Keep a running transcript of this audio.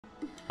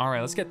All right,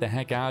 let's get the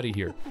heck out of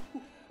here.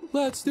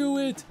 Let's do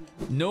it.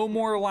 No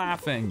more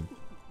laughing.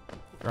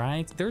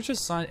 Right? They're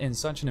just in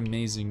such an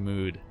amazing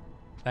mood.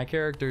 That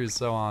character is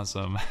so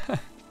awesome.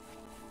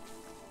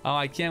 Oh,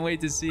 I can't wait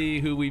to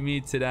see who we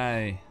meet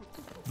today.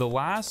 The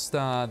last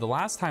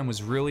time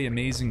was really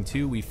amazing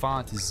too. We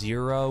fought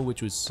Zero,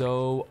 which was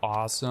so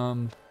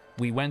awesome.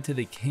 We went to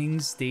the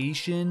King's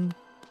Station,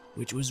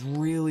 which was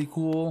really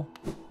cool.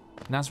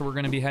 And that's what we're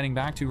going to be heading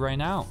back to right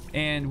now.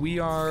 And we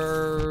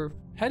are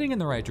heading in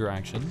the right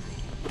direction.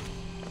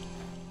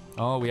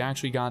 Oh, we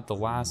actually got the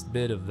last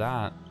bit of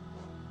that.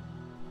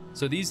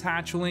 So these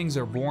hatchlings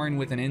are born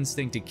with an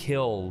instinct to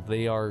kill.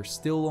 They are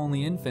still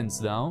only infants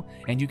though,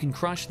 and you can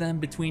crush them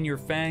between your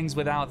fangs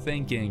without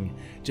thinking.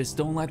 Just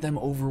don't let them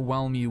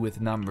overwhelm you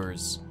with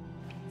numbers.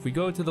 If we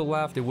go to the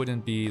left, it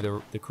wouldn't be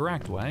the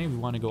correct way. We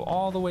want to go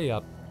all the way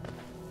up.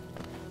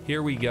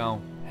 Here we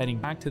go, heading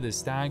back to the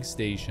Stag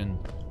Station.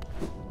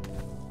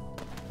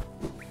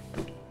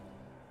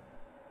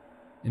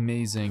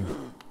 Amazing.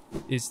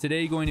 Is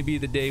today going to be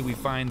the day we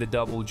find the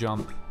double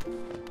jump?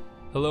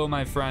 Hello,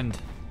 my friend.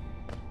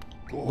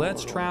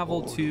 Let's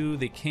travel to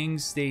the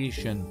King's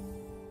Station.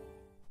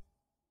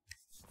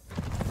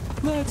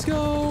 Let's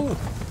go!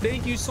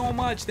 Thank you so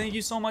much. Thank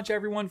you so much,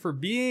 everyone, for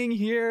being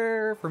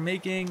here, for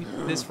making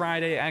this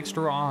Friday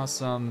extra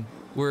awesome.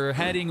 We're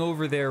heading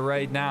over there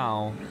right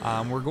now.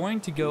 We're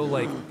going to go,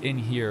 like, in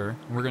here.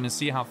 We're going to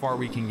see how far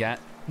we can get.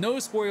 No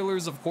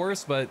spoilers, of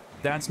course, but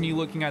that's me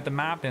looking at the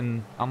map,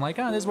 and I'm like,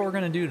 oh, this is what we're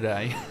going to do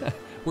today.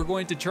 We're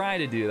going to try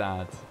to do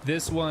that.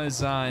 This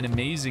was an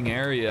amazing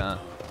area.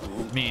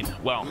 I mean,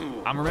 well,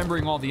 I'm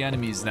remembering all the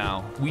enemies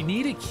now. We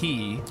need a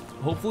key.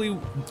 Hopefully,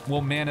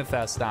 we'll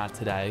manifest that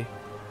today.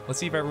 Let's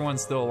see if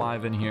everyone's still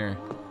alive in here.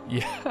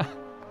 Yeah.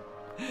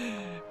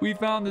 We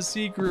found the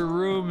secret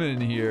room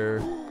in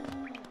here.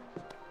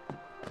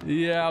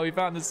 Yeah, we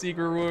found the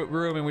secret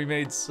room and we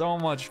made so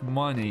much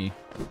money.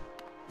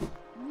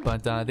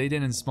 But they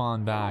didn't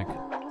spawn back.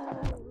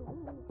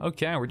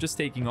 Okay, we're just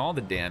taking all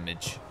the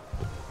damage.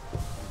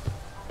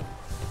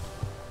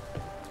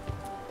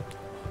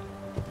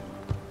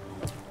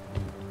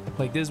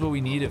 Like, this is what we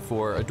need it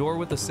for. A door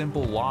with a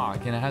simple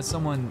lock, and it has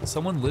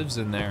someone lives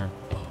in there.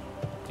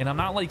 And I'm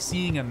not like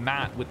seeing a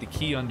mat with the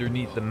key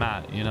underneath the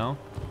mat, you know?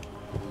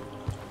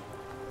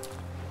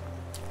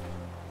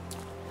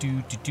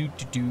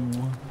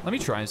 Let me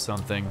try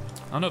something.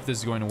 I don't know if this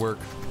is going to work.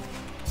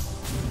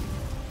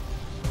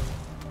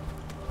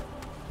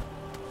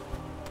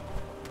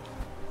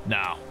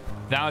 No,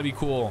 that would be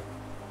cool.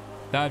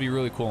 That would be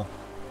really cool.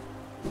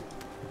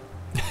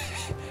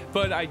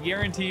 But I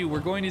guarantee you,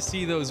 we're going to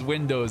see those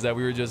windows that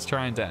we were just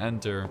trying to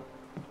enter.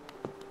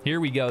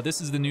 Here we go.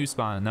 This is the new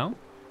spawn, no?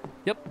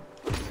 Yep.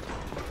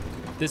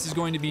 This is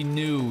going to be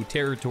new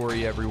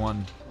territory,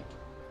 everyone.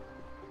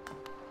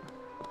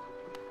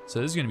 So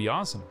this is going to be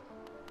awesome.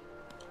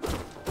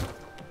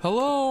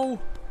 Hello?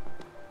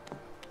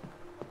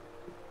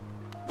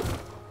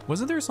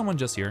 Wasn't there someone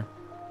just here?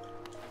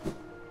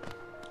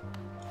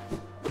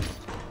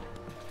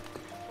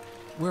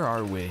 Where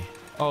are we?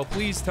 Oh,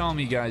 please tell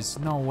me, guys.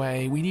 No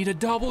way. We need a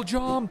double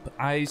jump.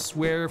 I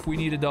swear if we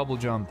need a double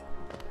jump.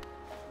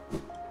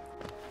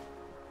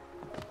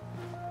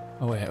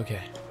 Oh, wait.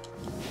 Okay.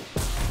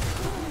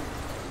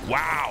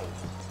 Wow.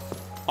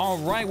 All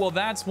right. Well,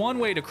 that's one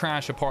way to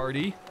crash a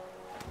party.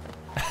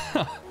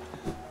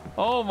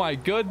 Oh, my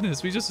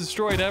goodness. We just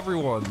destroyed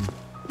everyone.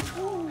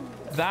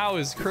 That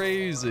was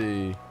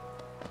crazy.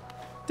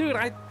 Dude,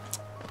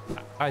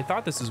 I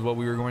thought this is what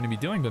we were going to be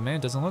doing, but man,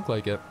 it doesn't look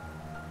like it.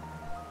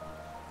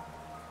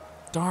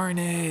 Darn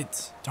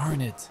it.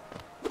 Darn it.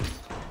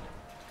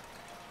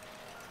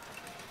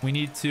 We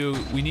need to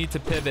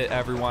pivot,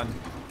 everyone.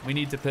 We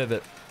need to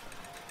pivot.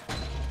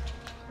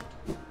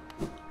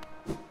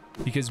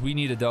 Because we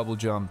need a double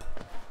jump.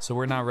 So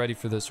we're not ready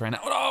for this right now.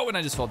 Oh, and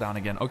I just fell down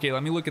again. Okay,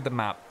 let me look at the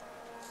map.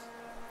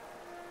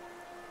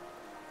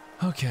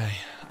 Okay.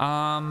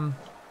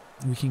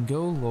 We can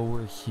go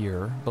lower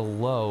here.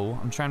 Below.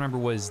 I'm trying to remember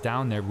what is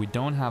down there. We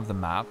don't have the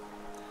map.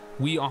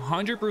 We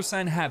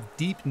 100% have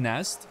Deep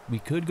Nest. We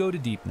could go to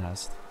Deep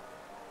Nest.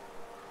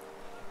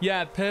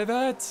 Yeah,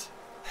 pivot.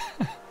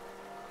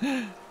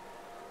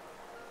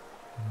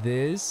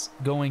 This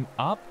going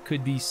up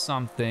could be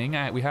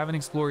something. We haven't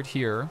explored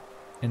here.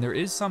 And there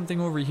is something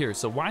over here.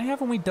 So why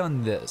haven't we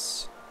done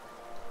this?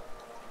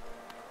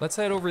 Let's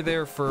head over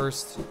there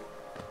first.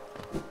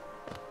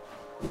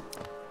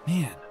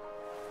 Man.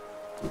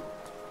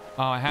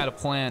 Oh, I had a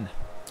plan.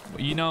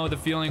 You know the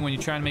feeling when you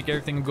try to make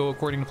everything go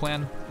according to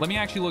plan? Let me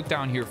actually look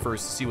down here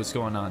first to see what's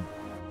going on.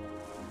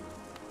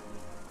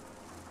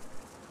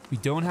 We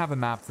don't have a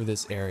map for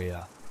this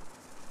area.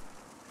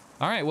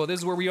 All right, well, this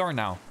is where we are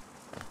now.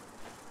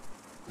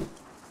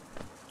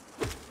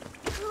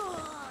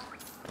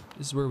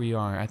 This is where we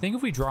are. I think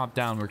if we drop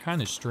down, we're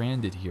kind of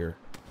stranded here.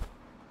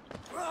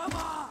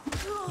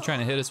 They're trying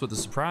to hit us with a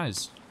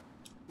surprise.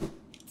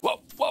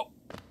 Whoa, whoa.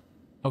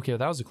 Okay,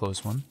 that was a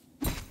close one.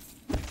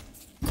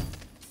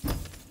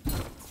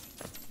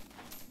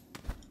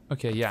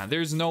 Okay, yeah,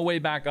 there's no way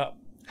back up.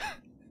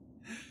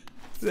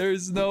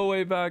 There's no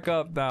way back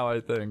up now, I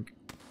think.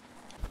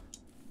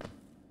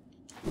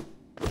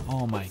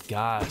 Oh my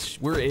gosh.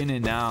 We're in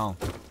it now.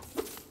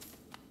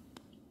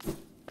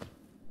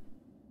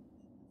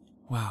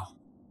 Wow.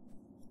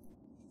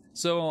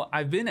 So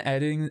I've been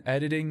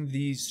editing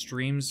these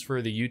streams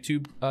for the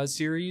YouTube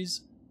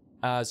series.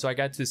 So I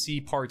got to see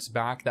parts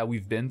back that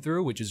we've been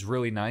through, which is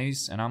really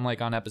nice. And I'm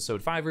like on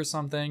episode 5 or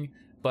something.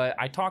 But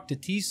I talked to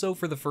Tiso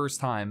for the first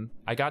time.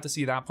 I got to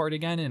see that part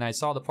again, and I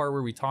saw the part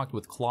where we talked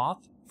with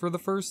Cloth for the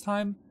first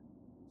time.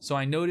 So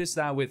I noticed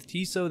that with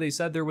Tiso, they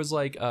said there was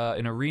like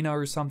an arena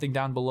or something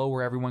down below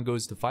where everyone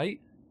goes to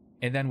fight.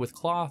 And then with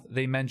Cloth,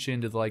 they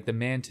mentioned like the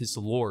Mantis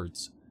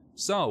Lords.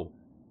 So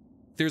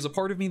there's a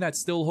part of me that's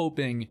still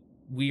hoping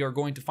we are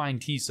going to find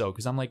Tiso,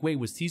 because I'm like, wait,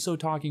 was Tiso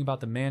talking about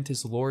the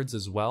Mantis Lords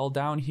as well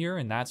down here,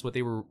 and that's what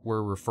they were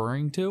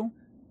referring to?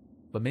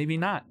 But maybe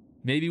not.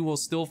 Maybe we'll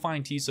still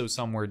find Tiso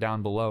somewhere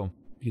down below,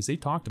 because they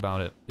talked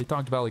about it. They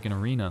talked about like an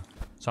arena.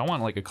 So I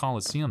want like a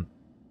Coliseum.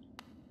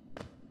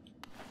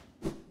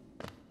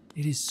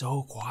 It is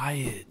so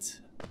quiet.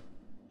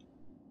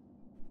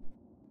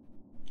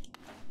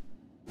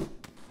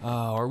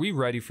 Oh, are we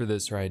ready for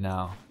this right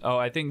now? Oh,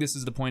 I think this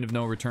is the point of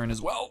no return as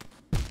well.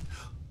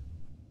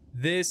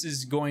 This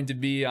is going to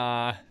be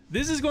a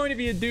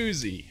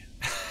doozy.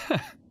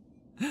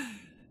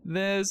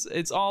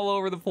 It's all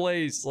over the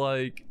place.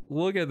 Like,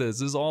 look at this.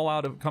 This is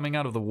all coming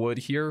out of the wood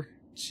here.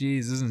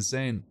 Jeez, this is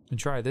insane. And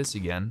try this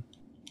again.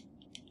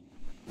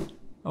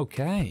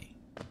 Okay.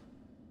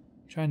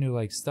 Trying to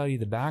like study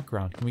the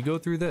background. Can we go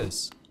through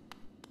this?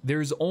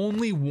 There's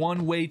only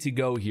one way to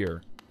go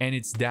here, and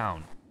it's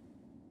down.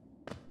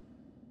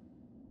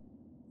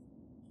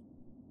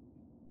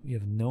 We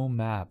have no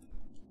map.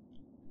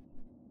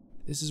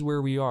 This is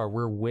where we are.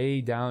 We're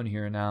way down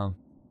here now.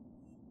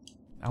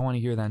 I want to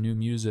hear that new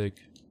music.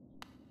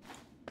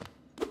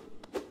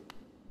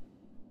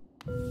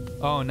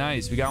 Oh,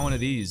 nice. We got one of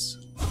these.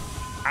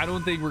 I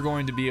don't think we're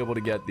going to be able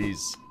to get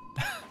these.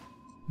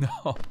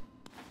 No.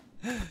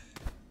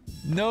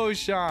 No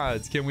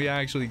shots. Can we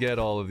actually get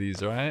all of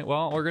these, right?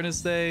 Well, we're going to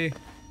stay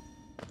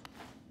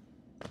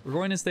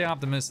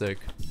optimistic.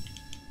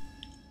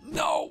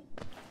 No!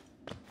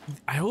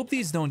 I hope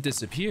these don't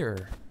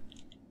disappear.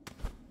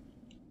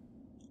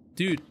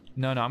 Dude,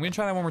 no, I'm gonna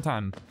try that one more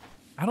time.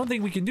 I don't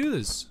think we can do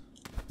this.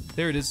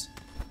 There it is.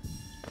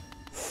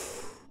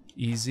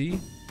 Easy.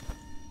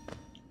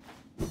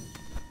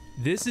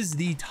 This is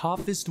the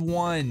toughest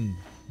one.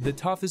 The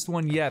toughest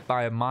one yet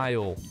by a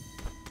mile.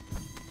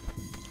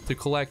 To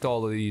collect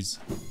all of these.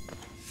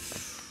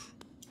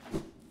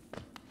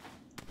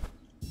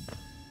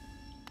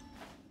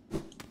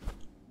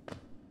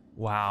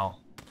 Wow.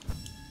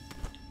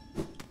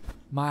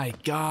 My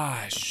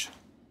gosh.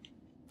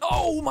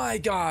 Oh my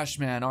gosh,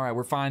 man. All right,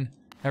 we're fine.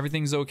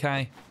 Everything's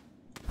okay.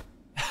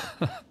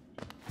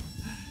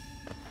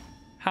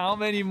 How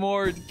many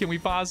more can we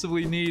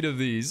possibly need of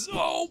these?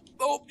 Oh,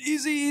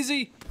 easy,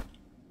 easy.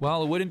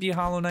 Well, it wouldn't be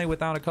Hollow Knight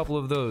without a couple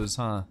of those,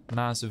 huh?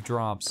 Massive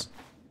drops.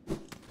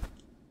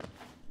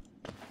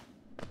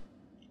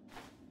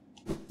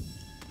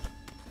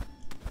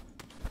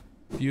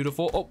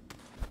 Beautiful. Oh.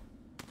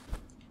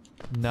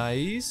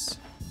 Nice.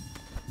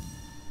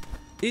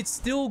 It's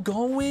still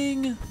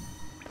going?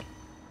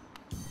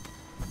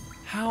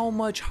 How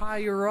much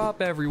higher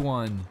up,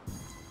 everyone?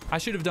 I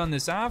should have done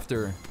this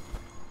after.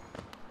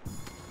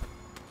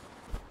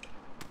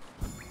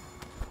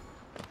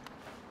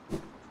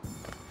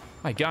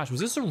 My gosh, was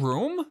this a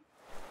room?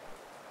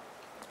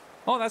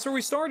 Oh, that's where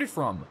we started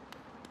from.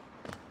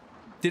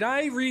 Did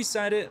I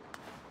reset it?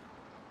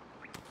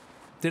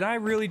 Did I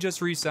really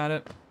just reset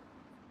it?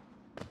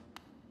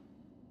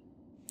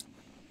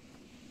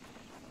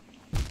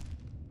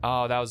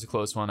 Oh, that was a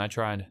close one. I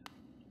tried.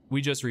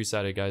 We just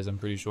reset it, guys. I'm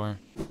pretty sure.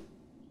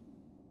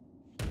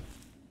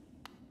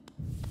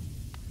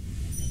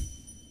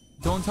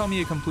 Don't tell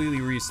me it completely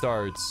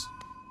restarts.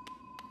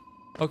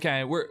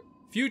 Okay, we're...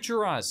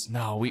 Future us.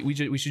 No, we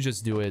should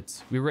just do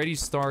it. We already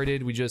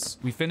started.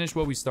 We finished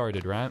what we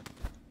started, right?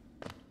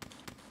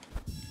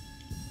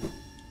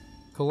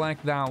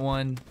 Collect that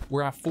one.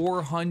 We're at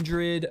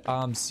 400.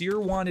 Seer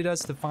wanted us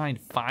to find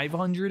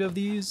 500 of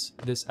these.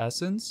 This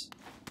essence.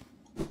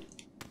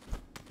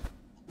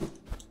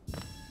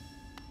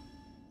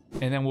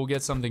 And then we'll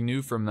get something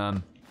new from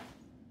them.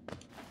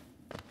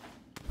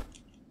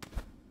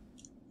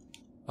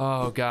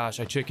 Oh gosh,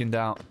 I chickened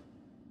out.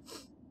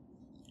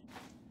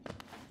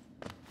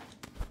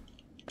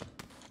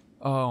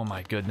 Oh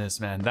my goodness,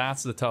 man.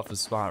 That's the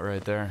toughest spot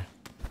right there.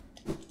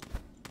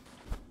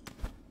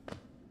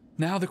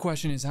 Now the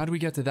question is, how do we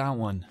get to that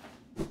one?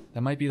 That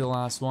might be the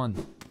last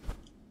one.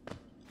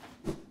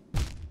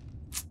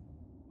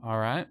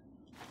 Alright.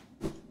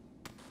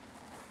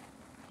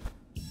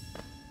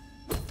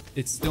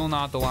 It's still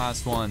not the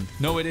last one.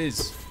 No, it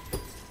is.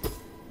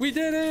 We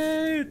did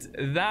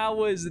it! That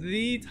was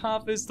the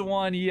toughest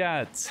one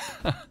yet.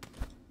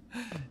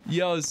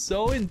 Yo,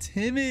 so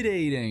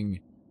intimidating.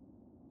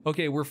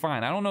 Okay, we're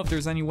fine. I don't know if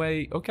there's any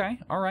way... Okay,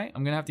 alright.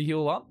 I'm gonna have to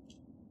heal up.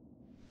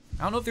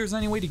 I don't know if there's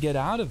any way to get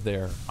out of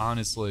there,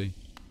 honestly.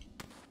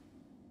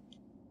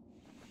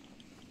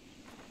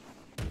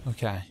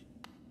 Okay.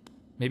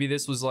 Maybe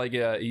this was like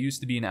it used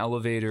to be an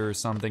elevator or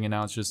something, and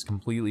now it's just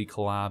completely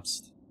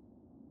collapsed.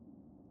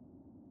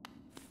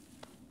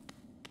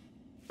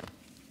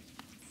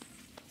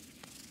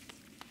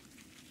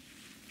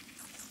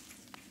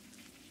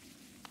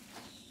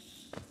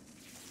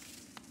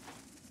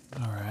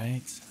 All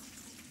right.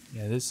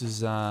 Yeah, this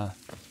is not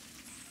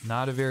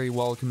a very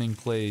welcoming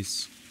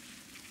place.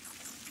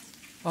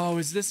 Oh,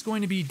 is this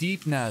going to be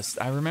Deep Nest?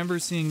 I remember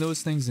seeing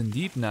those things in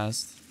Deep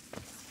Nest.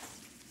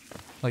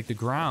 Like the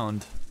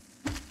ground.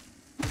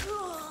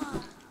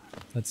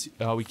 Let's see.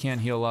 Oh, we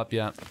can't heal up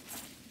yet.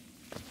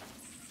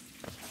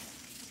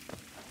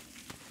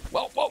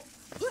 Whoa.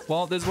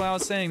 Well, this is what I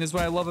was saying. This is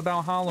what I love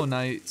about Hollow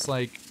Knight. It's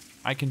like,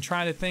 I can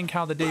try to think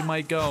how the day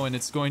might go, and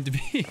it's going to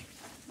be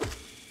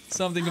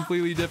something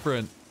completely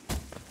different.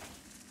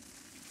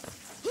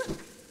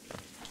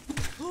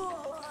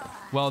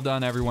 Well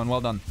done, everyone.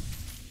 Well done.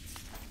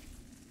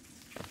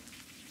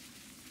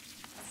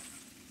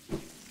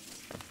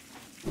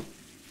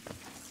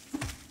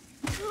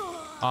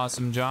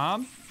 Awesome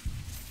job.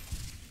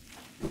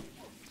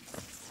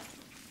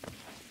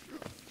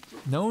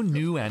 No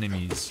new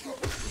enemies.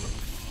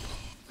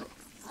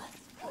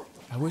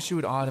 I wish it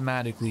would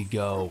automatically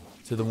go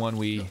to the one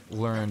we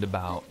learned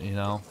about, you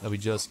know, that we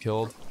just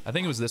killed. I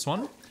think it was this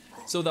one.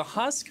 So the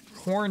Husk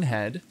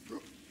Hornhead,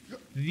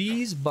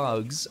 these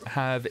bugs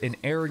have an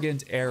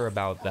arrogant air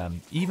about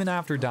them, even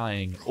after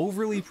dying,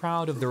 overly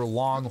proud of their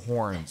long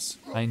horns.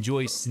 I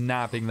enjoy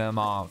snapping them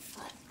off.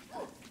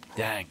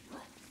 Dang.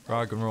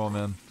 Rock and roll,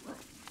 man.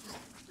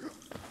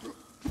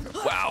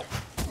 Wow.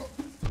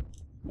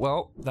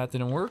 Well, that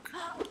didn't work.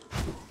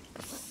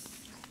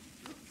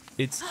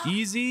 It's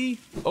easy.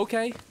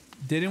 Okay.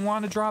 Didn't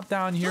want to drop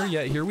down here,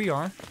 yet here we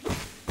are.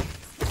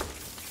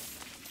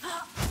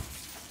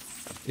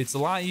 It's a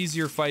lot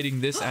easier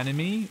fighting this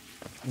enemy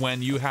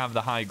when you have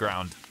the high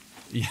ground.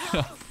 Yeah.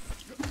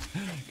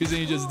 Because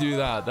then you just do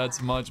that.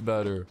 That's much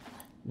better.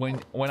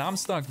 When I'm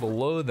stuck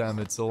below them,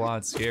 it's a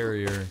lot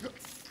scarier.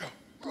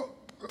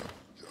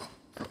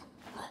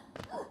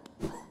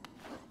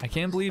 I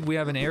can't believe we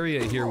have an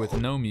area here with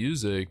no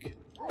music.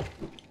 I'm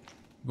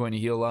going to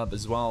heal up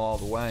as well all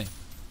the way.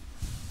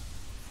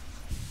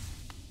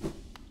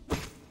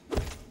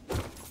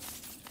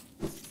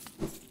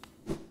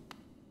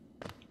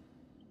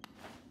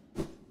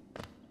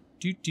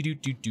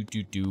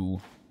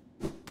 Do.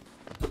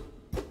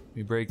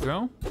 We break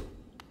through?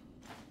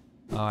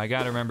 Oh, I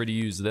gotta remember to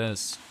use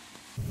this.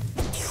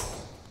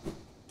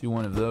 Do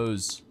one of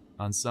those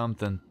on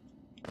something.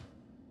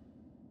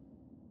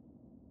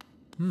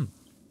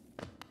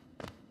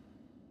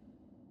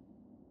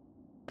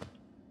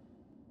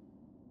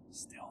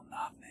 Still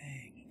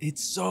nothing.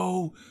 It's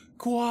so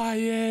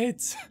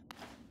quiet.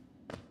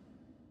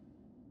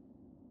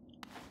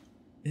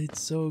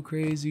 It's so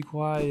crazy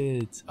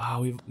quiet.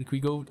 Oh, can we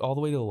go all the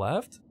way to the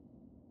left?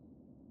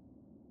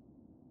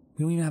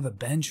 We don't even have a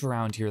bench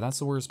around here. That's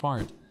the worst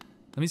part.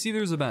 Let me see if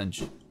there's a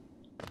bench.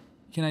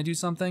 Can I do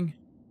something?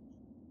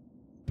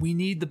 We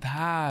need the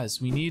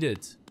pass. We need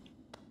it.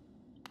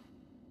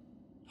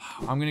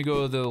 I'm gonna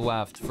go to the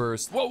left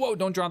first. Whoa,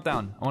 don't drop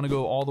down. I wanna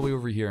go all the way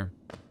over here.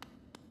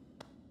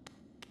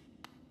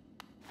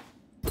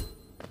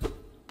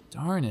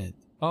 Darn it.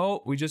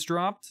 Oh, we just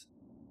dropped?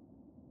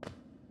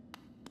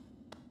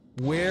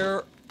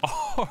 Where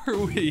are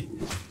we?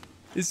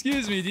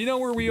 Excuse me, do you know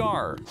where we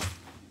are?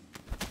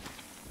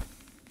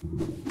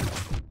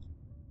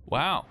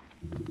 Wow.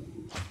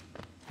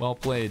 Well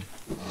played.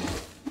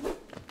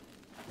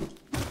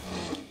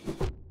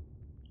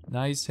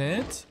 Nice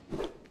hit.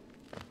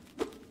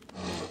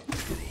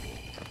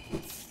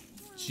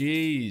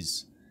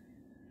 Jeez.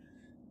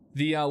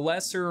 The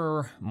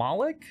Lesser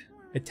Moloch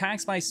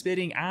attacks by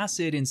spitting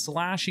acid and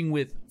slashing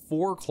with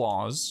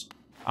foreclaws.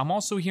 I'm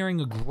also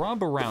hearing a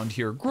grub around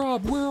here.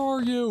 Grub, where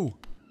are you?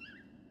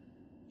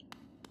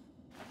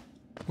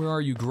 Where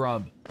are you,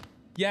 Grub?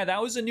 Yeah,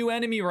 that was a new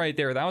enemy right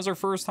there. That was our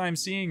first time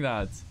seeing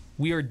that.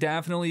 We are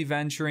definitely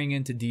venturing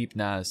into Deep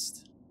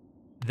Nest.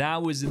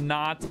 That was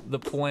not the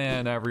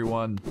plan,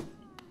 everyone.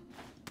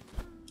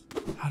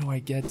 How do I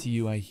get to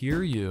you? I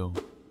hear you.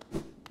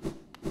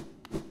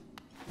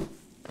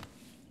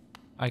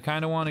 I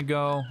kind of want to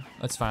go.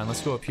 That's fine.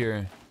 Let's go up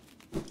here.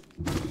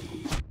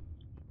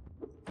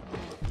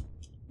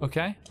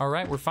 Okay. All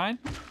right. We're fine.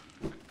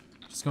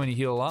 Just going to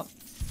heal up.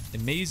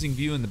 Amazing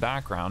view in the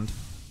background.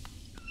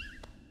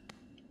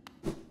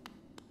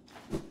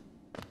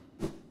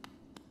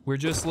 We're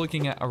just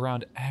looking at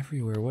around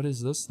everywhere. What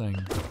is this thing?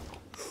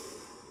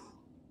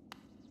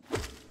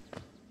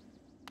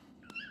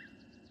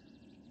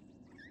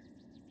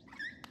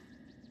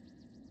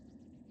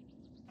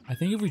 I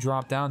think if we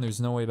drop down,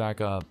 there's no way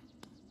back up.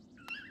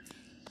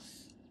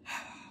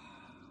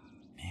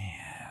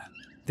 Man.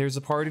 There's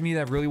a part of me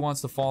that really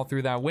wants to fall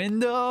through that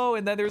window,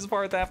 and then there's a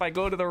part that if I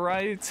go to the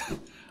right,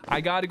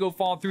 I gotta go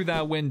fall through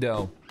that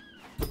window.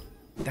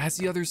 That's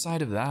the other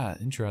side of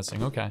that.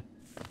 Interesting. Okay.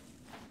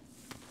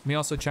 Let me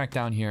also check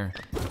down here.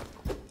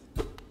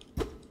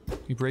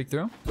 You break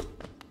through?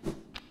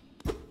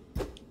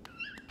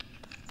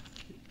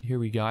 here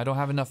we go. I don't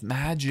have enough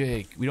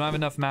magic. We don't have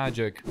enough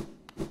magic.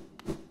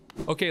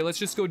 Okay, let's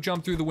just go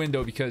jump through the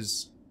window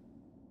because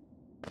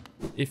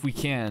if we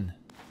can.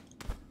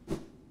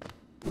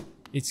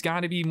 It's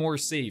got to be more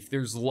safe.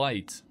 There's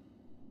light.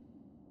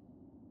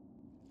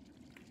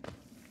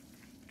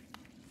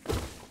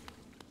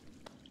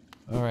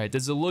 All right,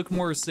 does it look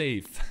more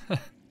safe?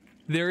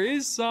 There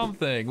is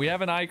something. We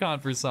have an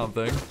icon for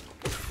something.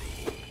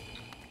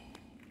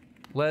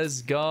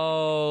 Let's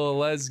go.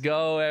 Let's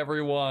go,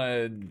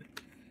 everyone.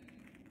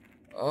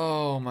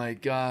 Oh my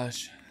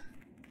gosh.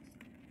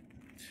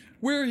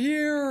 We're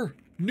here.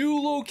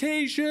 New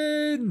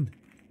location.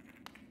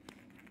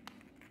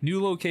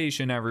 New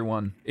location,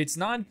 everyone. It's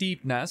not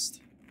Deep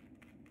Nest,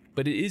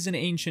 but it is an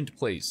ancient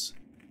place.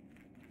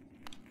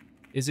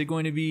 Is it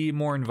going to be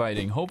more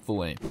inviting?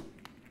 Hopefully.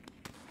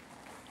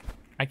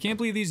 I can't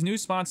believe these new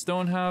spots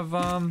don't have,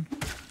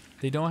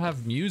 they don't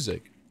have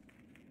music.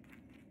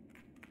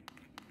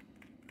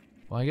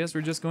 Well, I guess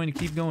we're just going to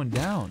keep going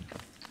down.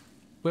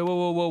 Wait, whoa,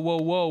 whoa, whoa, whoa,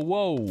 whoa,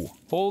 whoa.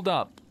 Hold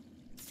up.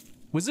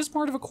 Was this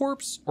part of a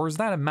corpse, or is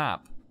that a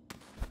map?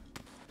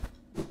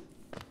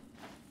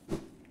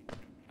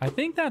 I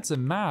think that's a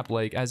map,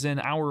 like, as in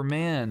our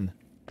man,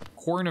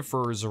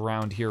 Cornifer, is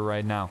around here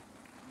right now.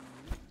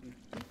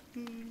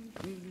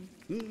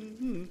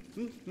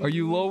 Are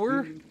you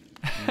lower?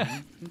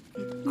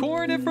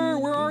 Cornifer,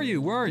 where are you?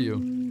 Where are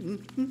you?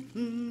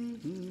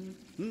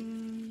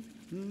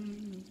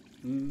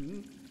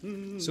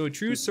 So a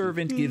true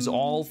servant gives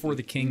all for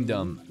the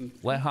kingdom.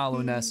 Let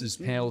Hallownest's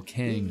pale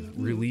king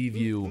relieve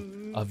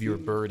you of your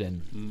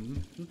burden.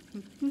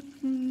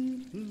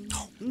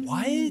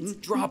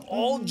 What? Drop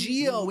all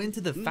Geo into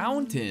the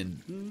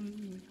fountain.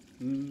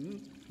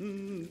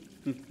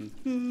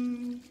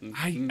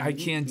 I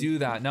can't do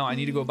that. No, I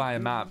need to go buy a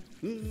map.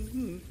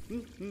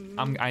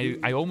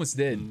 I almost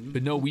did,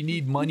 but no, we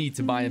need money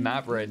to buy a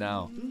map right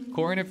now.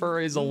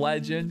 Cornifer is a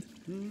legend.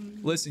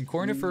 Listen,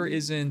 Cornifer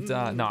isn't,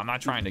 no, I'm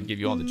not trying to give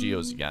you all the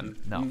Geos again,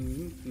 no.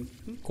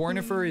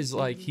 Cornifer is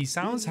like, he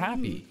sounds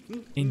happy.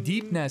 In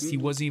Deep Nest, he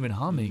wasn't even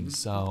humming,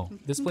 so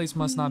this place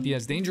must not be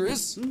as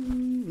dangerous.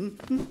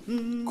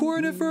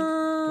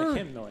 Cornifer!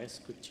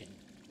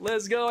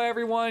 Let's go,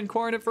 everyone,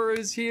 Cornifer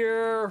is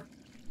here.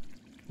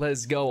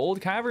 Let's go,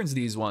 old caverns,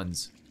 these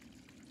ones.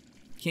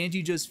 Can't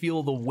you just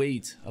feel the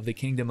weight of the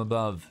kingdom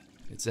above?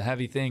 It's a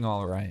heavy thing,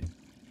 all right.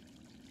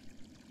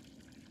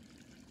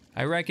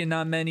 I reckon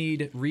not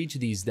many'd reach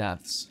these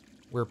depths.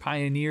 We're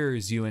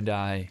pioneers, you and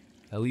I,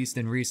 at least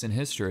in recent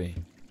history.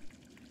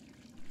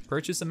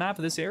 Purchase a map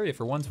of this area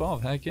for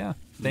 112, heck yeah.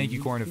 Thank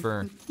you,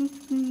 Cornifer.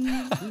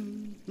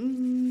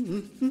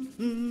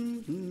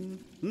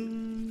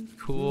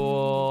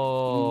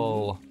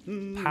 Cool.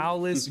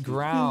 Palace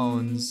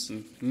grounds.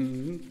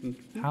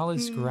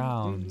 Palace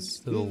grounds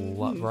to the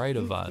right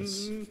of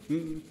us.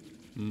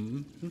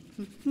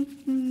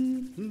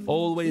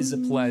 Always a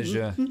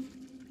pleasure.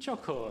 It's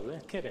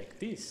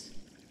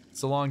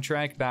a long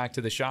trek back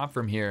to the shop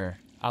from here.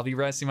 I'll be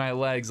resting my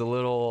legs a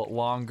little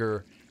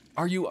longer.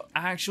 Are you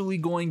actually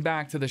going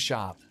back to the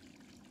shop?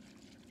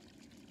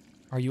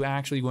 Are you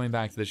actually going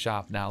back to the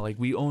shop now? Like,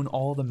 we own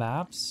all the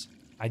maps?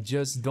 I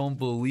just don't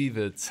believe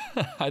it.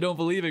 I don't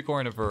believe it,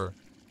 Cornifer.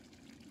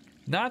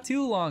 Not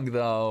too long,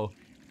 though.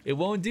 It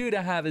won't do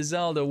to have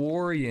Izelda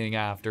worrying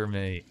after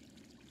me.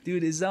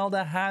 Dude,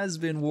 Izelda has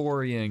been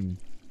worrying.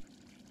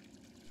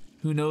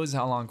 Who knows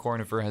how long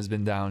Cornifer has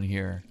been down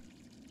here.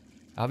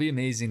 That'll be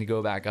amazing to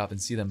go back up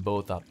and see them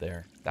both up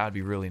there. That would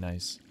be really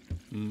nice.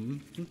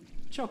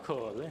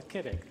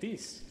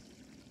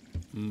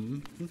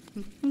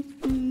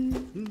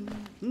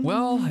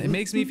 Well, it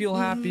makes me feel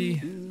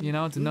happy, you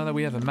know, to know that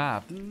we have a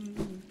map.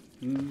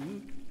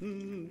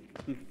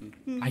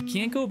 I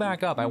can't go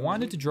back up. I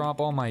wanted to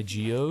drop all my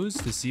Geos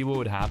to see what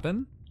would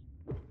happen.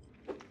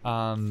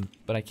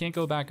 But I can't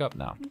go back up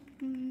now.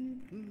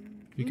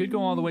 We could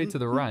go all the way to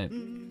the right.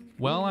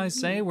 Well, I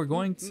say we're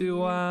going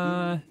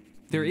to,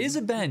 there is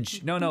a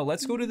bench. No,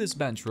 let's go to this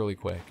bench really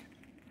quick.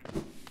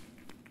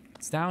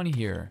 It's down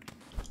here.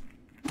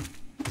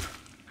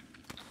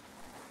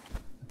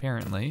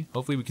 Apparently.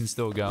 Hopefully we can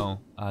still go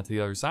to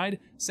the other side.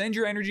 Send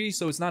your energy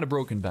so it's not a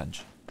broken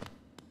bench.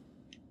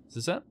 Is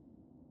this it?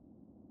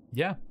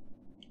 Yeah.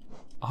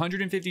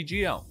 150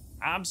 Geo.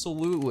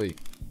 Absolutely.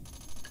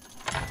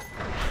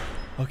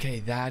 Okay,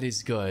 that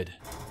is good.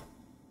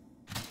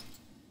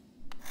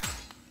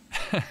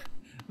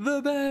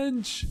 The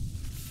bench!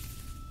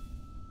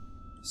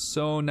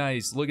 So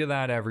nice. Look at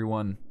that,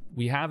 everyone.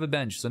 We have a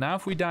bench. So now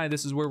if we die,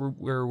 this is where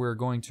we're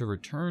going to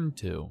return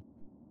to.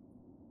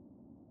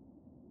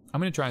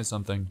 I'm going to try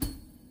something.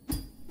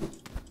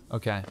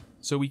 Okay.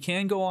 So we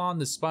can go on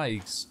the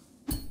spikes.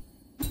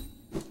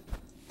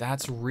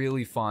 That's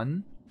really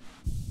fun.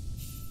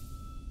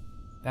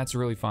 That's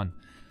really fun.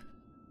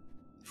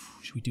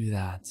 Should we do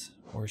that?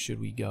 Or should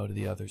we go to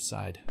the other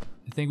side?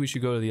 I think we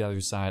should go to the other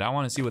side. I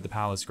want to see what the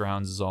palace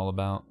grounds is all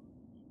about.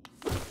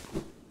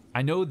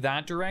 I know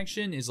that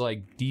direction is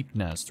like Deep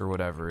Nest or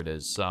whatever it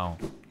is, so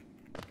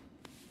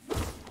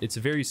it's a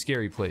very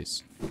scary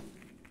place.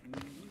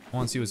 I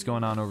want to see what's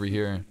going on over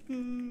here.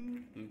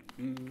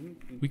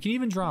 We can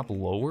even drop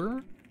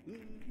lower.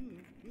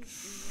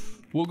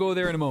 We'll go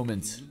there in a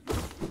moment.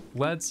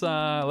 Let's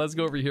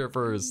go over here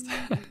first.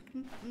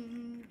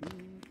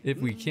 If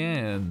we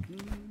can.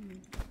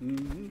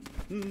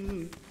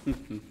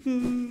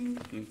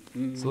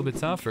 It's a little bit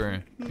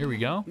tougher. Here we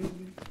go.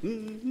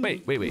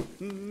 Wait.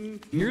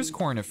 Here's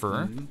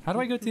Cornifer. How do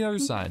I get to the other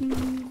side?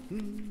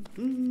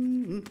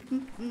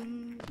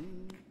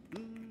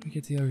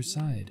 Get to the other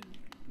side.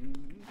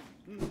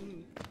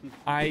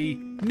 I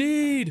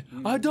need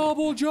a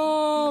double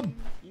jump.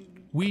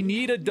 We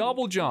need a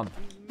double jump.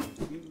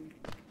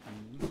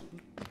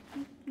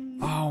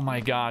 Oh my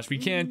gosh, we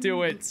can't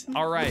do it.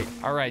 All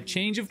right,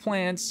 change of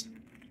plans.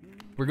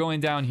 We're going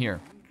down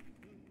here.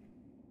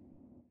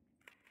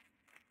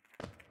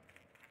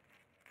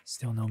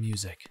 Still no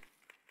music.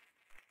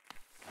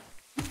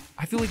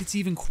 I feel like it's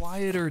even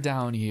quieter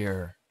down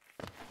here.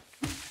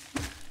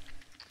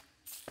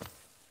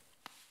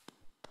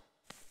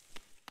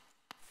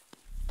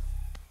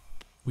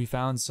 We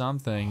found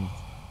something.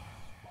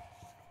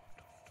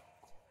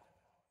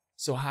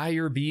 So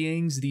higher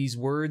beings, these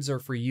words are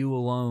for you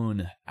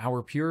alone.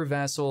 Our pure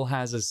vessel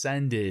has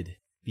ascended.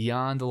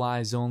 Beyond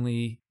lies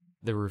only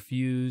the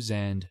refuse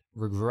and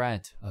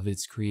regret of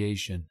its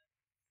creation.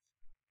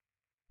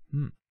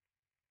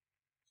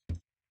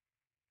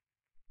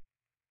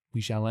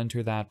 We shall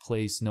enter that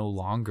place no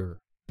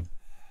longer.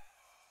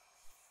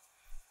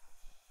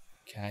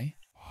 Okay.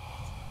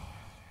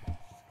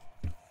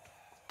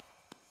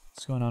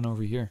 What's going on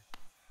over here?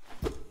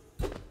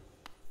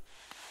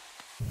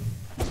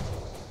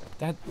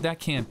 That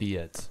can't be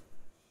it.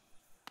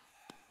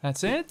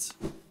 That's it?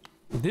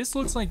 This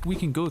looks like we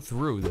can go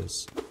through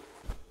this.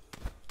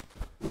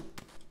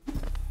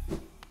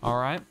 All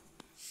right.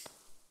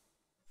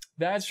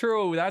 That's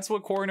true. That's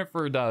what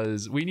Cornifer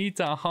does. We need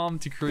to hum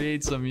to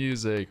create some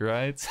music,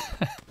 right?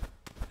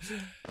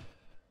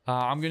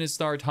 I'm gonna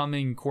start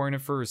humming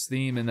Cornifer's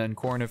theme, and then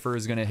Cornifer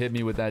is gonna hit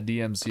me with that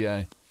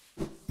DMCA.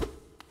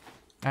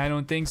 I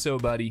don't think so,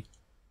 buddy.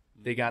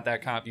 They got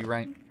that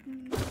copyright.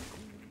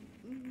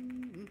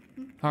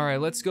 All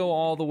right, let's go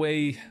all the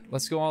way.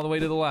 Let's go all the way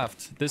to the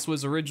left. This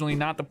was originally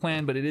not the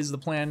plan, but it is the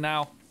plan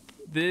now.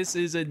 This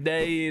is a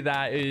day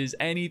that is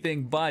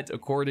anything but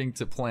according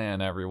to plan,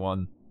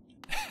 everyone.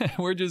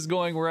 We're just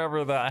going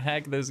wherever the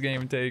heck this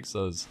game takes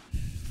us.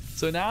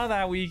 So now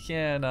that we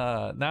can,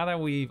 now that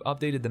we've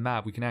updated the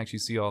map, we can actually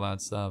see all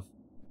that stuff.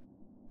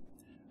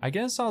 I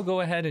guess I'll go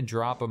ahead and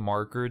drop a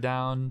marker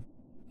down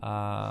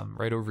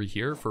right over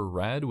here for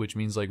red, which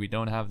means like we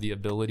don't have the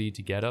ability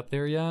to get up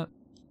there yet.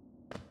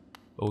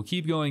 But we'll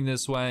keep going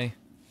this way.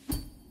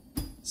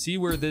 See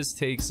where this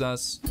takes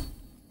us.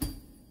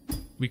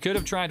 We could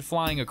have tried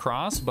flying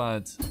across,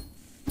 but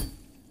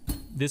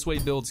this way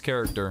builds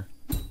character.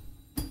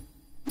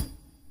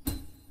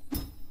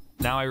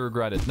 Now I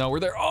regret it. No, we're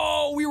there.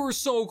 Oh, we were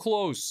so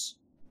close.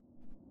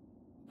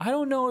 I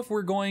don't know if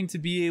we're going to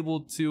be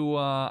able to,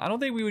 I don't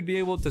think we would be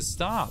able to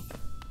stop.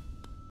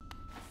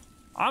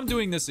 I'm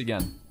doing this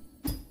again.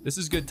 This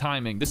is good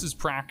timing. This is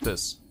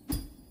practice.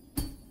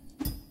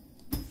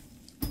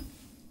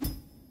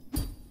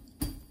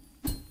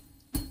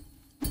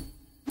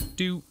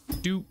 Do.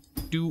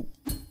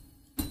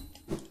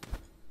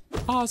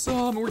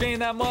 Awesome, we're getting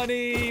that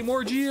money.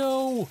 More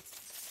Geo.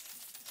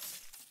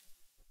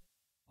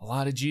 A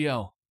lot of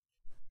Geo.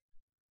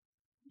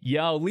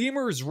 Yo,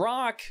 lemurs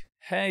rock.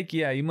 Heck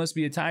yeah, you must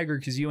be a tiger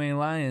because you ain't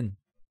lying.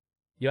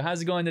 Yo,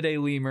 how's it going today,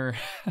 lemur?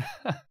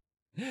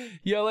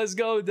 Yo, let's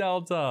go,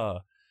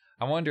 Delta.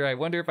 I wonder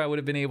if I would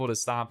have been able to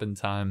stop in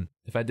time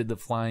if I did the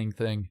flying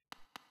thing.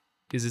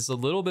 Because it's a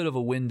little bit of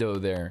a window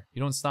there.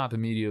 You don't stop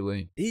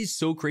immediately. It is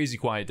so crazy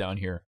quiet down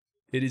here.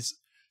 It is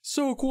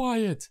so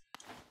quiet.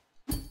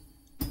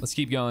 Let's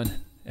keep going.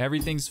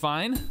 Everything's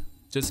fine.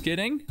 Just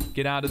kidding.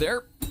 Get out of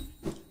there.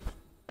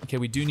 Okay,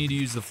 we do need to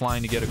use the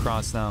flying to get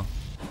across now.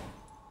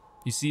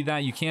 You see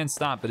that? You can't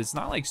stop, but it's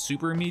not like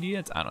super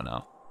immediate. I don't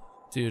know.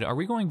 Dude, are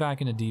we going back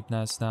into Deep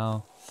Nest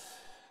now?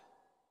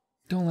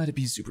 Don't let it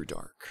be super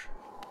dark.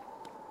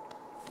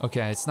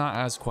 Okay, it's not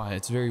as quiet.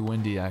 It's very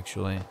windy,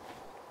 actually.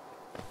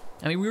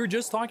 I mean, we were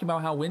just talking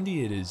about how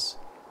windy it is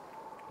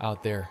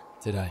out there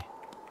today.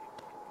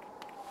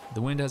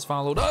 The wind has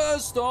followed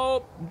us.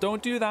 Stop!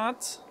 Don't do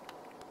that.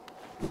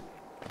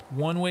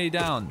 One way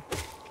down.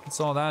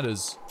 That's all that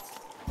is.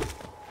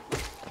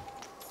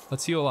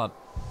 Let's heal up.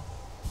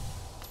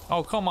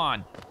 Oh, come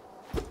on.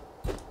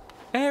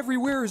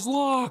 Everywhere is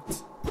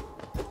locked.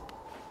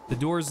 The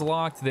door's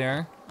locked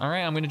there. All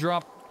right, I'm gonna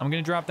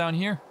drop down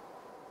here.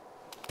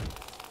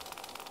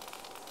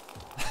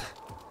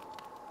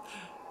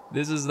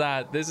 This is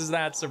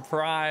that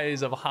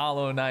surprise of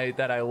Hollow Knight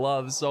that I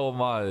love so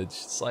much.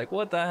 It's like,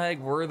 what the heck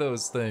were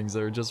those things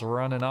that are just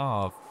running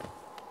off?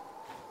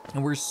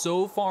 And we're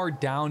so far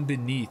down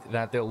beneath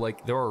that there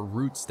are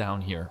roots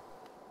down here.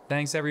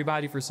 Thanks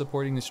everybody for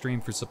supporting the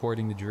stream, for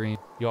supporting the dream.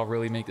 Y'all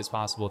really make this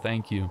possible.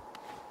 Thank you.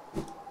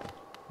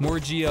 More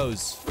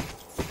Geos.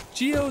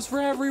 Geos for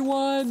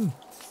everyone.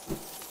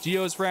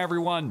 Geos for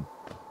everyone.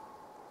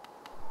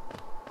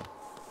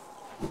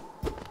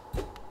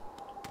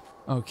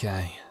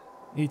 Okay,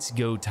 it's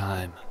go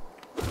time.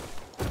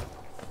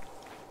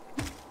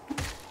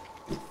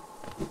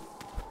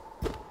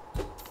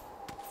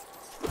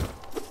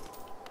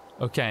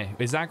 Okay,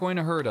 is that going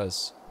to hurt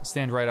us?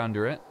 Stand right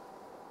under it.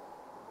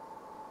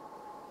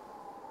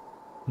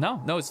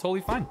 No, it's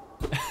totally fine.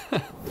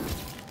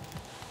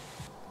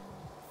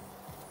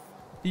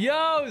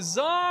 Yo,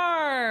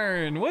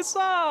 Zarn! What's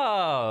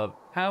up?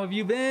 How have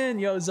you been?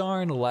 Yo,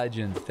 Zarn,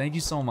 legend. Thank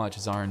you so much,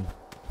 Zarn.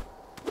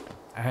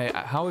 Hey,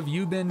 how have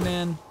you been,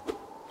 man?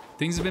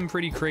 Things have been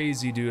pretty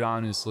crazy, dude,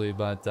 honestly,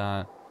 but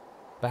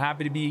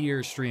happy to be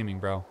here streaming,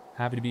 bro.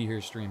 Happy to be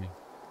here streaming.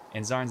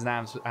 And Zarn's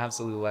an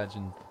absolute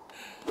legend.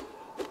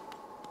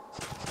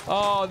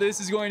 Oh, this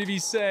is going to be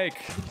sick.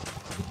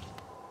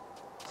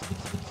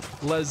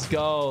 Let's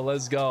go,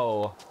 let's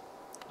go.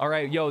 All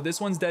right, yo, this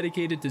one's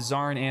dedicated to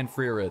Zarn and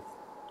Freerith.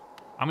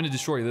 I'm gonna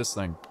destroy this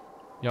thing.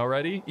 Y'all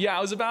ready? Yeah,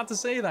 I was about to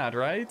say that,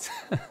 right?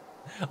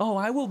 Oh,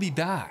 I will be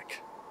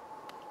back.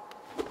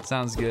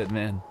 Sounds good,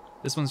 man.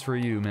 This one's for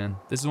you, man.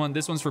 This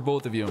one's for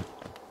both of you.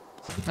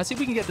 Let's see if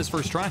we can get this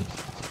first try.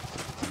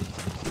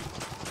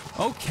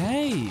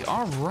 Okay,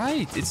 all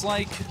right. It's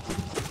like,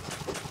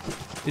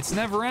 it's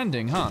never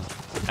ending, huh?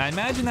 I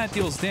imagine that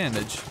deals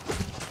damage.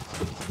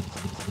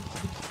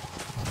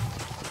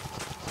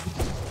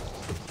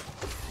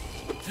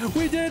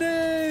 We did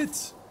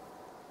it!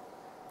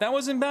 That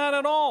wasn't bad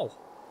at all.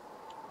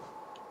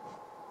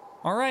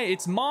 All right,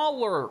 it's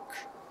Maulurk.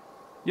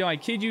 Yo, I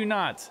kid you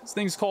not. This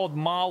thing's called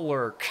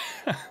Maulurk.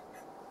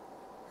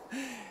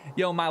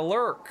 Yo, my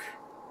lurk,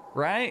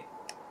 right?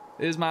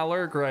 This is my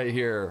lurk right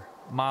here.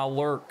 My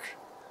lurk.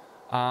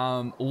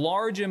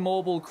 Large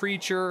immobile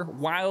creature,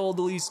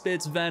 wildly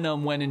spits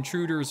venom when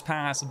intruders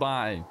pass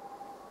by.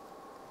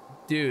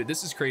 Dude,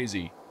 this is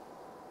crazy.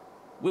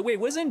 Wait,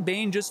 wasn't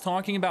Bane just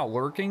talking about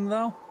lurking,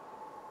 though?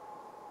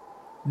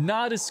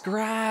 Not a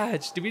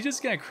scratch. Did we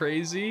just get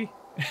crazy?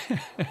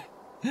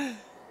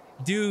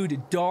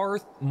 Dude,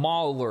 Darth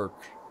Maulurk.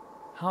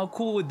 How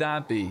cool would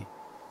that be?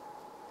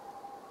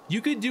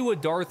 You could do a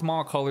Darth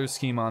Maul color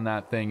scheme on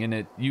that thing, and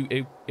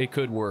it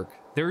could work.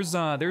 There's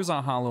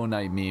a Hollow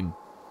Knight meme.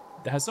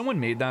 Has someone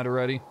made that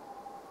already?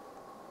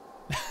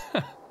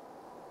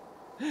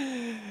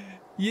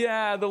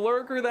 Yeah, the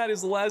lurker that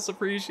is less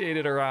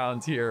appreciated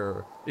around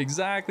here.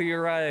 Exactly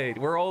right.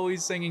 We're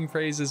always singing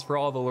praises for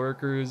all the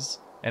lurkers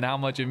and how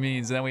much it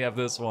means. And then we have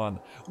this one,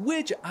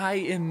 which I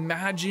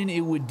imagine it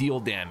would deal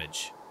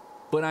damage.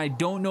 But I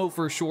don't know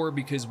for sure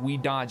because we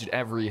dodged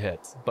every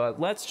hit.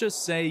 But let's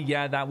just say,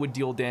 yeah, that would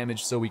deal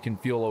damage so we can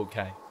feel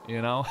okay,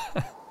 you know?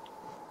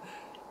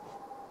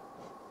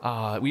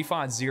 We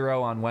fought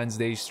Zero on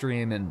Wednesday's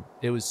stream and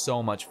it was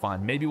so much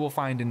fun. Maybe we'll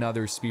find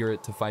another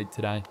spirit to fight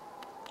today.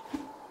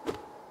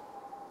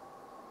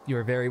 You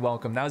are very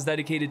welcome. That was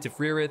dedicated to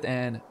Freerith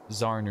and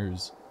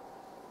Zarners.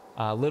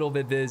 A little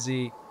bit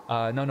busy.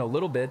 No,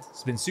 little bit.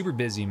 It's been super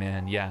busy,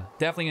 man. Yeah,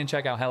 definitely gonna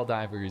check out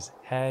Helldivers.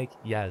 Heck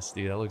yes,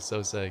 dude. That looks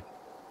so sick.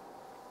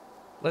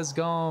 Let's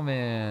go,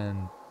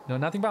 man. No,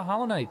 nothing about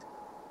Hollow Knight.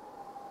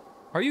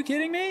 Are you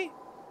kidding me?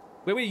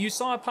 Wait, you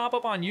saw it pop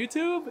up on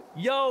YouTube?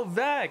 Yo,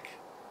 Vec.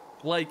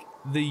 Like,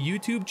 the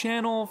YouTube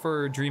channel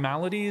for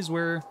Dreamalities,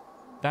 where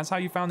that's how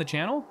you found the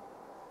channel?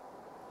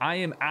 I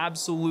am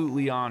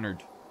absolutely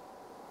honored.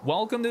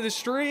 Welcome to the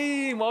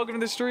stream. Welcome to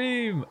the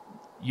stream.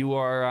 You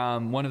are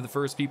one of the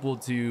first people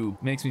to,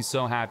 makes me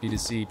so happy to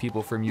see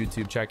people from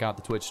YouTube check out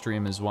the Twitch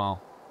stream as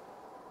well.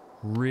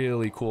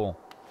 Really cool.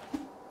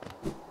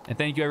 And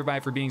thank you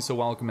everybody for being so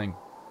welcoming.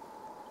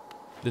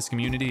 This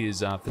community is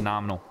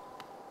phenomenal.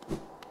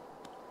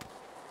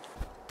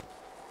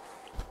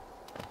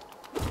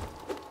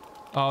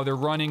 Oh, they're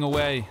running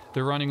away.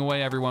 They're running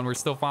away, everyone. We're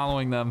still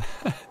following them.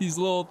 These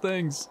little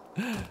things.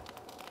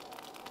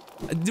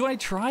 Do I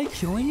try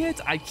killing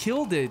it? I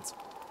killed it.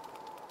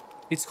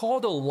 It's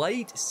called a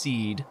light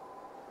seed.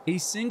 A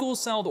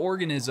single-celled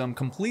organism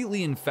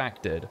completely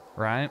infected,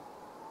 right?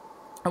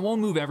 I won't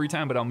move every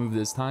time, but I'll move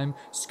this time.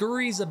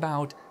 Scurries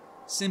about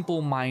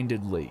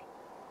simple-mindedly.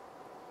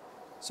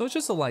 So it's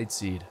just a light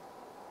seed.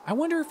 I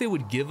wonder if it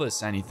would give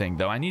us anything,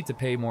 though. I need to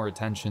pay more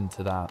attention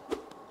to that.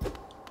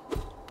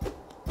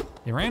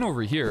 It ran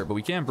over here, but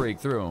we can't break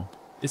through.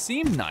 It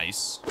seemed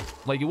nice.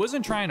 Like, it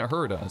wasn't trying to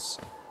hurt us.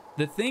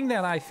 The thing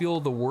that I feel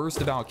the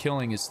worst about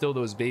killing is still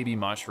those baby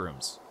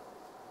mushrooms.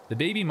 The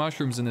baby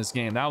mushrooms in this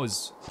game, that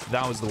was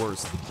the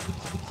worst.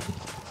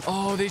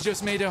 Oh, they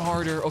just made it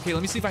harder. Okay,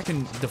 let me see if I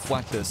can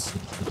deflect this.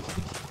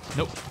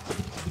 Nope.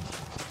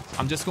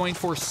 I'm just going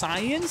for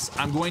science.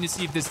 I'm going to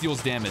see if this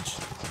deals damage.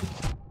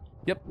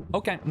 Yep,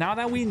 okay. Now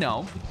that we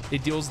know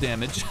it deals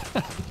damage.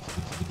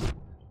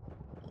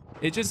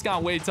 It just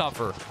got way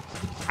tougher.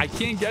 I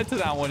can't get to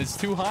that one, it's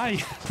too high.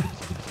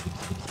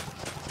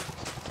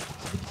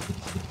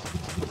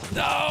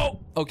 No!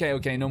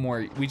 Okay, no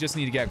more. We just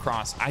need to get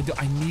across. I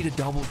need a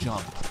double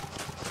jump.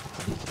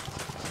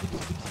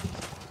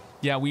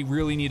 Yeah, we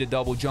really need a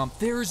double jump.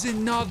 There's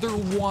another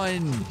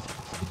one.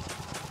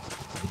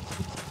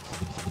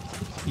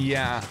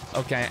 Yeah,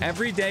 okay.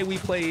 Every day we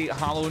play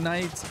Hollow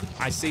Knight,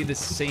 I say the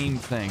same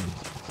thing.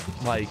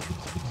 Like,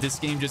 this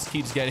game just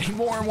keeps getting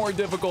more and more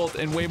difficult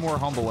and way more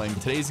humbling.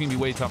 Today's gonna be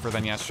way tougher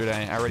than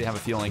yesterday. I already have a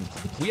feeling.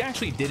 We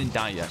actually didn't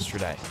die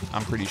yesterday,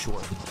 I'm pretty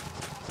sure.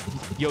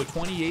 Yo,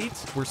 28?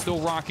 We're still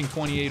rocking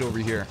 28 over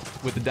here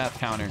with the death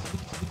counter.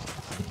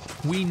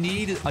 We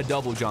need a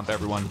double jump,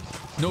 everyone.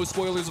 No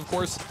spoilers, of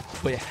course,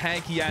 but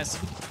heck yes,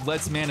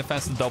 let's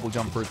manifest the double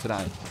jump for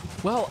today.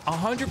 Well,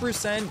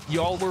 100%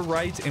 y'all were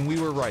right and we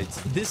were right.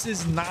 This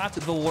is not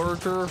the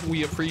lurker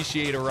we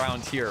appreciate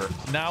around here.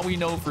 Now we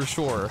know for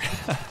sure.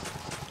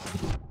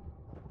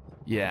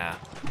 Yeah.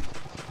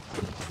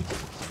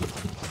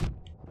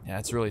 Yeah,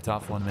 it's a really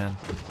tough one, man.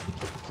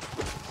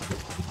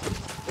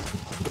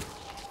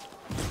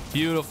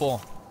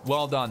 Beautiful.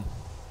 Well done.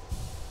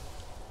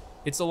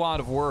 It's a lot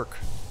of work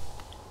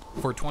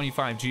for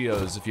 25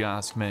 geos, if you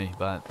ask me,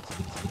 but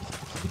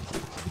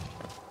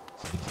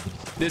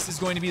this is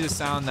going to be the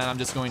sound that I'm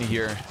just going to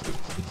hear.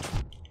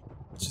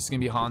 It's just going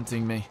to be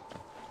haunting me.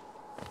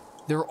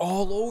 They're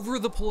all over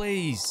the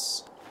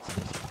place.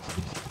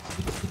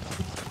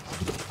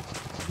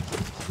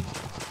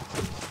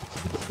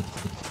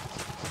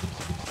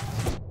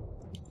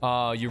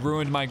 You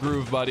ruined my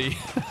groove, buddy.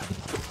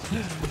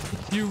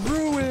 You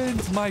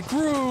ruined my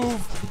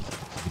groove.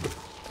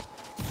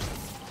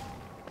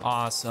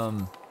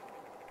 Awesome.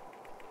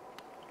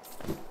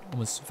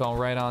 Almost fell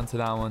right onto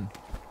that one.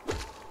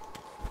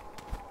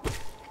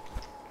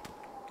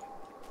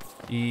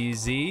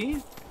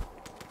 Easy.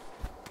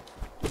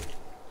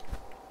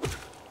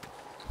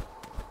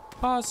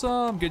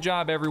 Awesome. Good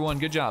job, everyone.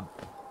 Good job.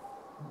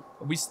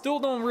 We still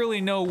don't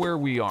really know where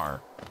we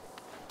are.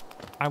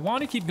 I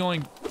want to keep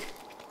going.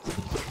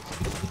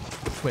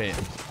 Wait.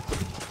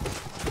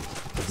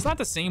 It's not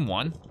the same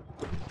one.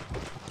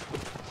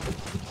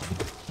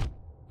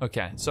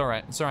 Okay, it's all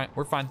right. It's all right.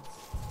 We're fine.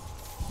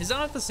 Is that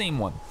not the same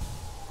one?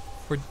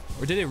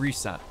 Or did it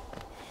reset?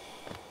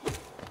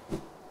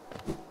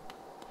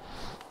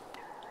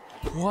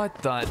 What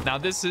the? Now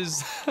this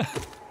is...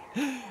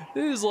 this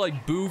is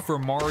like Boo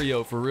from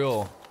Mario, for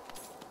real.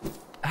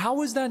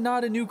 How is that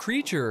not a new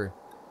creature?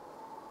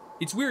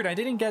 It's weird. I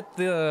didn't get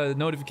the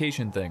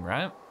notification thing,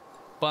 right?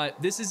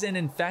 But this is an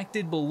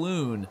infected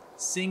balloon.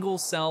 Single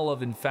cell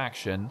of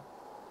infection.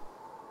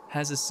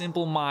 Has a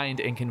simple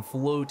mind and can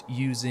float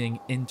using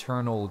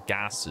internal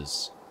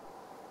gases.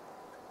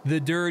 The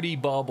dirty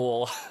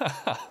bubble.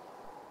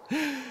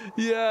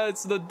 Yeah,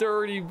 it's the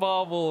dirty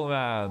bubble,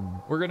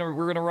 man. We're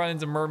gonna run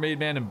into Mermaid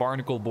Man and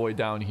Barnacle Boy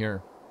down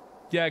here.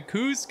 Yeah,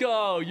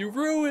 Cusco, you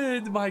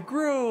ruined my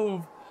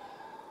groove.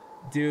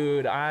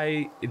 Dude,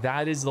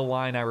 that is the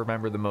line I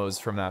remember the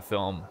most from that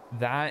film.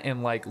 That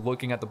and like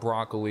looking at the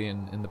broccoli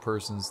in the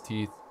person's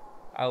teeth.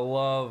 I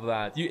love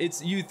that.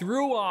 You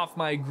threw off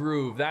my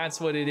groove. That's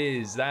what it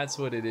is. That's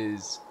what it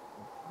is.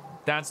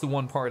 That's the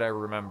one part I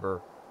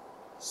remember.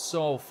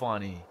 So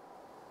funny.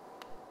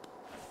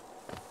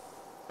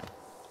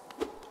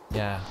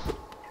 Yeah.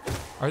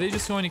 Are they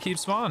just going to keep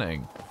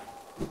spawning?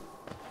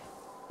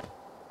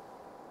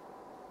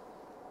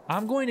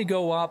 I'm going to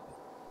go up.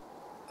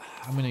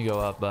 I'm going to go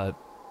up, but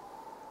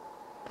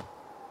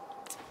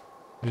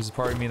there's a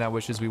part of me that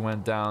wishes we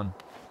went down.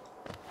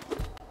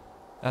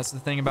 That's the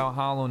thing about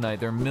Hollow Knight.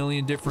 There are a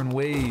million different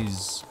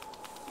ways.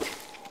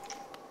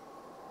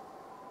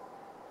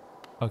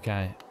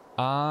 Okay.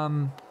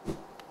 I'm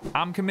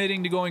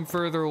committing to going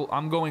further.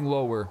 I'm going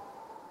lower.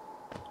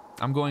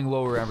 I'm going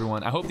lower,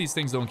 everyone. I hope these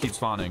things don't keep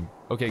spawning.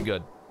 Okay,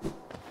 good.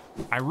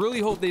 I really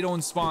hope they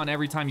don't spawn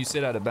every time you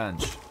sit at a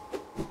bench.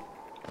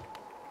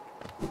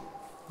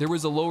 There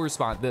was a lower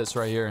spot, this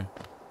right here.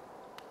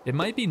 It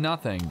might be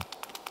nothing.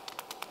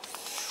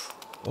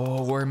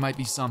 Oh, or it might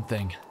be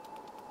something.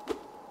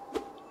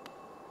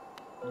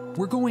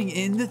 We're going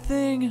in the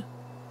thing?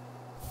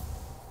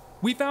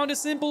 We found a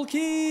simple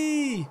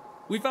key!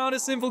 We found a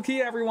simple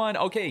key, everyone.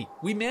 Okay,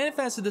 we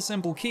manifested the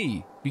simple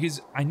key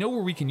because I know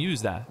where we can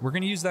use that. We're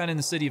gonna use that in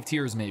the City of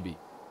Tears, maybe.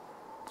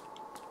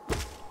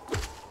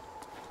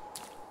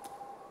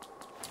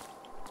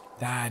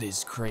 That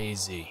is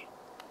crazy.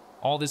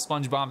 All this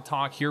SpongeBob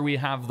talk. Here we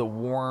have the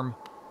worm.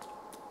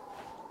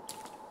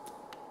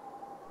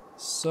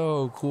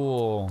 So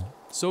cool.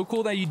 So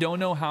cool that you don't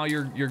know how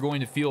you're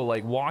going to feel.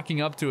 Like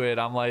walking up to it,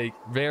 I'm like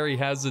very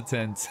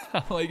hesitant.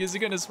 I'm like, is it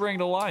gonna spring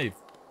to life?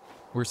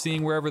 We're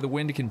seeing wherever the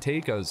wind can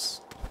take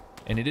us.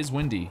 And it is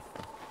windy.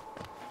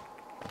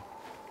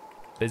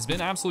 It's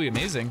been absolutely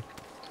amazing.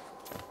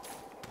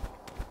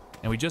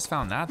 And we just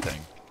found that thing.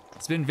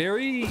 It's been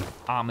very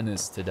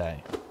ominous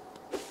today.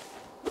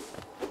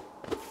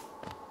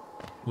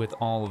 With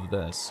all of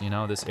this, you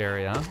know, this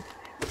area.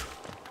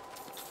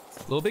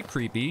 A little bit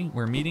creepy.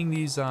 We're meeting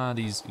these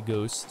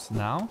ghosts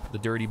now. The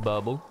dirty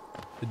bubble.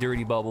 The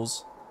dirty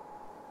bubbles,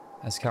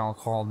 as Cal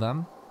called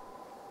them.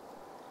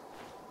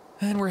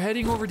 And we're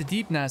heading over to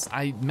Deep Nest.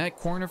 I met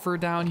Cornifer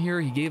down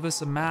here. He gave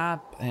us a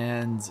map,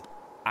 and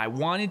I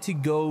wanted to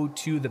go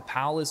to the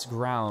palace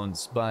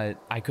grounds,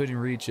 but I couldn't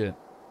reach it.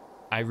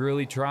 I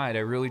really tried.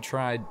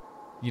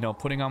 You know,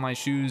 putting on my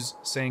shoes,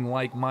 saying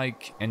like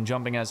Mike, and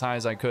jumping as high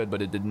as I could,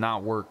 but it did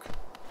not work.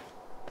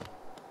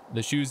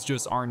 The shoes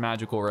just aren't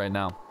magical right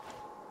now.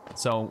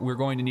 So we're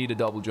going to need a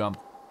double jump.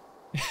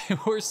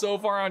 We're so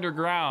far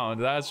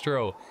underground. That's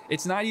true.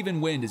 It's not even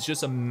wind. It's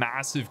just a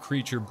massive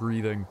creature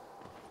breathing.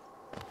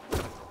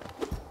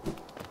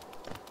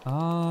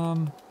 Oh,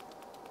 I'm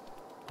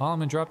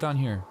gonna drop down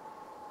here.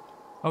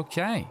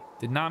 Okay.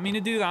 Did not mean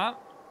to do that.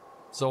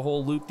 So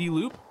whole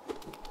loop-de-loop.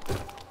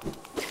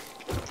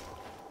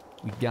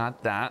 We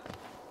got that.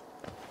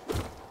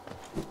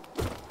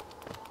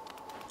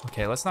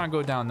 Okay, let's not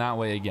go down that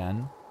way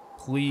again.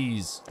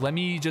 Please, let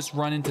me just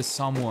run into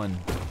someone.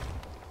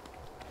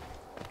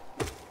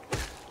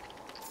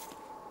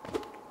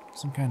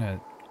 Some kind of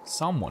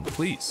someone,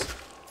 please.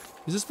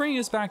 Is this bringing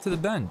us back to the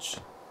bench?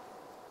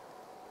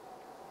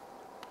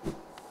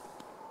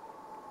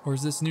 Or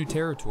is this new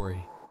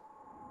territory?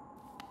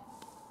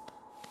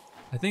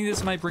 I think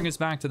this might bring us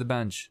back to the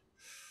bench.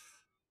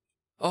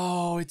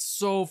 Oh, it's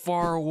so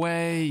far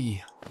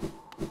away.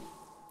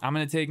 I'm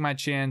gonna take my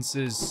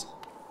chances.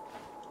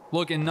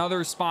 Look,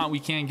 another spot we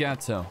can't get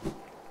to.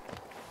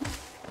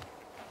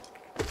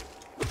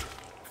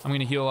 I'm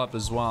gonna heal up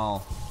as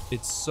well.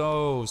 It's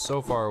so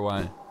far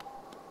away.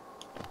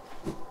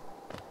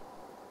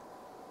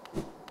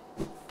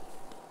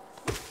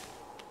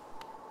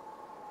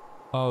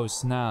 Oh,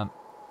 snap.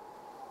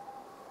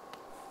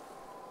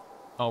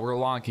 Oh, we're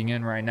locking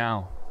in right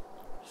now.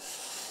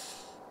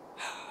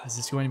 Is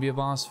this going to be a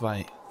boss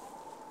fight?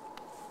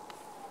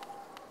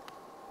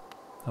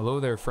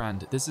 Hello there,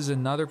 friend. This is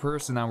another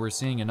person that we're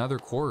seeing, another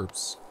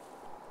corpse.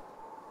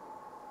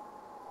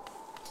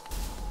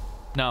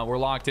 No, we're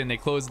locked in. They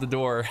closed the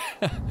door.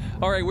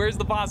 All right, where's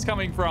the boss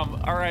coming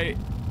from? All right.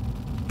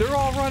 They're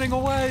all running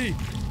away.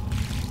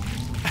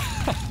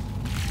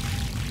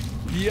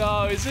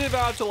 Yo, is it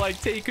about to, like,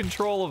 take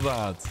control of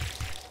that?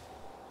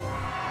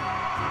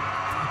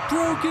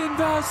 Broken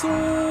vessel!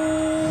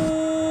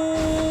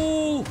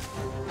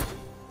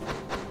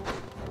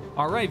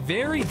 All right,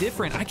 very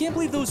different. I can't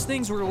believe those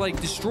things were, like,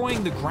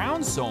 destroying the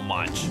ground so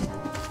much.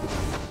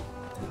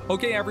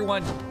 Okay,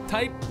 everyone,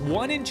 type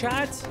 1 in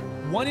chat.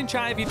 1 in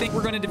chat if you think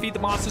we're going to defeat the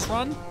boss this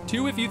run.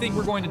 2 if you think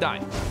we're going to die.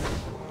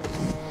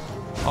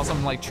 Also,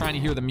 I'm, like, trying to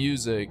hear the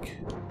music.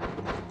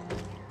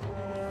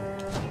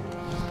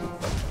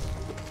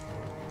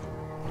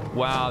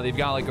 Wow, they've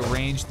got, like, a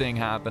range thing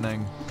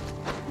happening.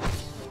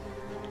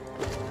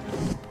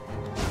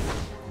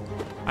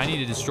 I need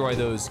to destroy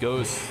those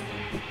ghosts.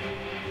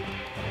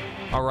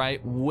 All right,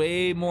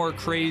 way more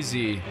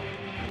crazy.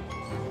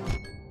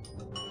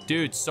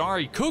 Dude,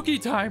 sorry, cookie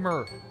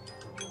timer.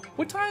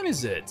 What time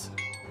is it?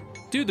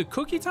 Dude, the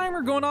cookie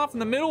timer going off in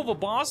the middle of a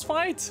boss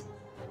fight?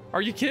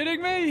 Are you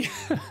kidding me?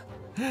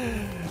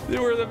 Dude,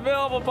 we're in the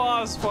middle of a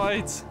boss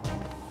fight.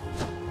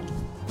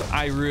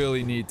 I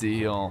really need to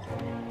heal.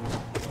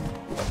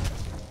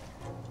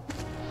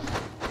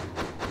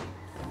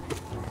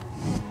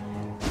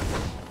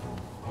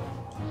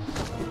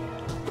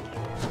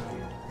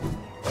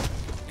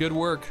 Good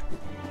work.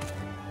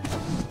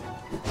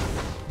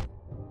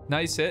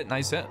 Nice hit,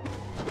 nice hit.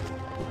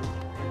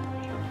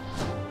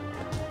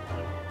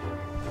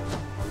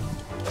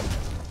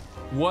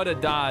 What a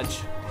dodge.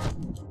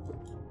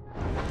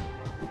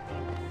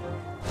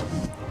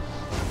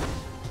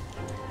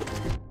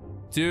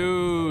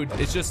 Dude,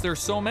 it's just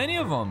there's so many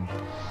of them.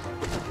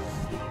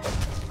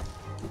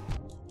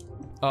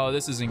 Oh,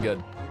 this isn't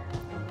good.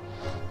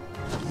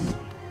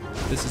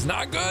 This is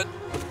not good.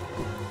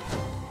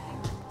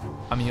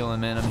 I'm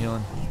healing, man, I'm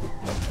healing.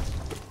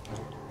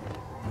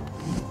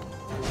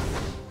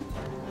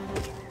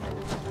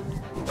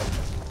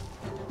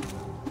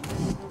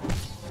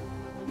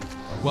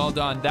 Well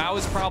done. That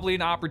was probably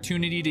an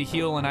opportunity to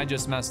heal and I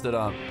just messed it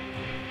up.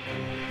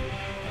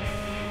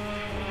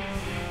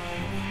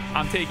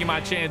 I'm taking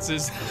my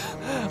chances.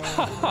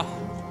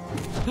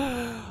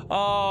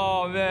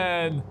 Oh,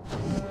 man.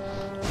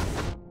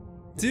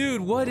 Dude,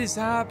 what is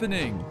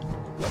happening?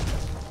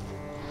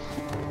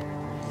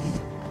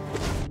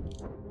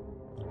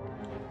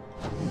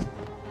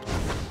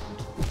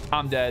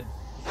 I'm dead.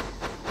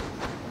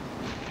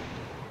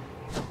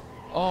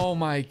 Oh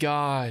my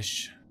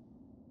gosh.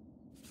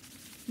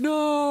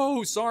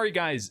 No, sorry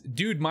guys.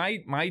 Dude,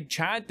 my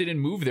chat didn't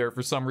move there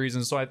for some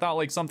reason, so I thought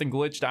like something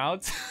glitched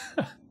out.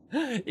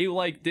 It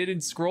like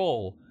didn't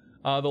scroll.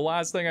 The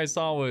last thing I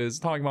saw was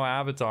talking about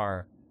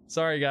Avatar.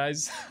 Sorry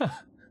guys.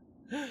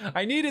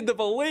 I needed the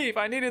belief.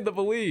 I needed the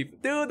belief.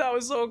 Dude, that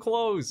was so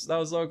close. That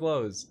was so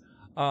close.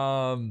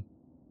 I'll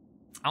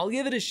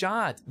give it a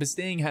shot, but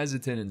staying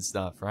hesitant and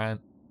stuff, right?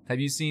 Have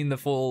you seen the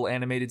full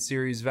animated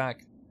series,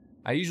 Vec?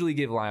 I usually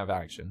give live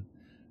action.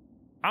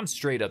 I'm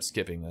straight up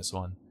skipping this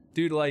one.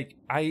 Dude, like,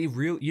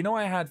 you know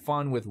I had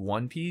fun with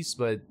One Piece,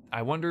 but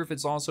I wonder if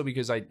it's also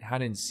because I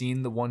hadn't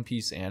seen the One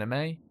Piece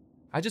anime.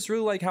 I just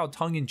really like how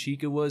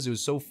tongue-in-cheek it was. It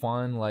was so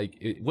fun, like,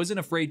 it wasn't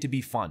afraid to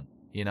be fun,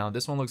 you know?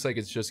 This one looks like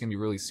it's just gonna be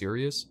really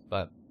serious,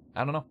 but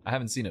I don't know. I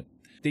haven't seen it.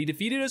 They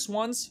defeated us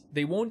once.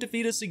 They won't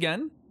defeat us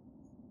again.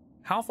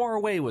 How far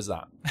away was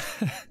that?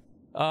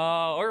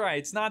 Alright,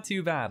 it's not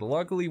too bad.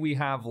 Luckily, we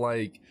have,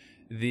 like,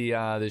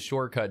 the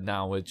shortcut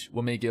now, which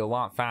will make it a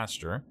lot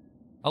faster.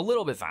 A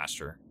little bit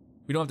faster.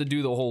 We don't have to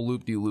do the whole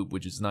loop-de-loop,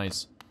 which is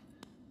nice.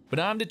 But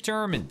I'm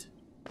determined.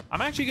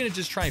 I'm actually gonna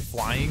just try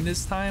flying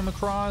this time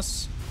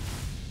across.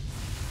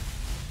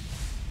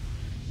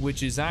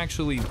 Which is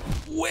actually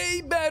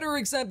way better,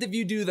 except if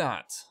you do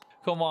that.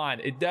 Come on,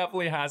 it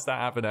definitely has to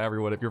happen to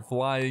everyone. If you're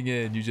flying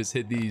in, you just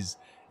hit these.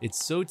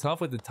 It's so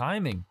tough with the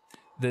timing.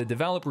 The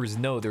developers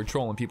know they're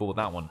trolling people with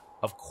that one.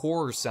 Of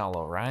course,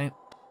 Elo, right?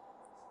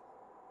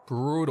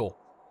 Brutal.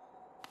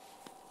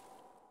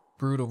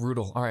 Brutal,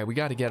 brutal. All right, we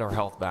got to get our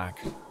health back.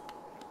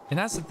 And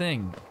that's the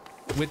thing.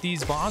 With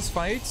these boss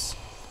fights...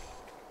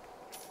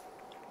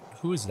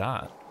 Who is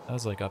that? That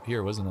was like up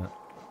here, wasn't it?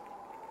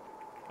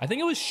 I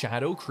think it was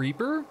Shadow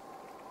Creeper.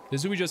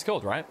 This is who we just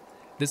killed, right?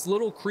 This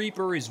little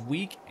creeper is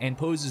weak and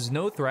poses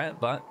no threat,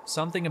 but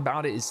something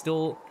about it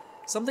still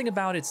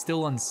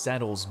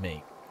unsettles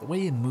me. The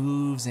way it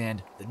moves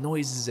and the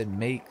noises it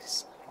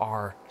makes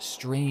are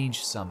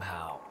strange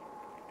somehow.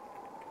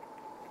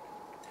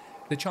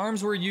 The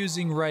charms we're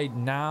using right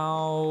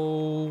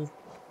now...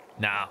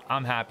 Nah,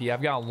 I'm happy.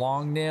 I've got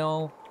Long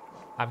Nail.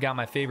 I've got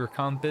my favorite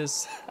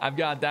compass. I've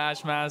got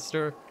Dash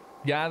Master,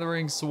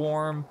 Gathering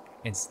Swarm,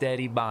 and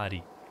Steady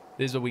Body.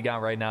 This is what we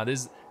got right now.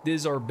 This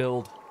is our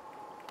build.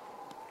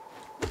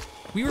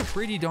 We were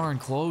pretty darn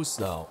close,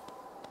 though.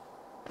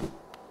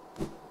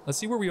 Let's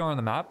see where we are on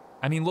the map.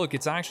 I mean, look,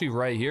 it's actually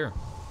right here.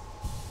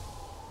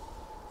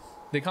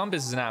 The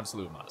compass is an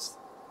absolute must.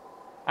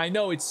 I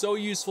know, it's so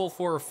useful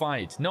for a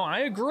fight. No, I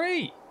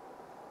agree.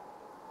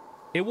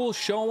 It will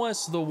show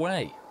us the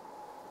way,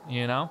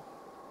 you know?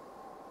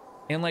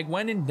 And, like,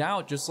 when in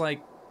doubt, just,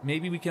 like,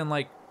 maybe we can,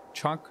 like,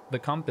 chuck the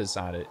compass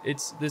at it.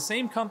 It's the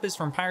same compass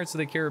from Pirates of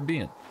the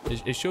Caribbean.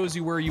 It shows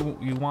you where you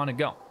want to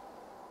go.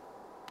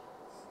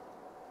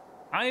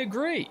 I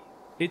agree.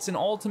 It's an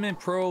ultimate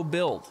pro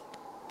build.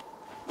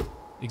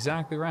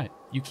 Exactly right.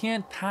 You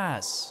can't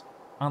pass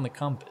on the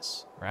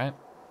compass, right?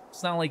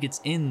 It's not like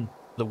it's in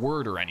the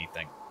word or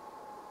anything.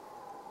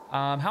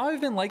 How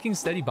I've been liking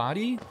Steady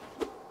Body?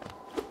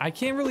 I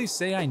can't really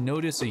say I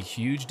notice a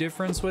huge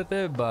difference with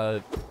it,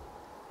 but...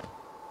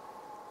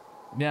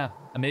 yeah,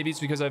 maybe it's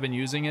because I've been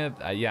using it.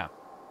 Yeah.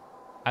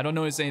 I don't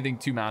notice anything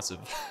too massive.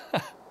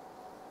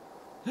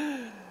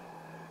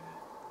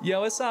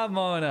 Yo, what's up,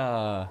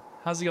 Mona?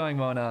 How's it going,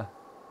 Mona?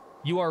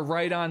 You are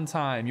right on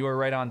time. You are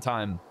right on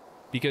time.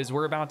 Because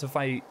we're about to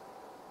fight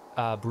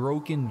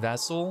Broken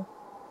Vessel.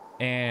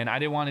 And I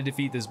didn't want to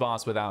defeat this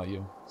boss without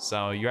you.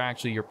 So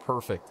you're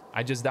perfect.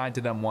 I just died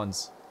to them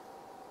once.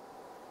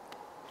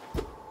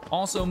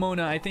 Also,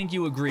 Mona, I think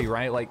you agree,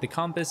 right? Like, the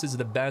compass is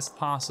the best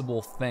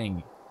possible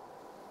thing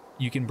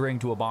you can bring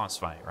to a boss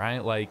fight,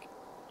 right? Like,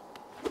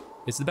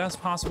 it's the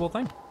best possible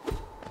thing.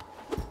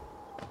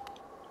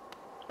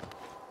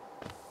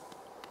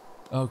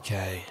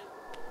 Okay.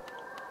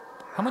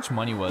 How much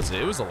money was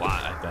it? It was a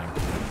lot, I think.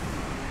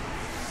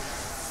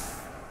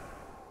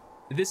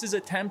 This is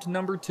attempt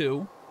number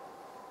 2.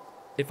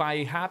 If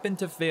I happen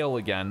to fail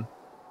again,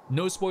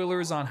 no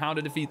spoilers on how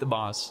to defeat the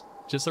boss.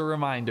 Just a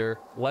reminder,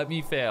 let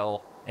me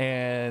fail.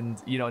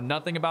 And, you know,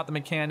 nothing about the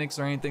mechanics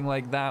or anything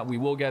like that. We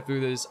will get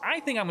through this. I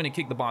think I'm going to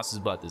kick the boss's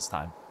butt this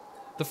time.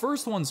 The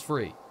first one's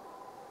free.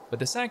 But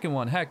the second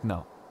one, heck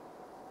no.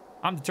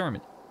 I'm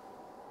determined.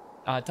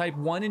 Type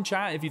 1 in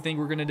chat if you think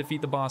we're going to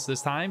defeat the boss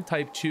this time.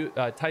 Type 2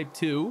 type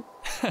 2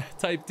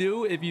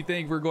 if you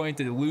think we're going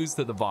to lose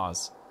to the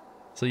boss.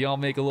 So y'all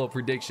make a little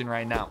prediction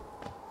right now.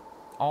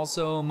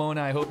 Also,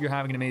 Mona, I hope you're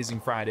having an amazing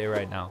Friday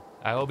right now.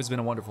 I hope it's been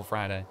a wonderful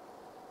Friday.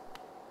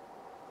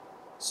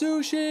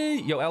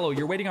 Sushi! Yo, Elo,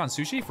 you're waiting on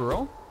sushi for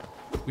real?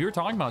 We were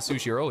talking about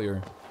sushi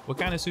earlier. What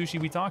kind of sushi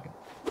we talking?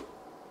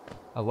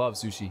 I love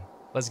sushi.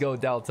 Let's go,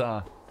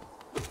 Delta.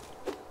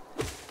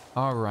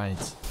 All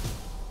right.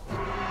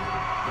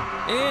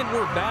 And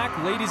we're back,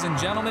 ladies and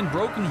gentlemen.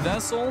 Broken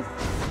Vessel,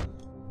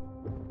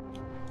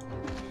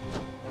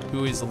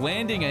 who is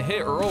landing a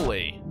hit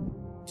early.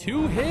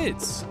 2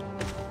 hits.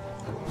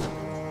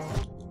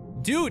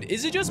 Dude,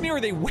 is it just me or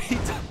they wait?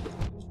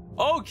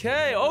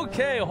 Okay,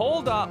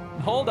 hold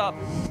up.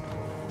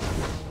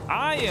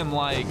 I am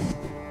like,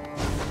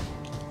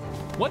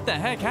 what the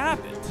heck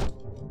happened?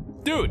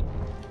 Dude,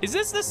 is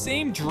this the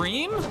same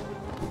dream?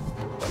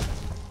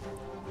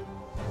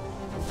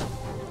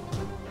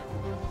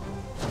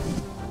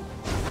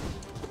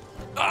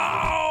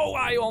 Oh,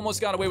 I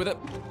almost got away with it.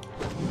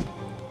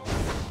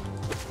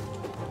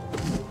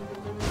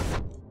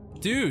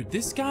 Dude,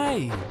 this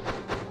guy.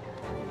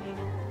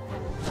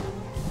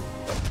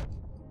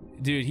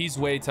 Dude, he's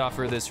way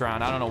tougher this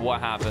round. I don't know what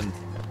happened.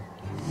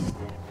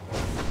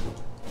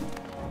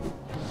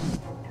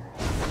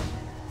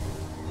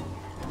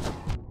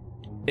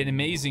 An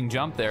amazing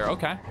jump there.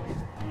 Okay.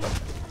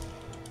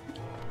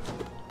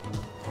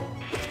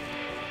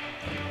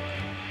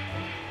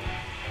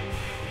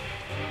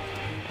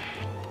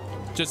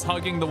 Just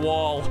hugging the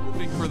wall,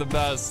 hoping for the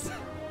best.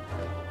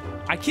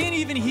 I can't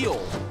even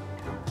heal.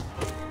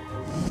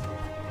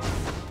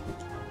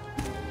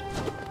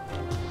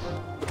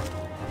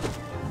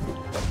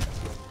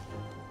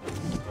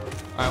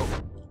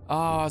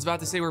 Oh, I was about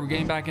to say we're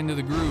getting back into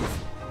the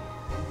groove.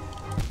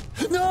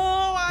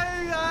 No,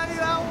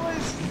 that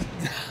was...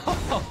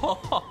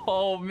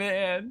 Oh,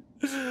 man.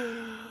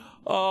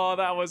 Oh,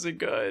 that wasn't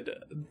good.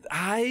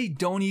 I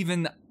don't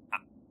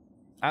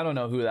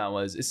know who that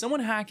was. Is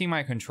someone hacking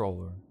my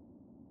controller?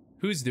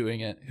 Who's doing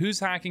it? Who's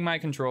hacking my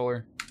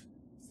controller?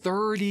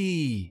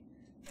 30.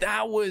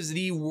 That was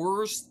the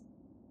worst.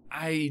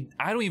 I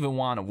don't even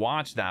want to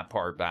watch that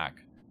part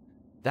back.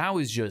 That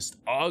was just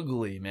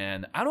ugly,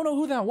 man. I don't know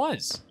who that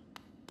was.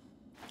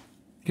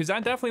 Because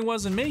that definitely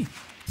wasn't me.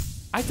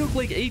 I took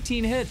like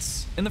 18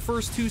 hits in the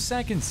first 2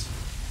 seconds.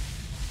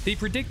 They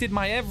predicted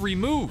my every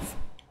move.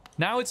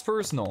 Now it's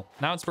personal.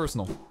 Now it's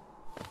personal.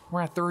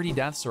 We're at 30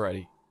 deaths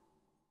already.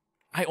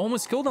 I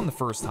almost killed them the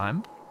first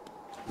time.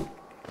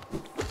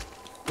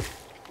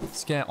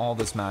 Let's get all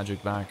this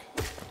magic back.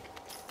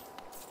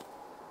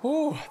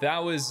 Oh,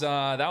 that was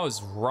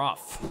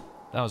rough.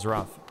 That was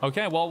rough.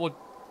 Okay, well, we'll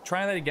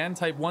try that again.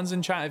 Type 1s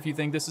in chat if you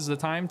think this is the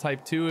time.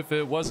 Type 2 if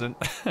it wasn't.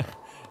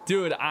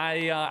 Dude,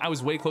 I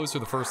was way closer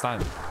the first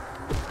time.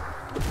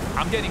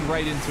 I'm getting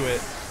right into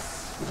it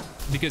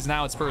because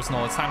now it's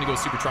personal. It's time to go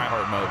super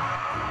tryhard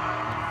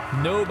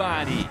mode.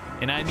 Nobody,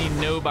 and I mean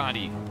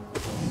nobody,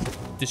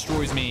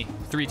 destroys me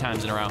 3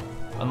 times in a row.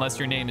 Unless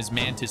your name is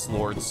Mantis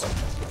Lords.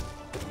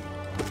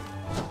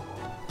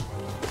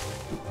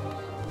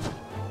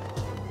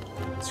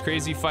 It's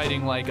crazy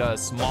fighting like a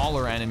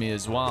smaller enemy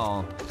as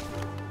well.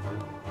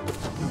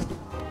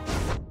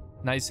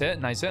 Nice hit,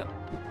 nice hit.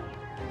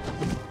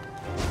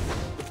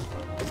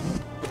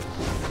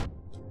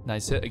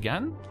 Nice hit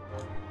again.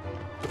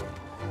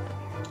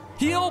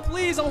 Heal,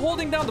 please, I'm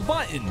holding down the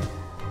button.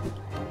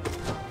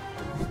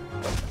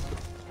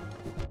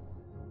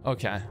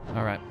 Okay,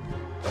 all right.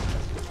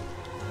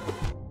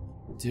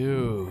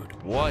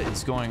 Dude, what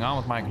is going on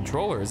with my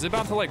controller? Is it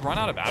about to like run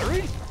out of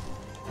battery?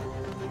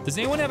 Does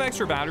anyone have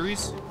extra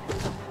batteries?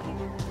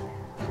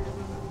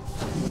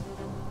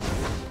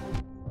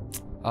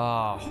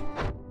 Oh.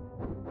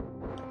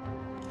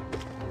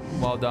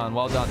 Well done,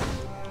 well done.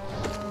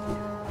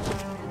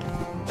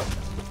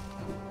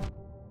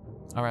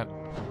 All right.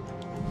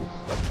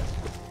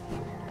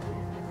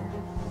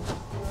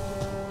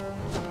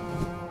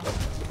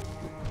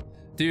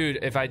 Dude,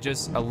 if I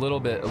just a little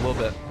bit.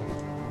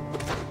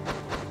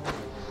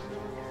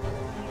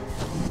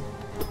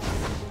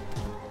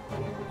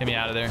 Get me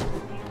out of there.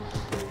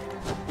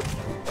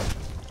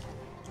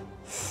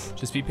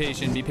 Just be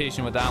patient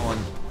with that one.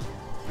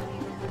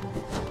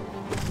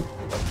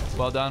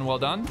 Well done, well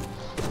done.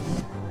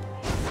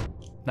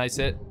 Nice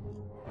hit.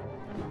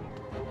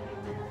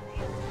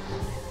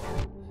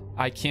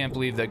 I can't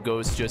believe that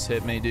ghost just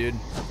hit me, dude.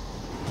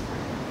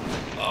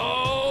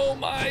 Oh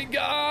my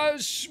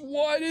gosh,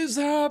 what is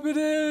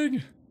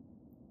happening?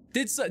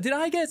 Did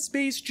I get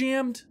space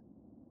jammed?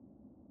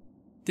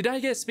 Did I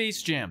get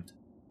space jammed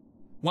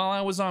while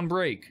I was on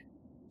break?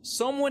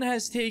 Someone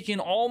has taken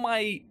all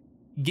my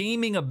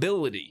gaming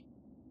ability.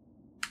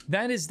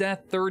 That is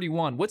death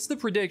 31. What's the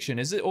prediction?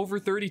 Is it over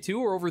 32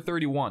 or over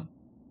 31?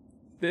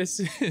 This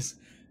is...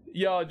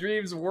 Yo,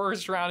 Dream's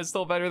worst round is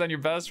still better than your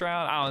best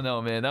round? I don't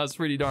know, man. That was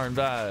pretty darn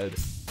bad.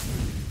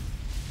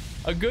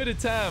 A good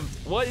attempt.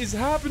 What is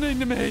happening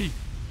to me?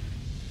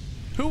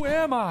 Who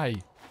am I?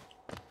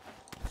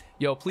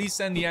 Yo, please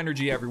send the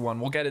energy, everyone.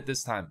 We'll get it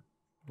this time.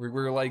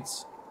 We're like...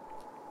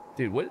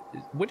 Dude,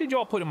 what did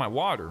y'all put in my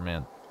water,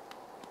 man?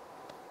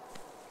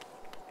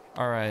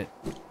 All right.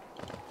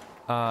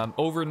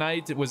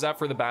 Overnight, was that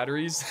for the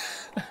batteries?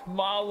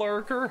 Ma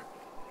Lurker?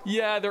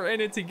 Yeah, they're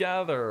in it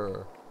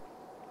together.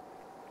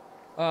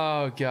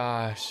 Oh,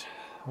 gosh.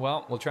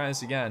 Well, we'll try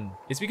this again.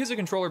 It's because the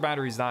controller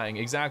battery's dying.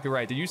 Exactly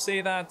right. Did you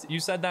say that? You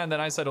said that and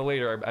then I said it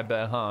later, I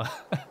bet, huh?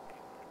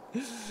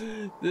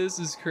 This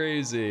is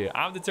crazy.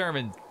 I'm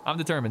determined. I'm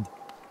determined.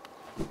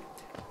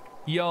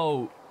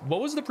 Yo, what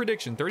was the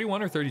prediction?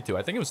 31 or 32?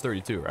 I think it was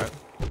 32, right?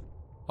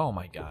 Oh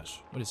my gosh.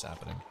 What is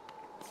happening?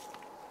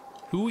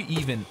 Who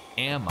even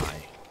am I?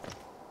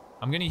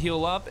 I'm gonna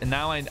heal up and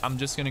now I'm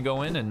just gonna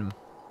go in and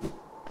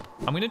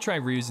I'm gonna try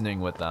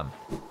reasoning with them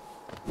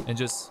and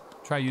just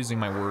try using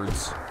my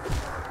words.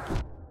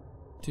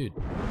 Dude.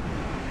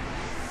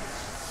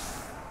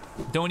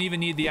 Don't even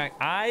need the...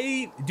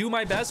 I do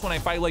my best when I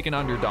fight like an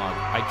underdog.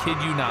 I kid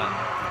you not.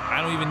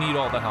 I don't even need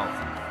all the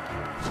health.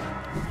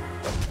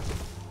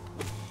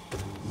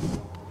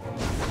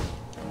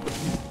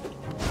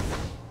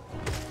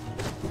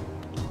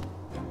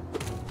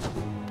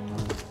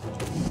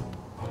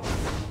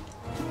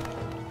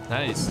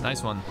 Nice.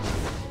 Nice one.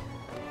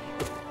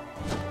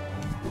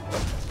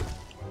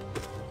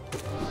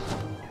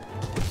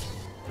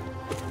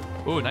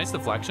 Ooh, nice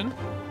deflection.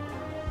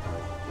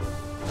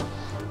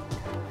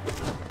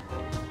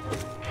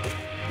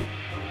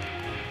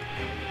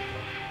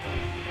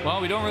 Well,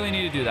 we don't really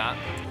need to do that.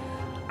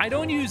 I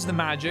don't use the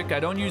magic. I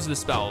don't use the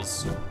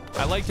spells.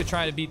 I like to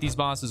try to beat these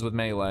bosses with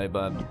melee,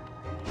 but...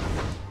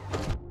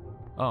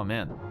 Oh,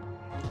 man.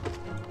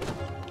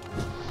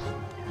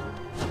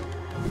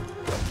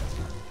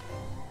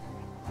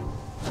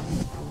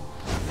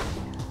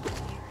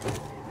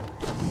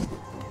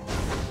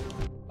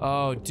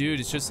 Oh, dude,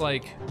 it's just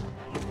like...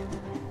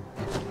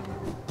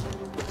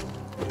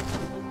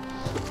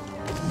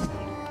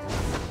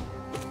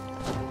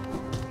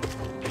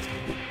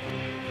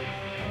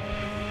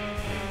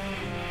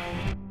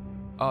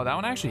 Oh, that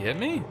one actually hit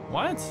me?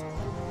 What?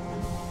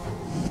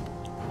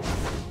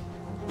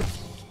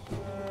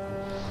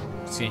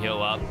 Just gonna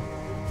heal up.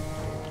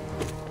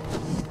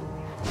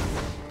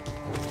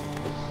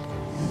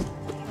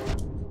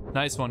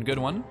 Nice one, good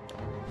one.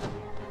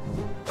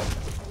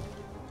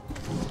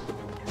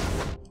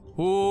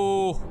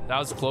 Ooh, that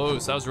was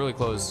close. That was really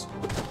close.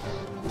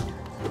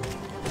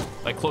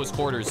 Like close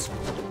quarters.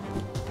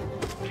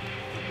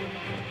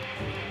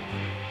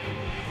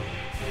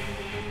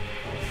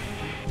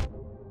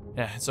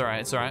 Yeah, it's all right.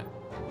 It's all right.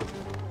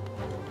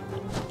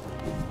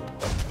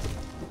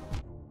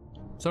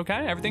 It's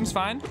okay. Everything's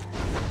fine.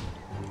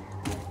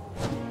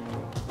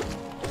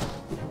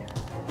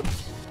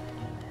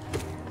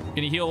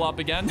 Can you heal up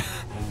again?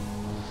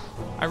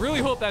 I really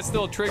hope that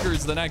still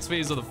triggers the next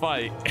phase of the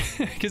fight.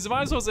 Because if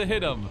I'm supposed to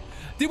hit him.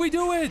 Did we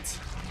do it?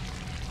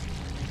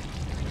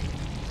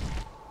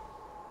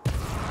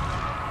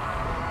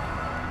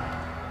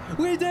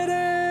 We did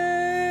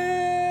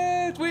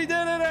it! We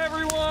did it,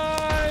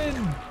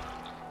 everyone!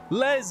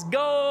 Let's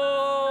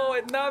go!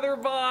 Another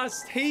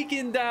boss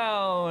taken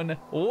down.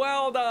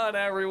 Well done,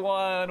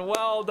 everyone.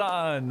 Well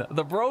done.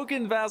 The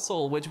Broken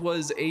Vessel, which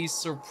was a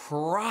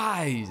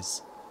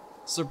surprise.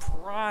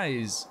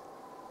 Surprise.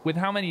 With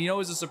how many, you know, it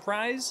was a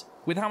surprise?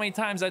 With how many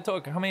times I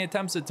took, how many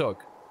attempts it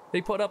took.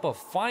 They put up a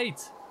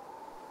fight.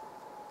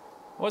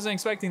 Wasn't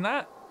expecting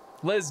that.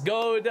 Let's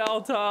go,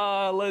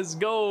 Delta. Let's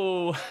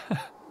go.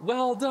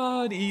 Well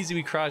done. Easy,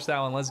 we crushed that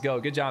one. Let's go.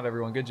 Good job,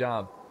 everyone. Good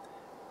job.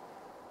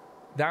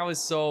 That was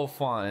so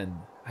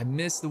fun. I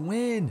missed the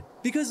win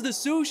because of the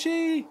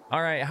sushi.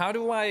 All right, how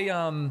do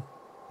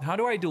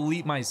I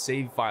delete my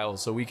save file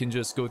so we can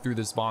just go through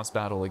this boss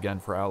battle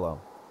again for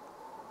Elo?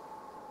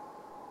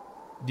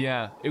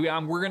 Yeah,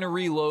 we're gonna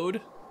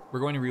reload. We're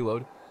going to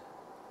reload.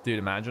 Dude,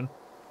 imagine.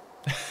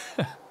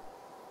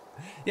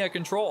 Yeah,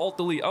 Control Alt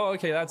Delete. Oh,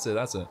 okay, that's it.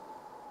 That's it.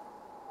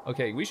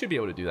 Okay, we should be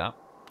able to do that.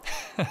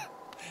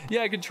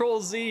 Yeah,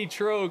 Control Z,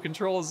 true.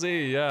 Control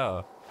Z,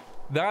 yeah.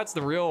 That's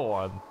the real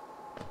one.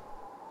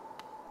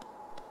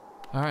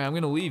 All right, I'm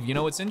gonna leave. You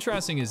know what's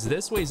interesting is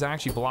this way is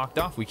actually blocked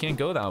off. We can't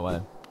go that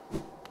way.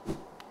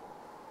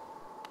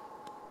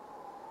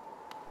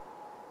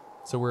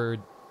 So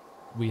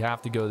we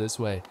have to go this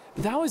way.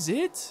 But that was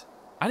it?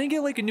 I didn't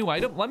get like a new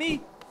item. Let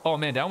me, oh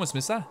man, I almost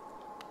missed that.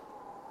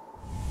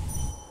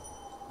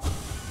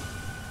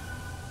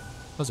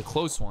 That was a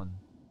close one.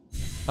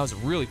 That was a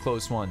really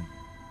close one.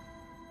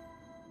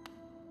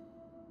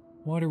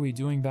 What are we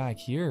doing back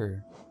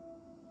here?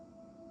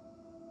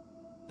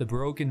 The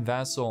Broken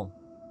Vessel.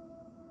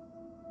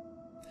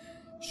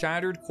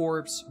 Shattered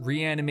corpse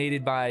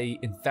reanimated by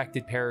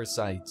infected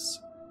parasites.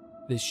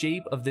 The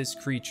shape of this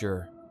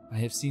creature. I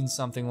have seen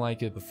something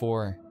like it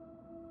before.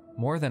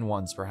 More than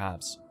once,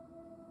 perhaps.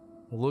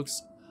 It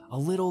looks a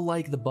little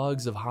like the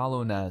bugs of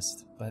Hollow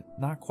Nest, but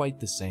not quite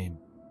the same.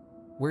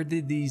 Where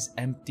did these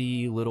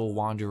empty little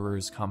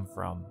wanderers come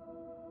from?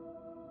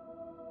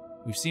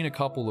 We've seen a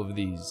couple of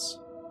these.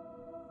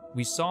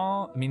 We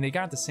saw, I mean, they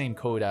got the same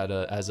code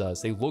as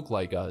us. They look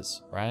like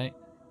us, right?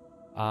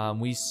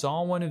 We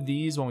saw one of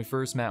these when we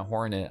first met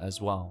Hornet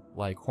as well.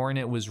 Like,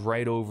 Hornet was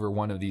right over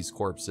one of these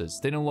corpses.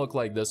 Didn't look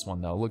like this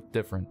one, though. It looked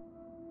different.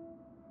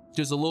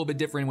 Just a little bit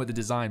different with the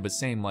design, but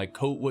same. Like,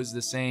 coat was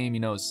the same, you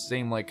know,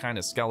 same, like, kind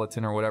of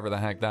skeleton or whatever the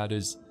heck that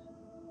is.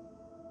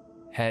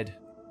 Head.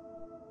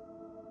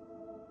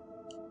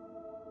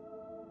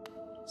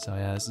 So,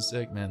 yeah, this is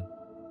sick, man.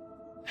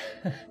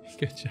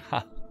 Good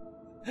job.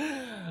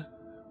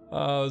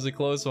 Oh, it was a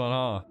close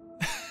one,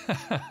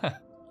 huh?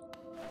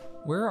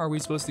 Where are we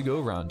supposed to go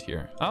around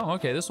here? Oh,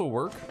 okay, this will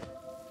work.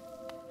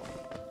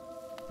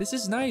 This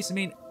is nice. I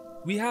mean,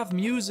 we have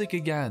music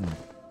again.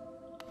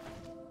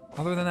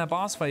 Other than that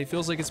boss fight, it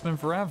feels like it's been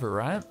forever,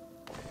 right?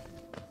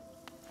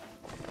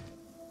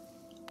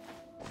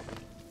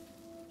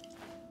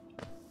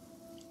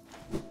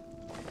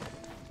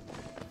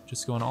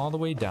 Just going all the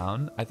way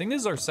down. I think this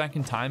is our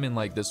second time in,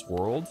 like, this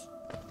world.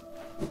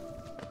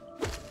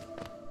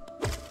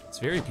 It's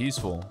very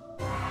peaceful.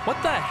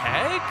 What the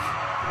heck?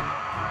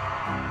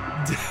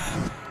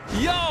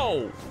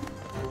 Yo!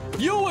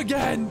 You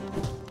again?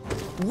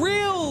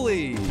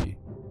 Really?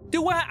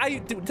 Did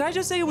I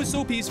just say it was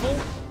so peaceful?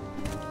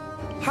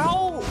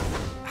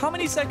 How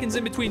many seconds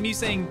in between me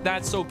saying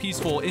that's so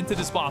peaceful into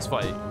this boss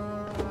fight?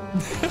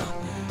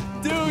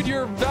 Dude,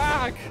 you're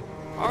back!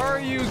 Are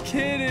you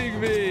kidding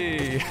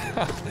me?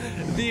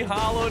 The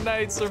Hollow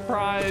Knight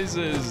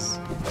surprises.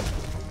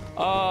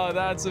 Oh,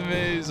 that's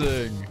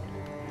amazing.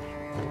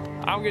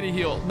 I'm gonna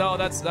heal. No,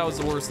 that was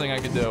the worst thing I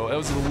could do. That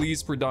was the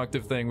least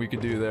productive thing we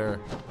could do there.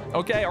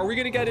 Okay, are we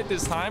gonna get it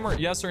this time, or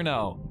yes or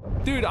no?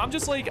 Dude, I'm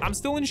just like, I'm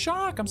still in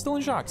shock. I'm still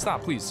in shock.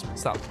 Stop, please.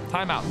 Stop.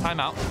 Time out. Time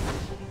out.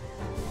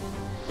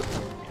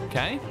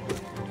 Okay.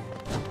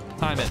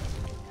 Time it.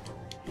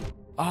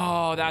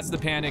 Oh, that's the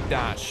panic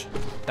dash.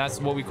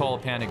 That's what we call a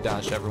panic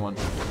dash, everyone.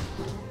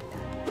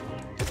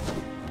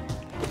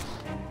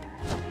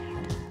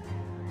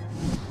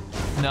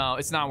 No,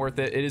 it's not worth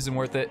it. It isn't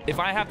worth it. If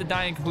I have to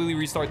die and completely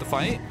restart the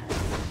fight.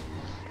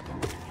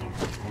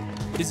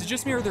 Is it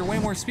just me or are there way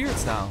more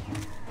spirits now?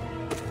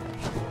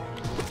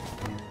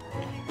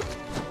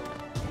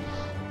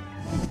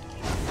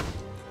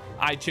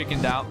 I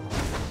chickened out.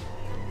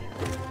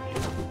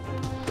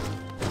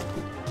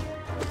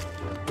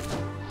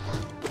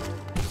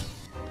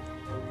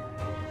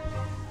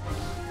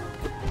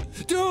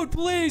 Dude,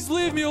 please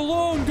leave me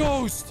alone,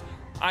 ghost.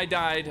 I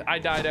died,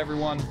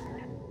 everyone.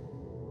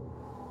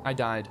 I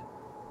died.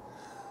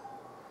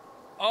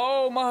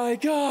 Oh my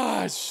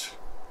gosh.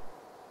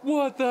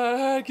 What the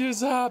heck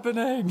is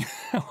happening?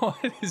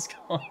 What is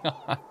going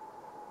on?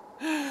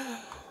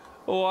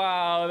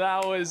 Wow,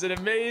 that was an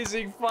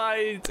amazing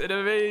fight. An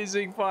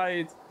amazing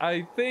fight.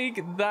 I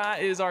think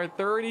that is our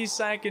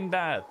 32nd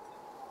death.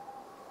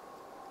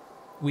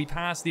 We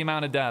passed the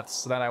amount of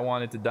deaths that I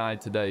wanted to die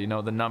today. You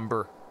know, the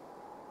number.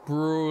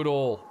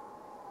 Brutal.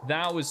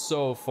 That was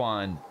so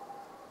fun.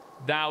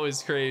 That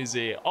was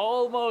crazy.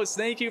 Almost.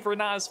 Thank you for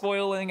not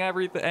spoiling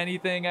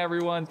anything,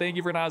 everyone. Thank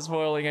you for not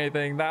spoiling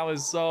anything. That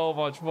was so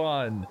much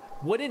fun.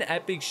 What an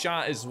epic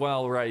shot as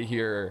well right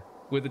here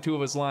with the two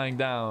of us lying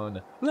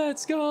down.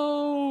 Let's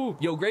go.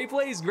 Yo, great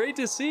plays. Great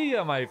to see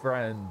you, my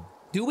friend.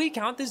 Do we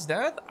count this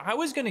death? I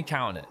was going to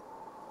count it.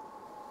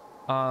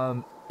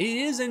 It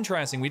is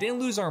interesting. We didn't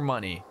lose our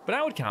money, but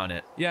I would count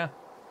it. Yeah.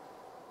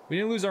 We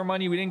didn't lose our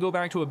money. We didn't go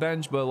back to a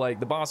bench, but like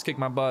the boss kicked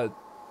my butt.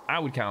 I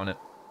would count it.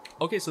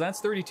 Okay, so that's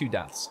 32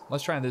 deaths.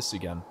 Let's try this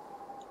again.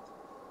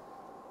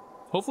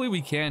 Hopefully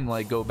we can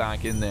like go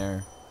back in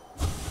there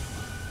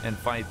and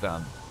fight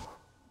them.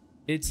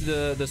 It's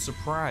the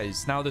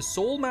surprise. Now the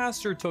Soul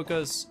Master took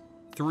us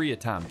 3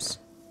 attempts.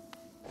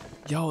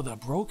 Yo, the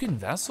broken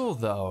vessel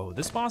though.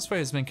 This boss fight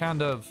has been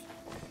kind of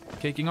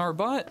kicking our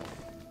butt.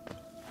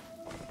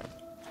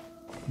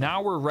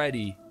 Now we're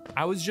ready.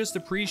 I was just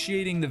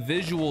appreciating the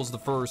visuals the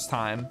first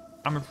time.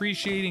 I'm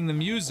appreciating the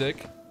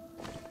music.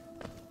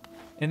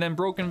 And then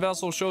Broken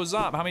Vessel shows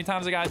up. How many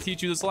times I gotta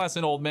teach you this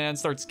lesson, old man?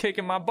 Starts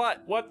kicking my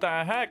butt. What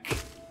the heck?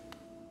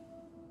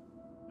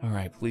 All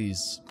right,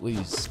 please,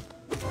 please.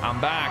 I'm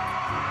back.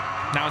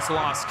 Now it's the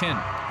Lost Kin.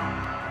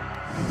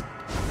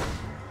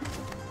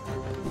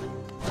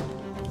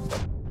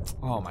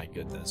 Oh my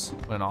goodness.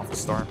 What an awful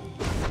start.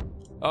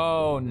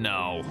 Oh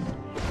no.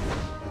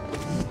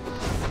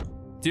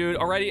 Dude,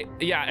 already,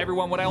 yeah,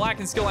 everyone, what I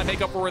lack in skill, I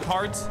make up for with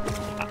hearts.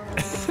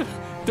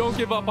 Don't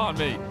give up on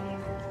me.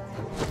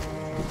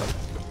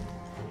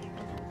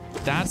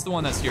 That's the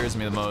one that scares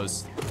me the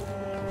most.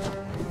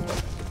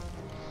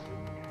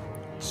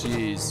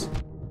 Jeez.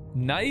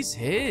 Nice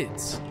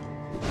hits.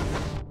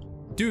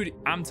 Dude,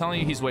 I'm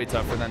telling you, he's way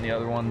tougher than the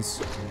other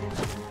ones.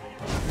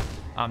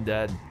 I'm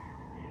dead.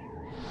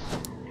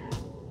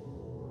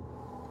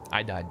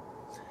 I died.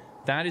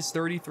 That is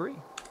 33.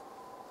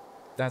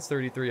 That's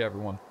 33,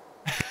 everyone.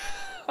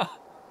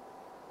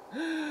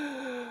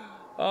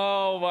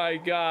 Oh my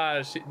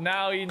gosh.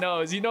 Now he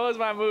knows. He knows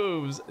my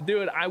moves.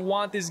 Dude, I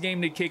want this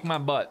game to kick my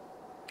butt.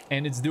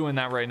 And it's doing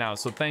that right now.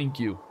 So thank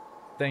you.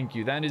 Thank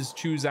you. That is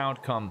choose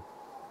outcome.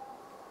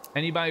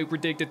 Anybody who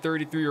predicted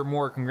 33 or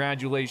more,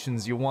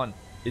 congratulations, you won.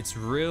 It's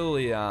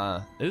really,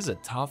 it is a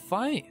tough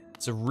fight.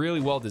 It's a really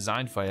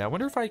well-designed fight. I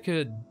wonder if I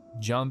could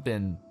jump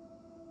in,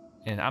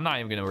 and I'm not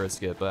even gonna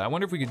risk it, but I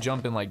wonder if we could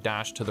jump in, like,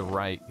 dash to the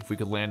right, if we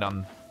could land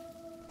on,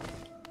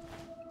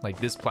 like,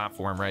 this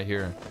platform right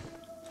here.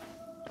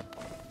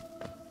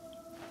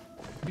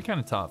 It'd be kind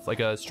of tough. Like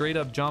a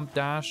straight-up jump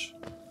dash.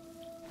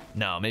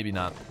 No, maybe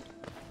not.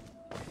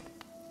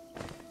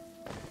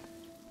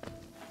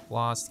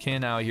 Lost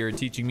Kin out here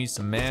teaching me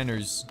some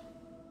manners.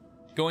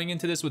 Going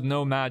into this with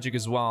no magic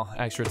as well.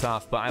 Extra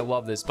tough, but I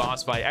love this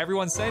boss fight.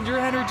 Everyone send your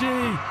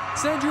energy!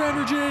 Send your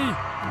energy!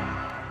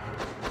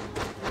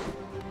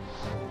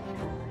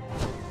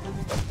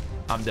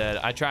 I'm dead.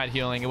 I tried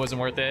healing. It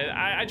wasn't worth it.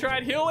 I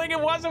tried healing. It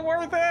wasn't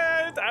worth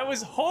it. I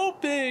was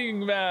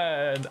hoping,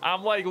 man.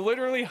 I'm like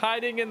literally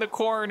hiding in the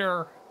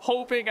corner,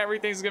 hoping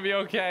everything's going to be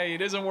okay.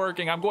 It isn't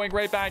working. I'm going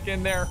right back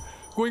in there.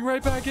 Going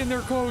right back in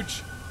there,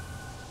 coach.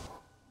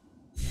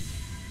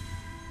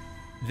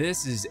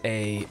 This is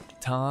a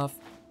tough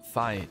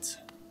fight.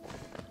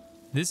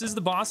 This is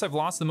the boss I've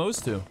lost the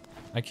most to.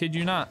 I kid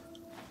you not.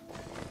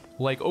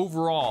 Like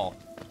overall.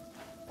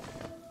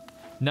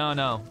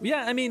 No.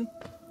 Yeah, I mean,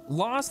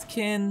 Lost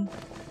Kin,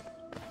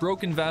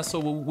 Broken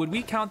Vessel, would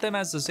we count them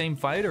as the same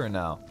fight or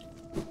no?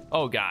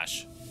 Oh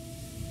gosh.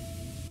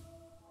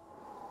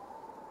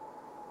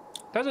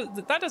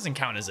 That doesn't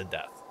count as a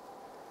death.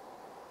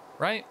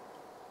 Right?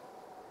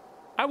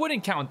 I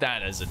wouldn't count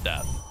that as a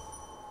death.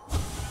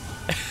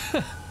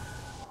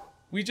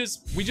 We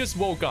just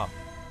woke up.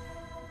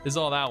 Is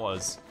all that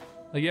was.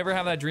 Like, you ever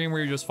have that dream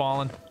where you're just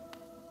falling?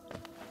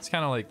 It's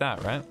kind of like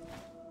that, right?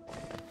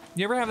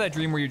 You ever have that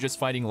dream where you're just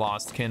fighting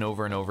Lost Kin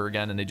over and over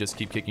again and they just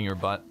keep kicking your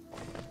butt?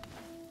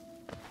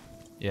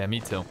 Yeah, me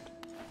too.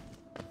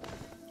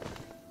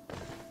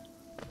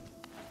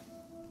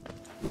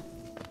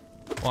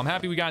 Well, I'm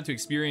happy we got to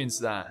experience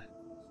that.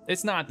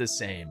 It's not the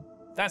same.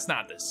 That's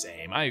not the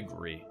same. I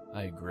agree.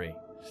 I agree.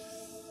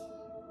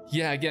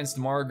 Yeah, against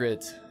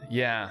Margaret.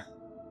 Yeah.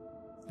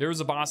 There was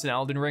a boss in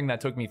Elden Ring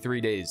that took me 3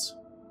 days.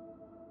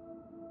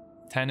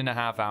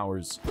 10.5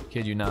 hours.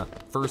 Kid you not.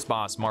 First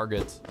boss,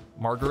 Margaret.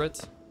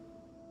 Margaret?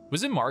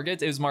 Was it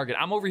Margaret? It was Margaret.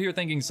 I'm over here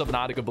thinking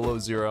Subnautica Below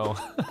Zero.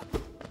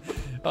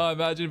 Oh,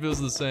 imagine if it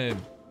was the same.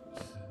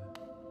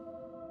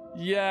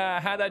 Yeah,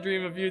 I had that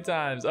dream a few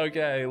times.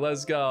 Okay,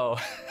 let's go.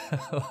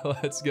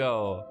 Let's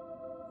go.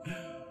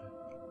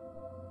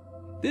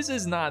 This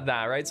is not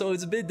that, right? So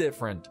it's a bit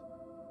different.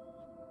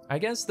 I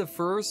guess the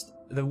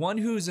one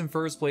who's in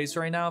first place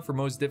right now for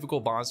most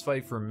difficult boss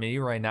fight for me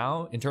right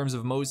now, in terms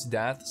of most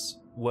deaths,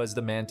 was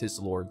the Mantis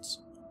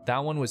Lords.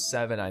 That one was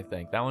 7, I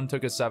think. That one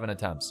took us 7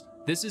 attempts.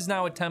 This is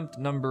now attempt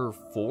number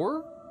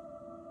 4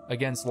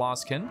 against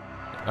Lost Kin.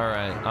 All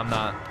right, I'm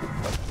not.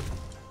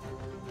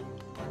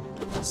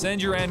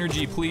 Send your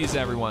energy, please,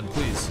 everyone,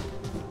 please.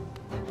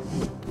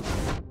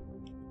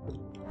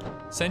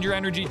 Send your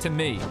energy to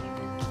me,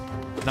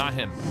 not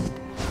him.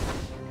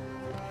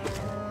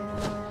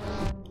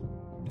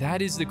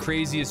 That is the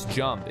craziest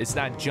jump. It's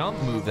that jump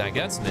move that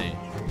gets me.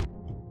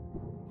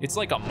 It's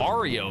like a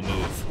Mario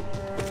move.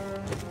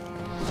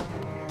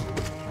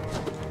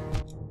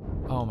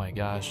 Oh my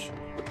gosh.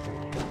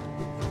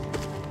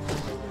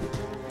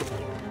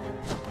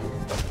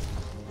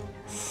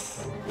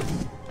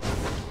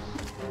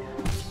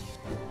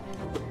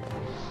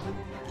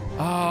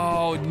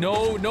 Oh,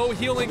 no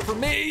healing for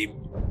me.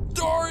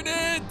 Darn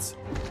it.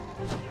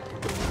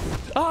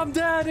 I'm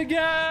dead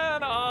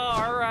again. Oh,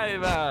 all right,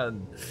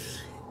 man.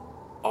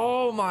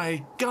 Oh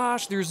my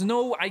gosh, there's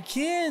no, I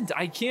can't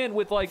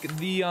with like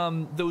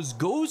the, those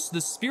ghosts,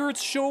 the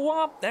spirits show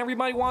up.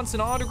 Everybody wants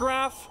an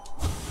autograph.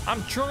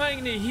 I'm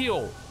trying to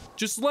heal.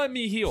 Just let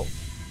me heal.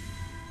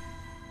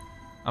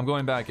 I'm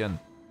going back in.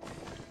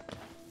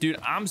 Dude,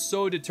 I'm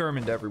so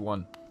determined,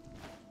 everyone.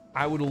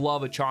 I would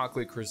love a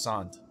chocolate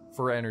croissant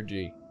for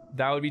energy.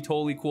 That would be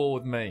totally cool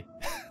with me.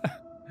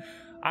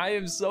 I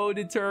am so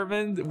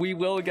determined. We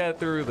will get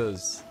through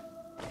this.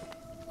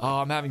 Oh,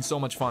 I'm having so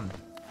much fun.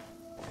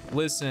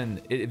 Listen,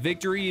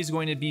 victory is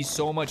going to be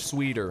so much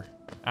sweeter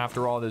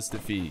after all this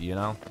defeat, you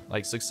know?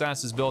 Like,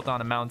 success is built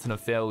on a mountain of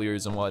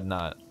failures and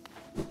whatnot.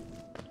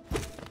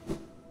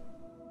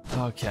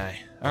 Okay,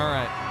 all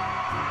right.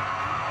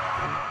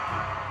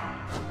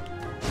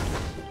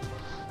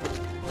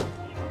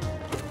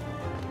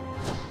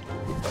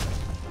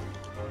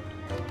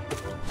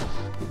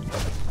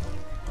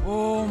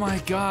 Oh my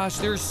gosh,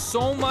 there's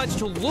so much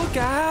to look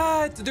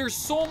at. There's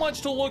so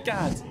much to look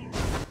at.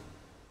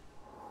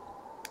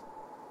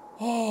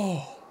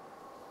 Oh.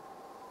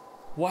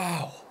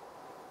 Wow.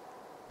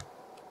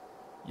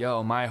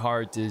 Yo, my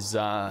heart is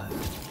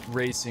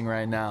racing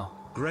right now.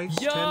 Grace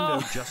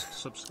Tendo just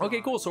subscribed.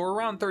 Okay, cool. So we're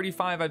around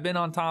 35. I've been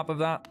on top of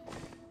that.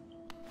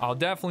 I'll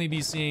definitely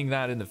be seeing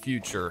that in the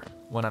future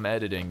when I'm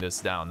editing this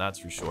down, that's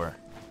for sure.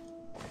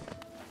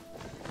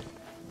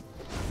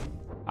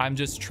 I'm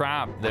just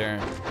trapped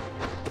there.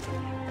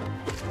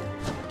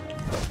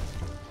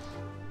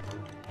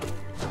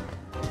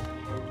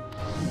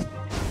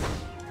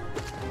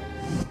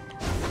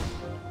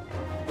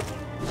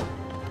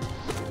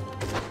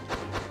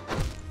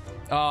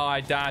 Oh,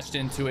 I dashed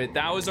into it.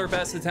 That was our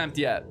best attempt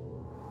yet.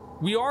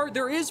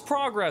 There is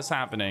progress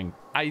happening,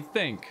 I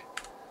think.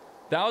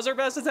 That was our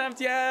best attempt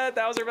yet.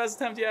 That was our best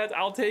attempt yet.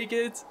 I'll take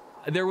it.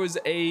 There was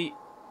a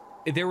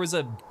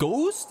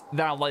ghost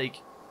that,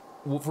 like,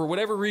 for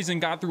whatever reason,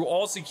 got through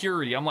all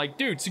security. I'm like,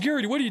 dude,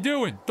 security, what are you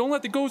doing? Don't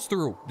let the ghost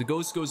through. The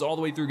ghost goes all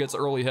the way through, gets an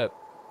early hit.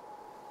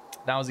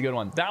 That was a good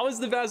one. That was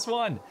the best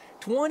one.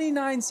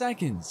 29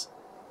 seconds.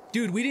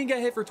 Dude, we didn't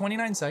get hit for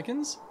 29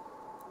 seconds?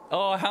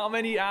 Oh, how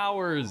many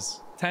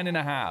hours?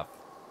 10.5.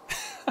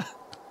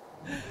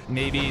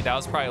 Maybe that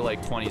was probably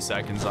like 20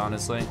 seconds,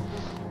 honestly.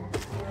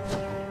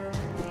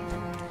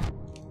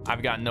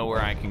 I've got nowhere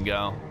I can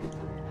go.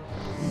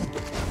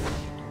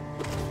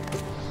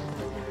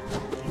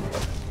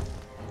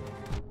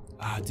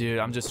 Ah, dude,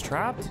 I'm just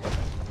trapped.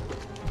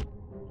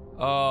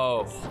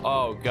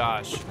 Oh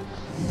gosh.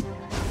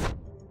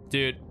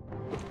 Dude,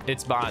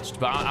 it's botched,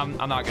 but I'm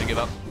not gonna give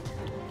up.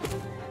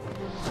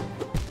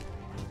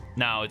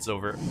 Now it's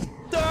over.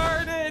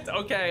 Darn it!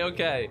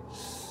 Okay.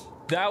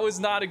 That was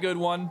not a good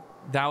one.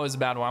 That was a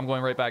bad one. I'm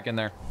going right back in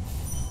there.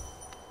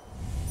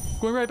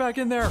 Going right back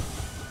in there.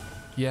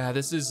 Yeah,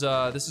 this is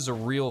a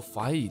real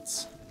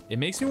fight. It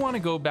makes me want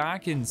to go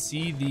back and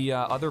see the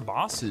other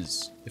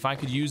bosses. If I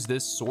could use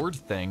this sword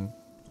thing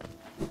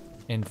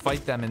and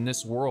fight them in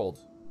this world.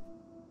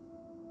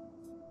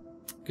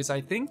 Because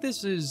I think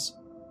this is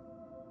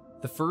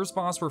the first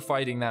boss we're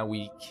fighting that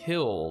we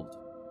killed.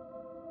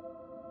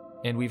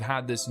 And we've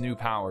had this new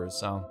power,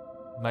 so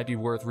it might be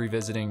worth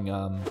revisiting.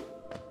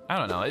 I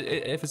don't know,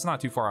 if it's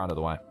not too far out of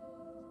the way.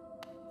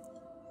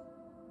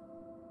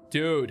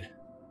 Dude,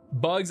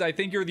 Bugs, I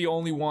think you're the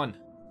only one.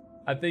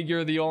 I think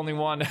you're the only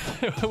one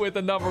with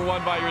the number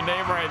 1 by your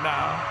name right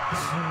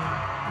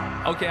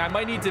now. Okay, I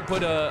might need to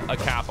put a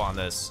cap on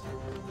this.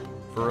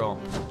 For real.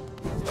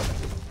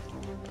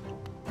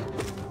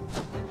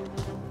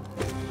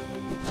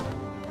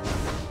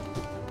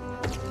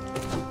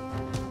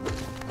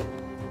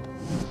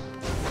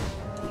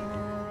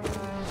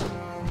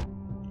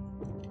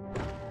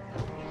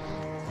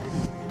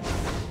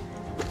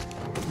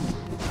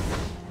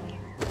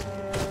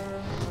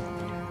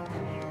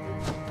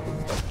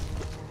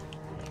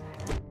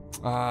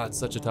 Ah, it's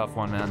such a tough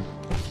one, man.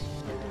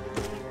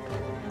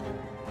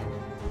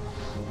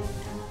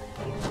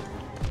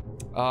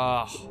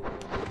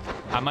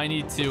 I might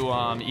need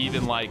to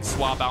even like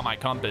swap out my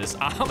compass.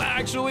 I'm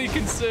actually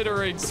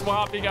considering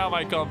swapping out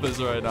my compass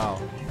right now.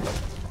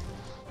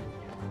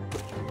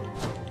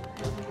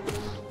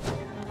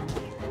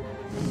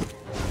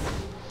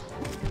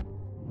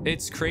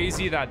 It's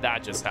crazy that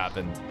that just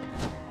happened.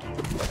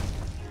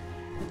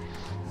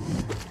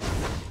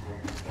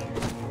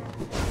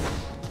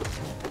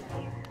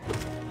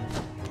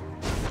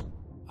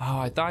 Oh,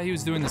 I thought he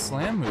was doing the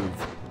slam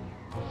move.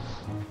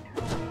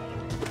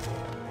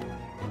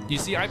 You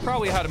see, I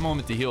probably had a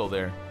moment to heal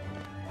there.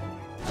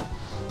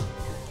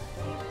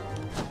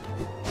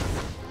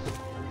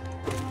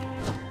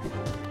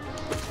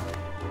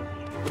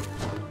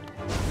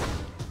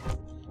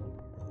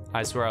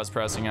 I swear I was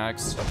pressing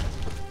X.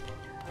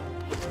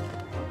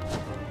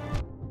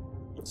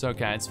 It's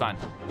okay, it's fine.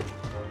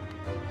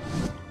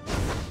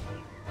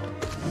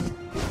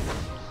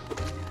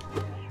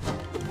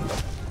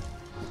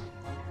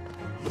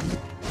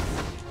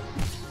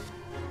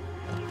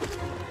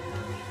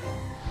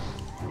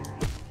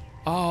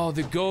 Oh,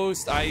 the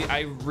ghost.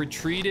 I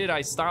retreated.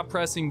 I stopped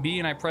pressing B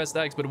and I pressed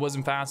X, but it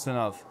wasn't fast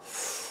enough.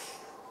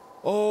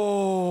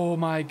 Oh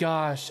my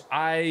gosh.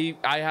 I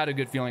had a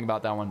good feeling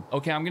about that one.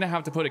 Okay, I'm gonna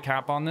have to put a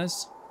cap on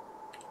this.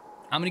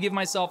 I'm gonna give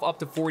myself up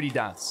to 40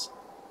 deaths.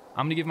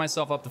 I'm gonna give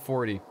myself up to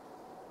 40.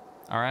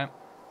 All right.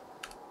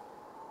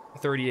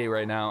 38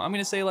 right now. I'm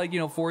gonna say like, you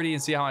know, 40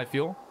 and see how I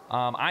feel.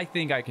 I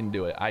think I can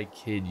do it. I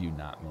kid you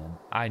not, man.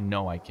 I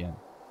know I can.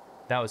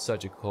 That was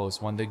such a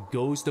close one. The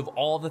ghost of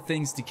all the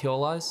things to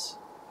kill us.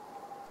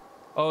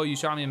 Oh, you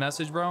shot me a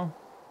message, bro?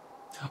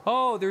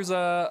 Oh, there's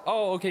a...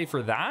 Oh, okay,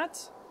 for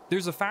that?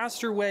 There's a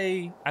faster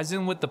way, as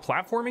in with the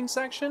platforming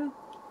section?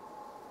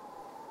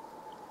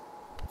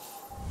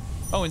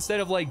 Oh, instead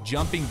of, like,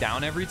 jumping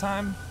down every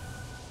time?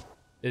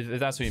 If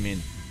that's what you mean.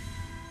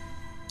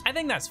 I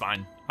think that's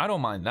fine. I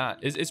don't mind that.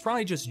 It's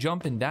probably just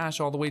jump and dash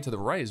all the way to the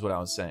right is what I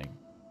was saying.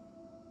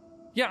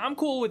 Yeah, I'm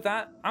cool with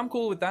that. I'm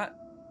cool with that.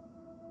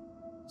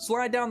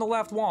 Slide down the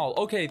left wall.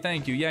 Okay,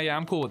 thank you. Yeah,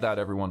 I'm cool with that,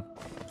 everyone.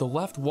 The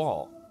left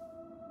wall.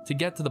 To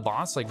get to the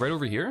boss, like right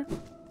over here?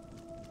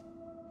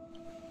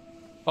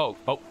 Oh.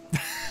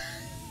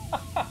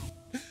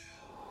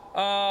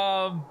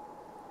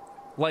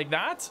 Like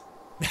that?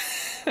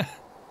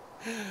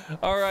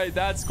 All right,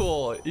 that's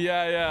cool.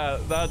 Yeah,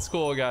 that's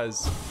cool,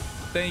 guys.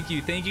 Thank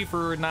you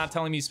for not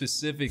telling me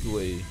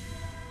specifically.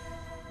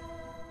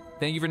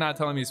 Thank you for not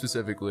telling me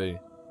specifically.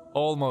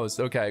 Almost,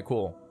 okay,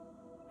 cool.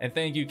 And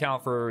thank you, Cal,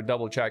 for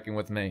double checking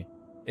with me.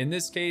 In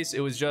this case,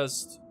 it was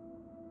just,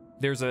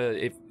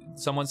 if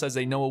someone says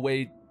they know a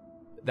way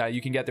that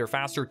you can get there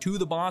faster to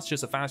the boss,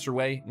 just a faster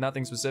way,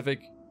 nothing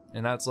specific.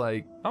 And that's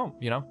like, oh,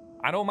 you know,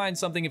 I don't mind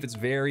something if it's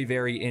very,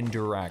 very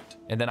indirect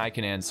and then I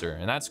can answer.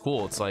 And that's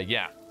cool. It's like,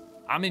 yeah,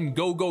 I'm in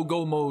go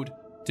mode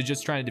to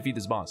just trying to defeat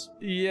this boss.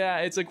 Yeah,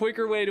 it's a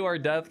quicker way to our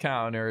death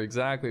counter.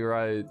 Exactly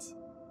right.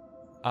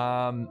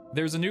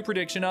 There's a new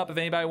prediction up if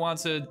anybody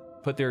wants to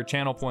put their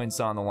channel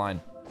points on the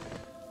line.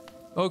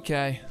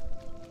 Okay.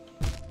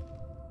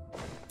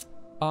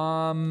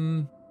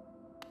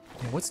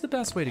 What's the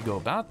best way to go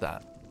about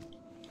that?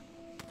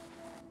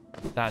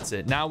 That's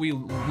it. Now we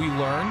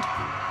learned.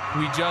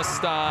 We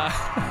just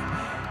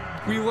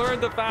we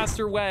learned the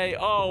faster way.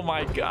 Oh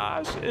my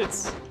gosh,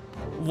 it's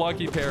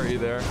lucky parry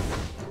there.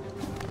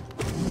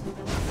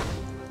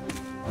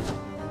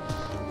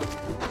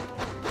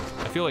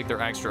 I feel like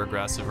they're extra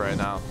aggressive right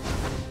now.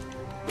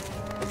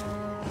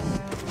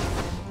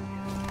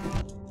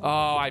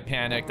 Oh, I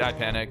panicked.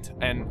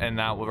 And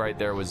that right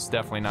there was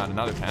definitely not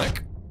another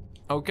panic.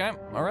 Okay,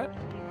 all right.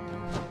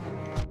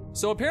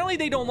 So apparently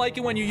they don't like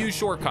it when you use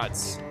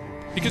shortcuts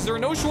because there are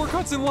no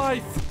shortcuts in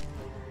life.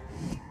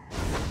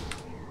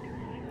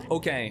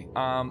 Okay,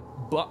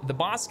 but the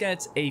boss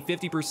gets a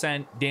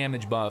 50%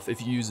 damage buff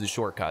if you use the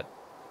shortcut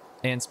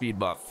and speed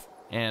buff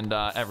and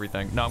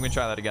everything. No, I'm gonna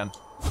try that again.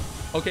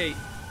 Okay,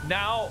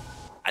 now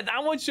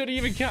that one shouldn't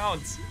even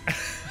count.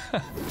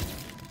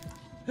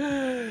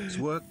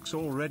 Zwerks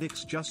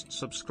Alredix just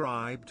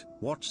subscribed.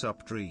 What's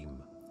up,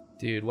 Dream?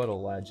 Dude, what a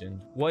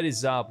legend. What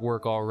is up,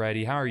 Work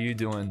Already? How are you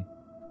doing?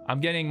 I'm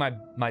getting my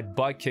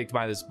butt kicked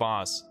by this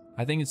boss.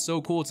 I think it's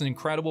so cool. It's an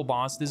incredible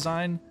boss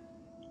design.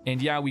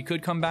 And yeah, we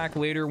could come back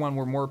later when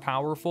we're more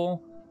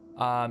powerful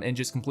and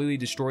just completely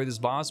destroy this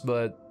boss,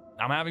 but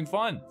I'm having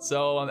fun.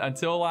 So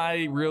until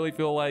I really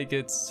feel like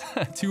it's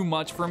too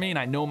much for me and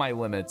I know my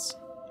limits,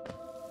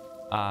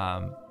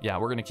 yeah,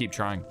 we're gonna keep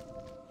trying.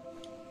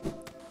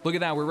 Look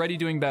at that, we're already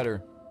doing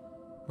better.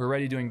 We're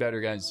already doing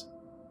better, guys.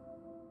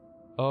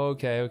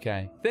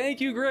 Okay.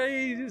 Thank you,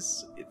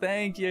 Grace.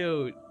 Thank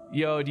you.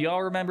 Yo, do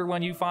y'all remember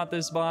when you fought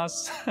this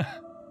boss?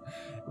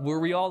 Were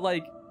we all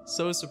like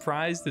so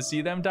surprised to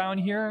see them down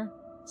here?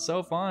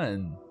 So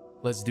fun.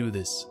 Let's do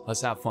this.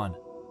 Let's have fun.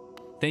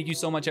 Thank you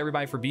so much,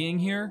 everybody, for being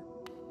here.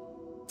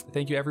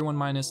 Thank you, everyone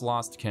minus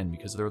Lost Kin,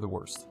 because they're the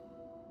worst.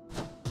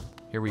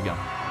 Here we go.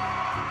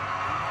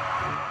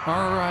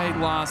 All right,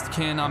 Lost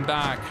Kin, I'm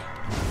back.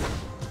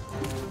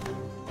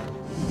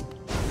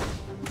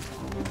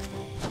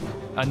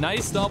 A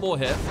nice double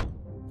hit.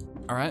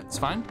 All right, it's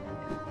fine.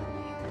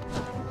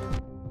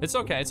 It's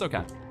okay, it's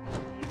okay.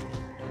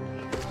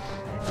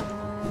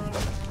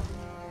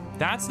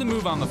 That's the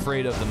move I'm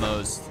afraid of the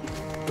most.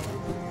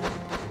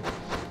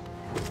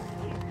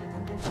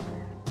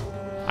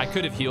 I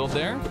could have healed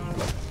there.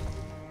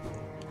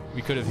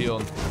 We could have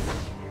healed.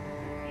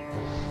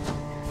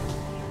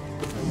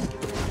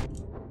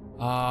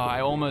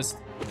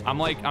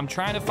 I'm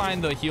trying to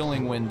find the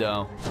healing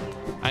window.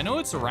 I know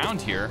it's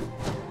around here.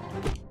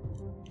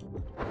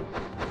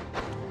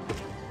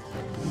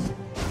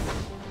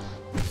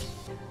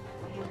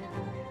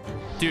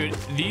 Dude,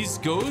 these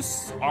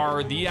ghosts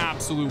are the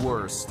absolute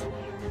worst.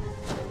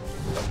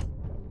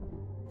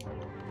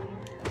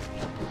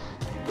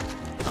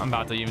 I'm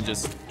about to even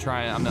just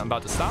try, I'm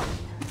about to stop.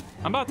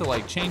 I'm about to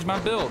like change my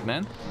build,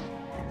 man.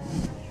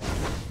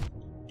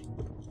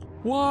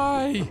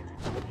 Why?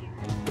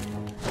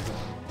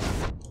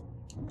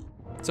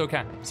 It's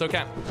okay, it's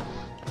okay.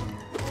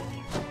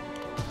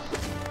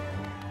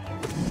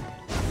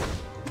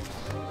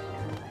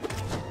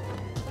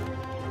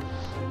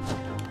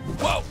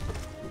 Whoa!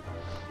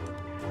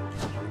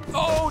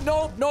 Oh,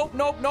 nope, nope,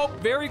 nope, nope.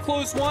 Very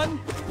close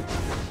one.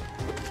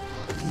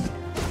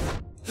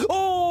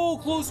 Oh,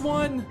 close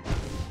one.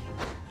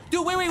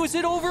 Dude, wait, was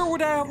it over?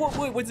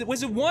 Or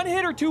was it one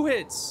hit or two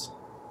hits?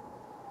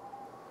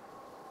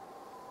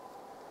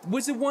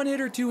 Was it one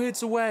hit or two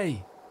hits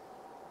away?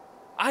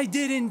 I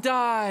didn't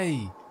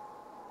die.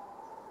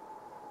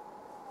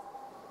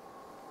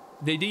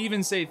 They didn't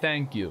even say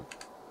thank you.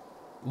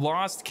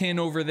 Lost kin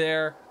over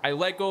there. I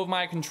let go of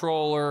my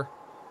controller.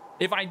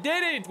 If I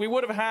didn't, we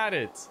would have had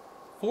it.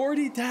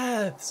 40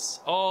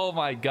 deaths. Oh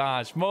my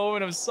gosh.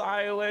 Moment of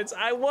silence.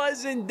 I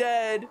wasn't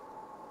dead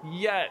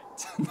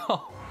yet. No.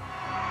 All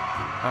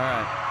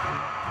right.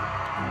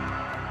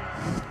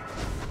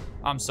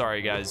 I'm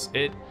sorry, guys.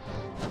 It's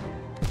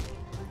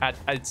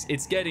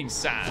getting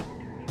sad.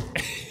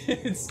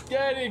 It's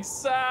getting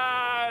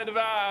sad,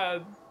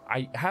 man.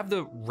 I have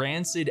the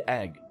rancid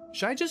egg.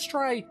 Should I just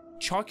try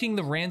chucking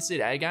the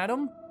rancid egg at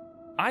him?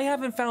 I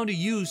haven't found a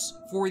use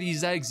for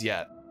these eggs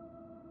yet.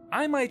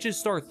 I might just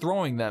start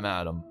throwing them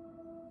at him.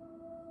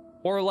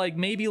 Or like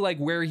maybe like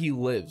where he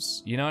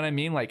lives. You know what I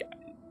mean? Like,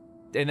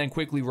 and then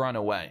quickly run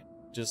away.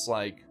 Just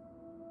like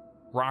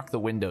rock the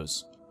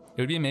windows.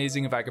 It would be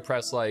amazing if I could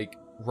press like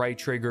right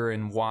trigger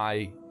and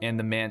Y and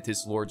the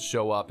Mantis Lords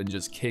show up and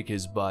just kick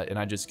his butt and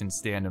I just can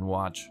stand and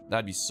watch.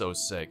 That'd be so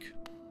sick.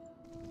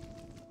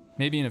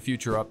 Maybe in a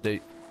future update.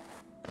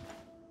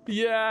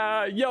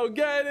 Yeah, yo,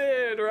 get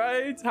it,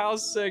 right? How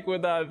sick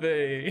would that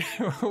be?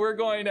 We're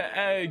going to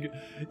egg,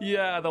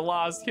 yeah, the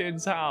Lost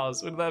Kin's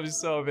house. Wouldn't that be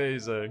so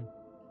amazing?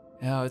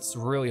 Yeah, it's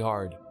really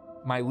hard.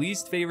 My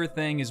least favorite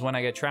thing is when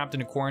I get trapped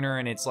in a corner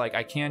and it's like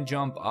I can't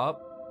jump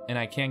up and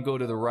I can't go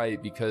to the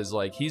right because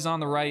like he's on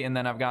the right and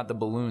then I've got the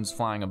balloons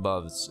flying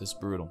above. It's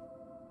brutal.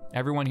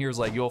 Everyone here is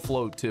like, you'll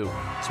float too.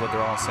 That's what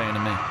they're all saying to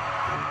me.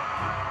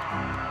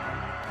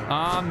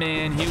 Ah,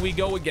 man, here we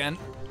go again.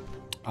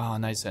 Oh,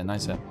 nice hit,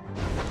 nice hit.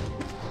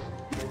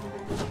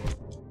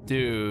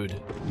 Dude,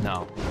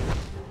 no.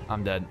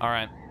 I'm dead. All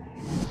right.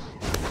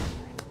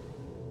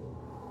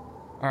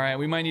 All right,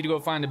 we might need to go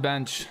find a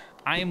bench.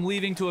 I am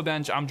leaving to a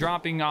bench. I'm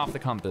dropping off the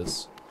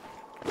compass.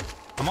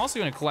 I'm also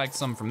going to collect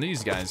some from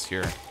these guys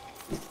here.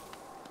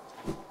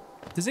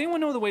 Does anyone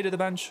know the way to the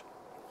bench?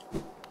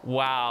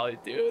 Wow,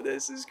 dude,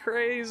 this is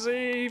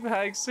crazy.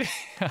 Pexy.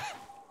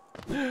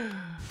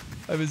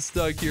 I've been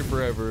stuck here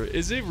forever.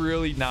 Is it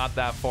really not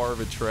that far of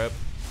a trip?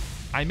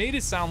 I made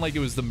it sound like it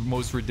was the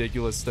most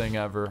ridiculous thing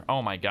ever.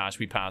 Oh my gosh,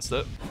 we passed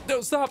it.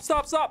 No, stop,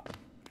 stop, stop.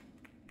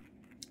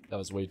 That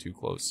was way too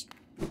close.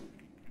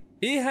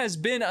 It has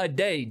been a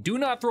day. Do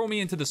not throw me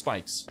into the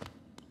spikes.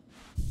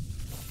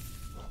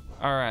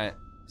 All right.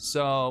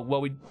 So,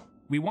 well,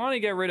 we want to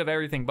get rid of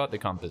everything but the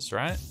compass,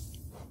 right?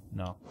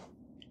 No.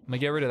 I'm gonna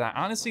get rid of that.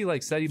 Honestly,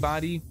 like steady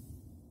body,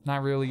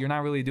 not really. You're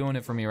not really doing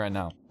it for me right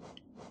now.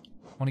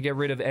 I want to get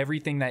rid of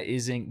everything that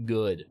isn't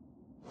good.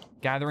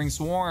 Gathering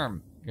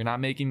Swarm. You're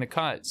not making the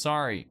cut.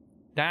 Sorry.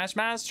 Dash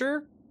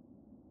Master?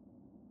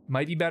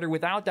 Might be better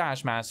without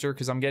Dash Master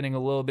because I'm getting a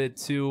little bit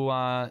too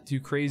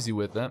crazy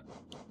with it.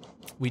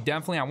 We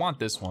definitely, I want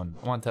this one.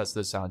 I want to test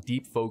this out.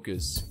 Deep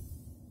Focus.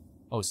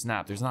 Oh,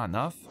 snap. There's not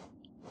enough?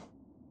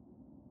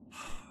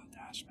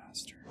 Dash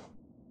Master.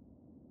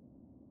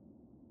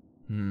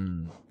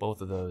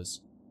 Both of those.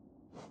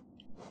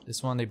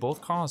 This one, they both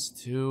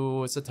cost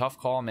 2. It's a tough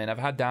call, man. I've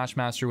had Dash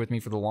Master with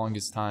me for the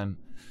longest time.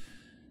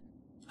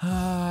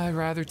 I'd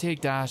rather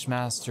take Dash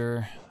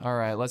Master. All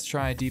right, let's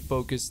try Deep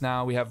Focus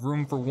now. We have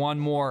room for one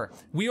more.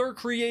 We are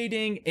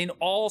creating an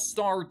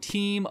all-star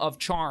team of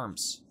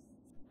charms.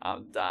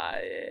 I'm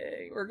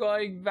dying. We're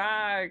going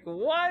back.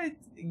 What?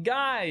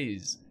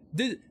 Guys,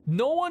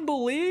 no one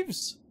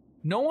believes?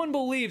 No one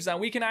believes that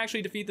we can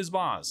actually defeat this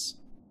boss.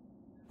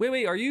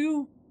 Wait, are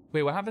you...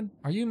 Wait, what happened?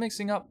 Are you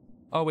mixing up?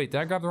 Oh, wait,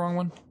 did I grab the wrong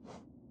one?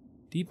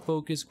 Deep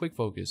Focus, Quick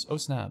Focus. Oh,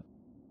 snap.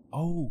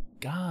 Oh,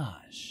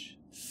 gosh.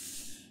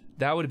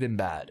 That would have been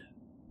bad.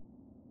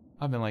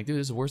 I've been like, dude,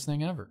 this is the worst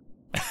thing ever.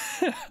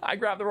 I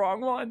grabbed the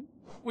wrong one.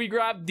 We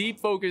grabbed deep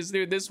focus,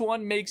 dude. This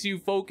one makes you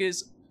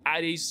focus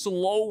at a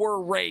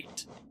slower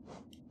rate.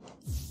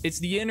 It's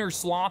the inner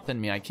sloth in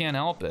me. I can't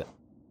help it.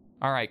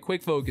 All right,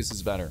 quick focus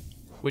is better,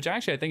 which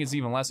actually I think is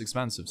even less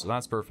expensive, so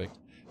that's perfect.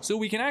 So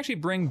we can actually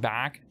bring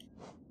back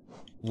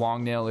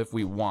long nail if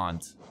we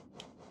want.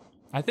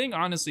 I think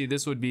honestly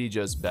this would be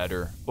just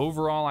better.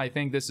 Overall, I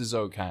think this is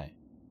okay.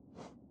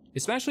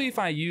 Especially if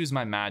I use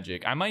my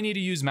magic. I might need to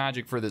use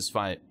magic for this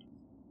fight.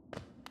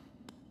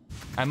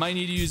 I might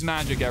need to use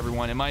magic,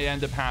 everyone. It might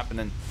end up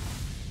happening.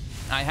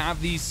 I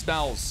have these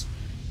spells.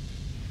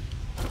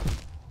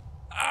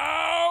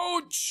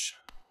 Ouch!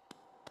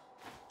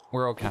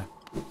 We're okay.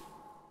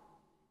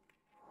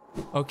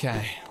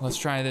 Okay, let's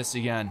try this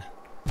again.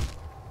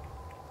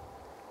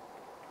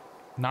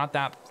 Not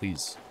that,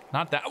 please.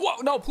 Not that.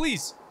 Whoa, no,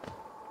 please.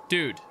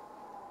 Dude.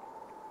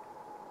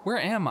 Where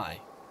am I?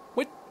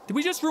 What? Did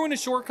we just ruin a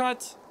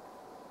shortcut?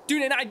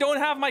 Dude, and I don't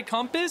have my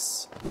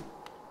compass?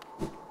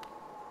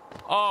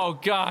 Oh,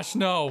 gosh,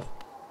 no.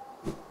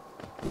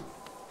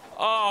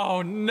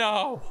 Oh,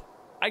 no.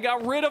 I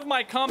got rid of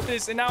my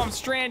compass, and now I'm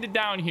stranded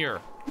down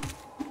here.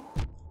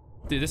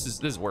 Dude, this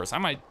is worse. I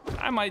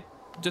might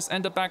just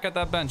end up back at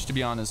that bench, to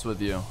be honest with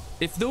you.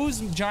 If those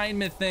giant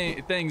myth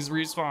things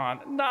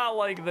respawn, not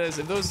like this.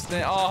 If those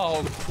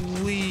oh,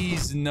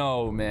 please,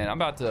 no, man.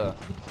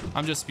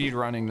 I'm just speed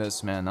running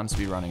this, man. I'm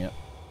speed running it.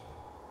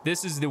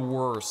 This is the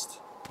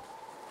worst.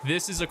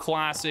 This is a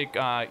classic,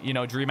 you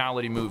know,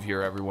 Dreamality move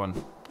here,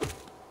 everyone.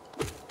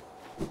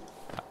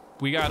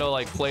 We gotta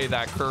like play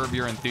that Curb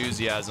Your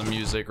Enthusiasm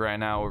music right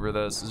now over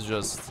this. It's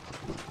just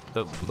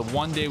the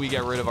one day we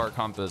get rid of our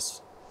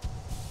compass.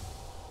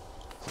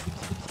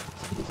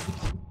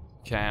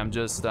 Okay, I'm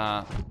just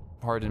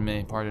pardon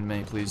me,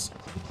 please.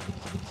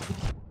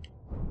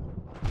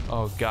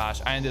 Oh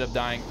gosh, I ended up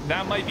dying.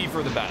 That might be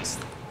for the best.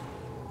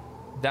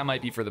 That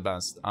might be for the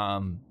best.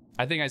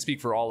 I think I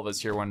speak for all of us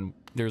here when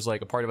there's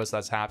like a part of us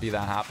that's happy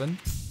that happened.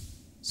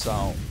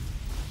 So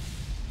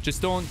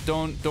just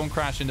don't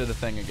crash into the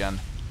thing again.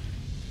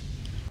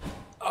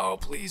 Oh,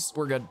 please,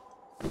 we're good.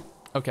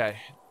 Okay,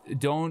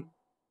 don't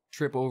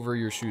trip over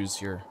your shoes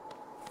here.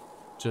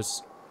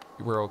 Just,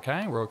 we're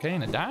okay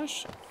in a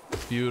dash.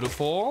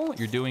 Beautiful,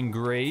 you're doing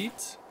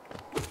great.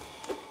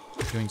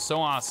 You're doing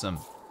so awesome.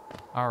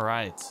 All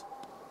right,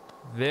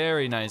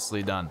 very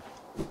nicely done.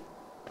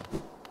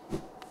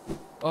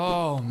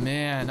 Oh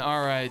man,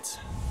 all right.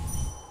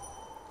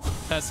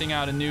 Testing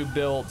out a new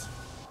build.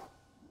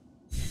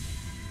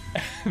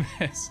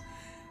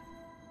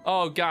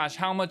 Oh gosh,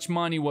 how much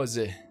money was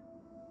it?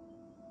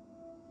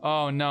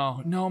 Oh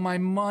no, no, my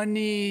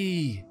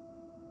money.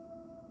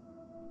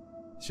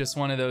 It's just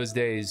one of those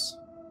days.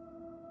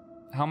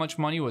 How much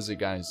money was it,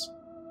 guys?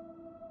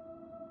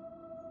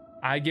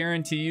 I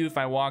guarantee you if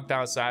I walked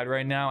outside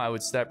right now, I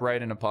would step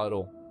right in a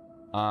puddle.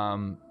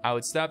 I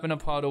would step in a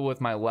puddle with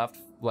my left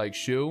like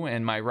shoe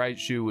and my right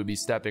shoe would be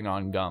stepping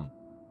on gum.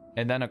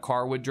 And then a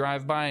car would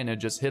drive by and it'd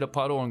just hit a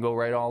puddle and go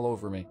right all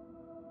over me.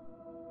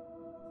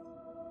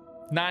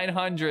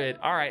 900.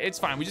 All right, it's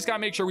fine. We just gotta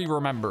make sure we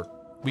remember.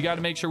 We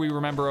gotta make sure we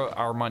remember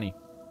our money.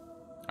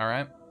 All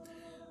right.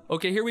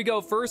 Okay, here we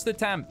go. First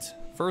attempt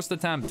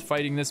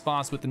fighting this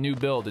boss with the new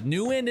build. A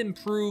new and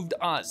improved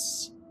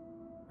us.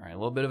 All right, a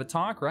little bit of a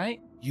talk, right?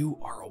 You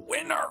are a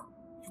winner.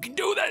 You can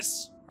do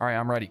this. All right,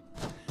 I'm ready.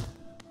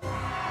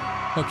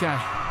 Okay.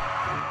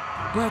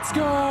 Let's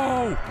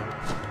go.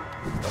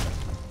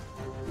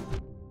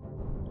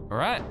 All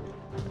right.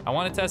 I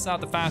want to test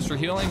out the faster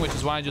healing, which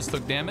is why I just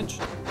took damage.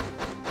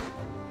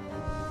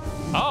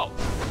 Oh.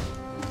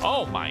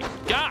 Oh my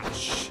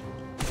gosh.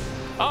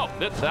 Oh,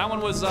 that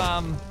one was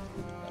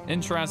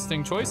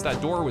interesting choice.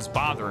 That door was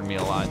bothering me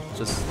a lot.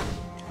 Just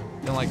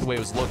didn't like the way it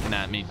was looking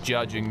at me,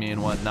 judging me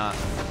and whatnot.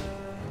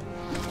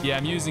 Yeah,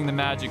 I'm using the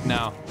magic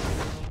now.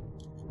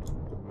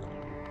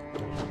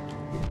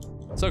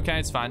 It's okay,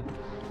 it's fine.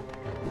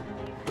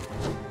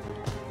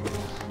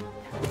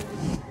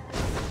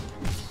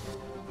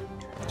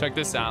 Check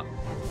this out.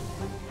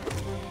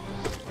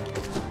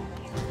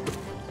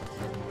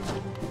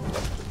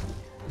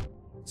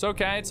 It's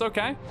okay, it's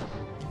okay.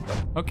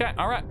 Okay,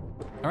 all right.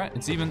 All right,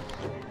 it's even.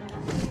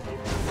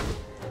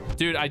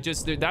 Dude,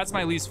 that's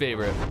my least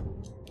favorite.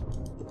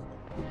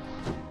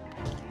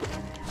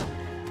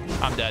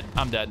 I'm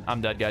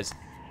dead, guys.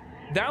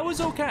 That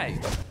was okay.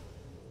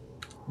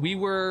 We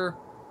were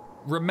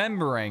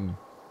remembering.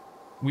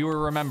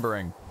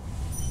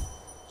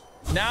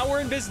 Now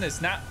we're in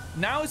business.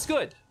 Now it's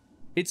good.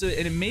 It's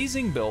an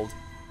amazing build.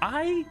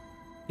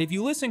 If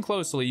you listen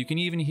closely, you can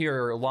even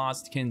hear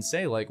Lost Kin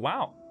say like,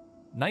 wow,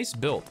 nice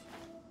build.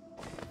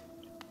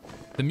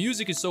 The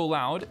music is so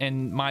loud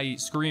and my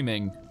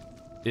screaming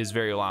is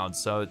very loud,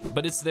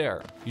 but it's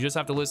there. You just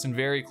have to listen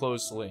very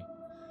closely.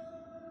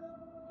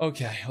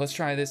 Okay, let's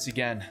try this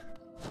again.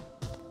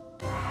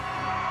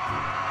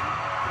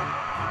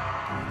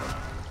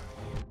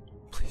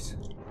 Please.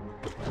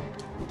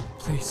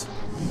 Please.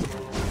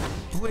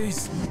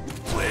 Please.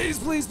 Please,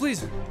 please,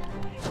 please.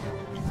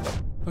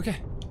 Okay.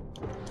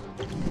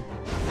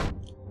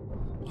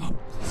 Oh,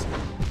 please.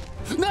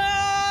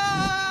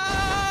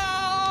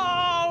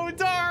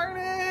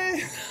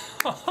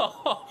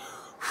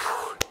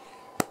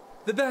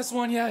 The best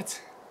one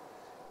yet.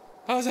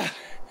 I was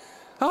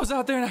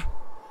out there now.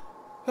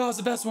 That was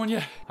the best one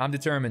yet. I'm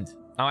determined.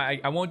 I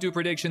won't do a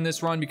prediction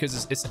this run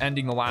because it's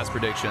ending the last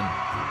prediction.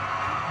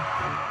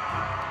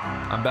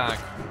 I'm back.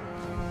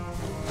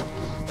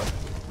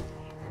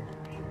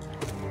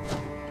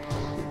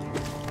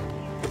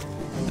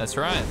 That's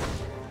right.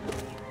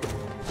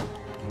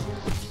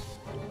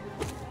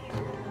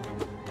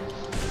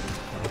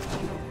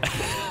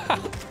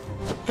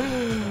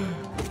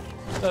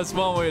 That's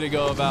one way to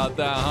go about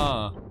that,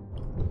 huh?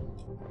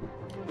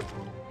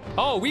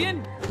 Oh, we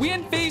in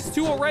phase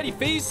 2 already.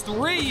 Phase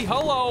 3.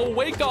 Hello,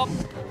 wake up.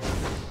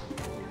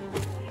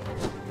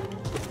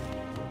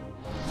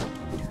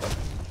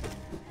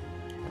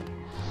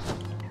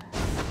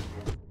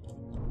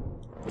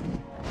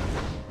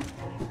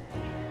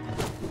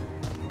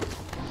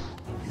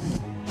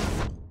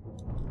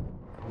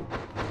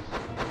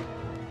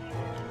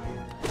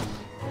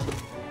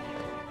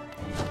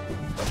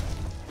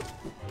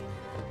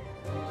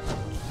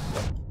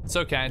 It's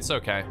okay, it's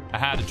okay. I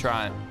had to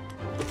try it.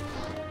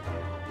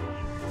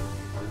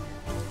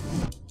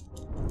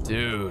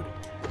 Dude.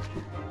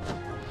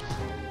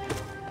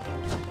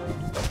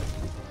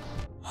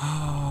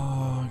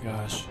 Oh,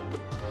 gosh.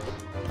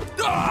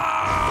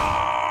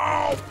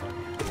 Oh!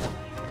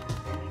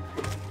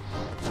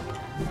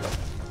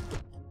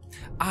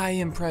 I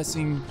am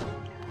pressing...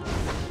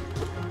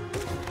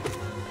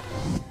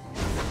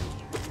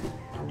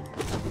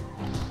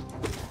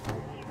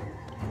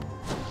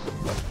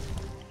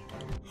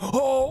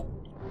 Oh!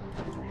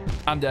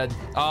 I'm dead.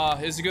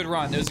 It was a good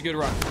run. It was a good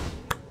run.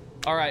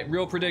 All right,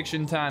 real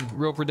prediction time.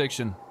 Real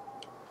prediction.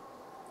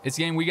 It's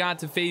game. We got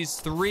to phase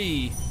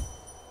 3.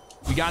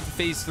 We got to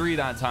phase 3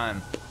 that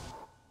time,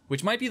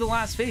 which might be the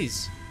last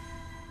phase.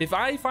 If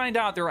I find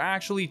out there are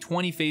actually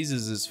 20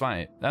 phases this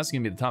fight, that's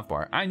gonna be the tough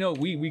part. I know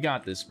we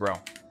got this, bro.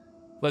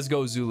 Let's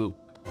go, Zulu.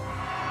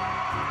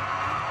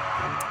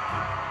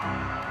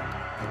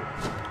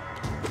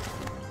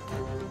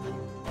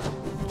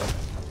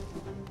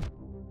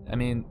 I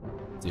mean,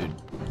 dude,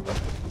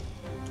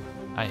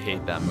 I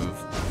hate that move.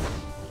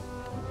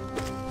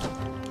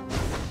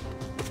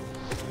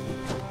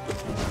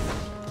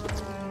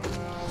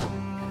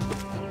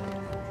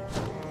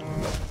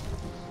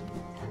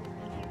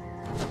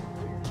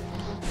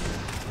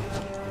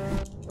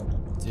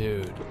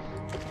 Dude.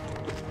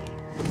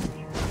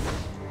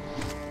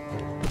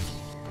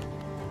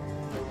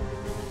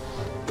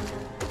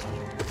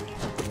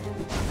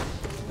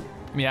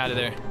 Get me out of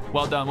there.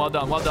 Well done, well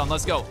done, well done.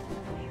 Let's go.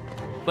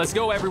 Let's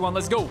go, everyone.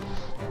 Let's go.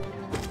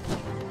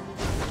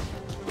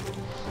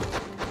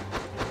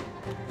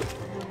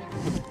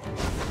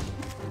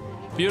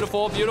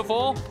 Beautiful,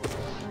 beautiful.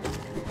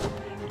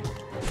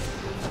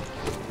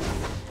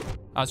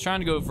 I was trying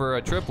to go for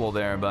a triple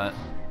there, but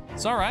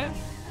it's all right.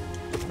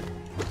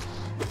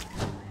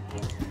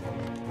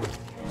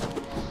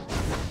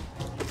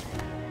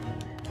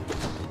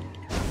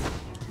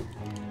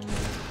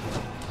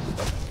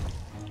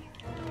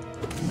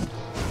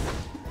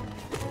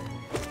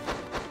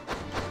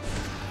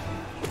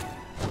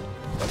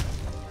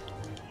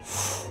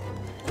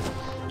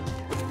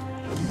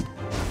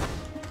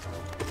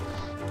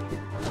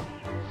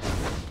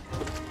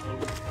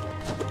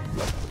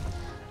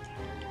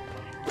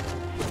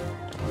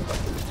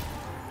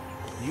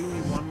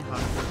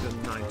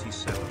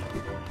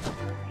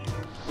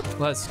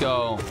 Let's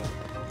go.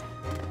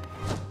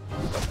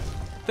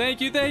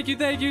 Thank you, thank you,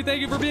 thank you,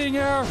 thank you for being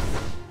here.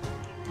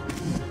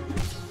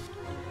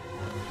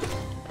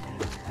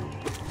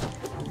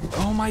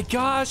 Oh my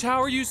gosh,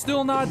 how are you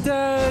still not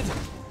dead?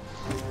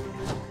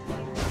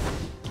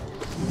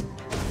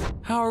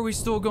 How are we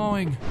still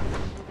going?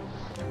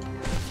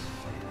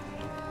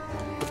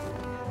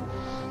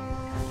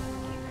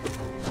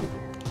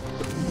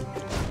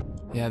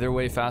 Yeah, they're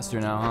way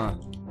faster now, huh?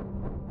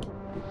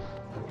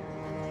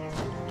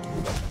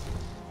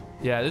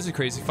 Yeah, this is a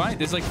crazy fight.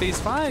 This is like phase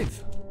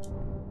 5.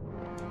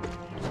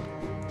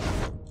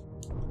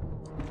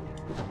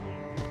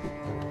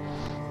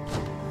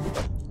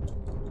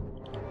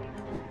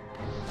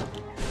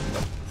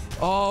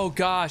 Oh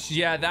gosh,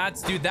 yeah,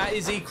 dude, that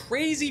is a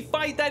crazy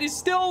fight that is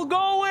still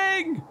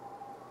going.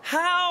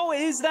 How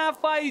is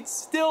that fight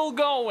still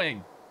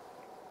going?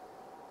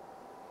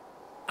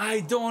 I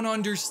don't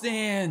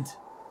understand.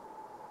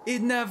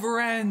 It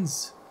never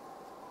ends.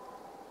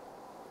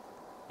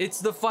 It's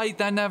the fight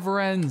that never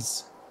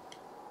ends.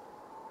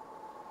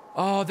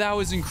 Oh, that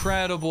was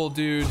incredible,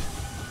 dude.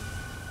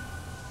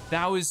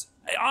 That was...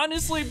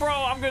 Honestly, bro,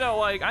 I'm gonna,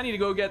 like... I need to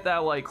go get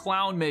that, like,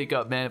 clown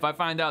makeup, man. If I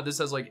find out this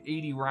has, like,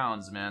 80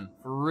 rounds, man.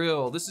 For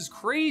real. This is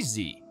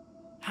crazy.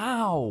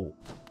 How?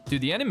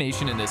 Dude, the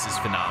animation in this is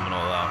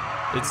phenomenal, though.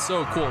 It's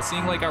so cool.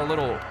 Seeing, like, our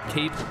little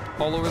cape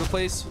all over the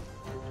place.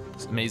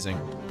 It's amazing.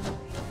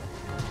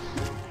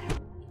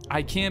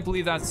 I can't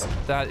believe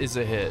that is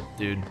a hit,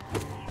 dude.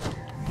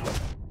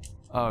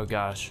 Oh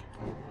gosh.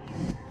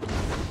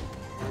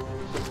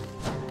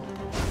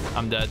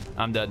 I'm dead.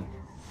 I'm dead.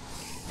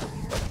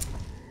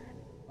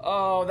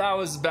 Oh, that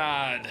was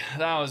bad.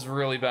 That was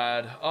really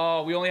bad.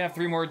 Oh, we only have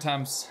 3 more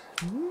attempts.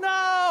 No,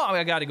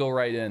 I gotta go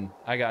right in.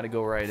 I gotta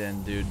go right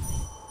in, dude.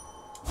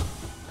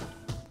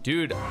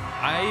 Dude,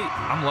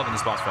 I'm loving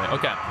this boss fight.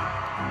 Okay,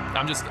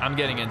 I'm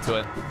getting into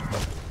it.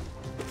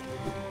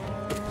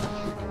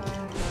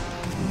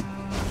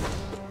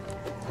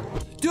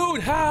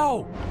 Dude,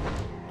 how?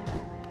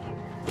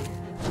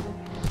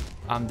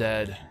 I'm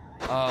dead.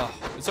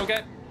 It's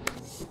okay.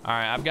 All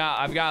right, I've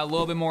got a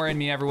little bit more in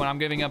me, everyone. I'm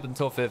giving up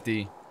until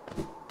 50.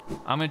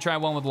 I'm gonna try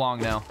one with long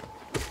nail.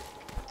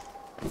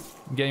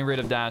 I'm getting rid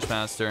of Dash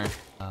Master.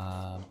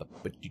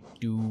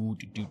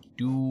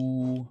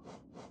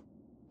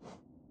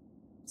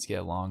 Let's get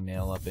a long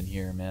nail up in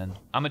here, man.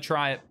 I'm gonna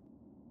try it.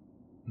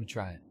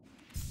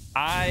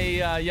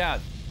 Yeah,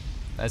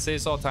 I say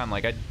this all the time.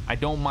 Like, I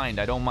don't mind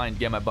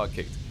getting my butt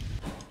kicked.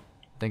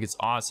 I think it's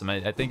awesome.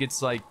 I think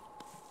it's like,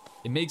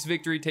 it makes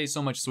victory taste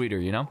so much sweeter,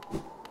 you know?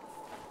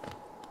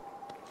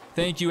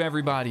 Thank you,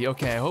 everybody.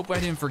 Okay, I hope I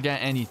didn't forget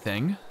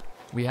anything.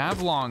 We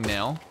have long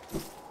nail.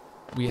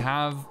 We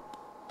have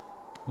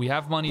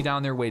money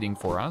down there waiting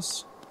for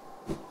us.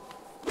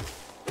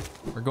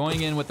 We're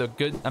going in with a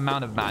good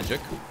amount of magic.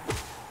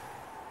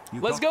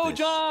 Let's go, this.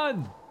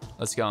 John!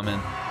 Let's go, man.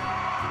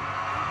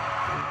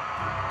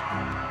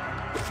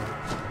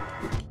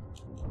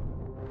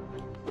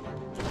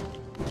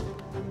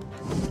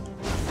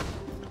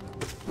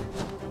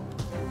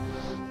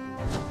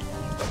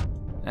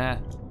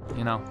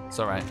 You know, it's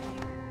all right.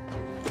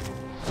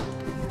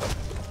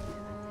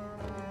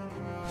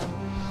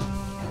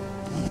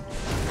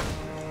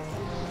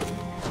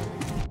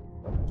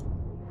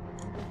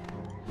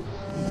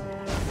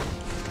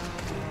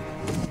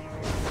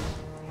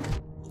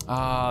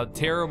 Ah,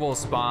 terrible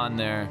spawn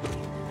there.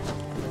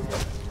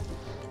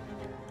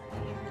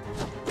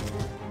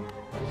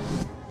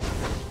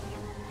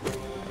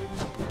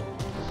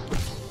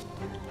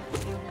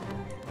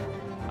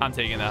 I'm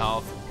taking the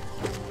health.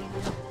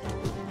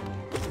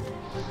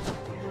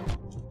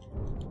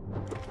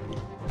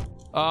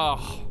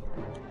 Oh.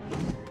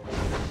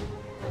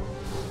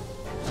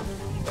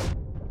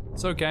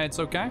 It's okay, it's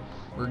okay.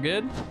 We're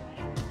good.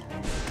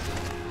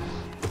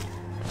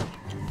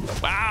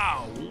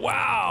 Wow,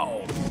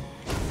 wow.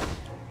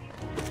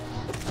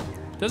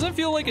 Doesn't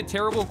feel like a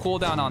terrible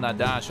cooldown on that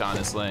dash,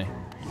 honestly.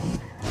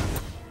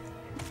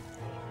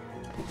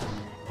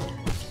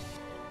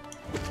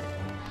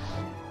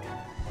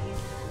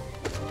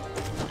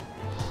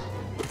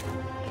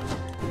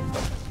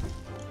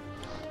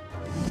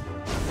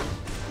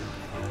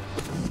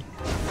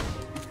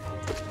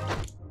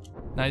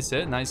 Nice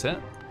hit, nice hit.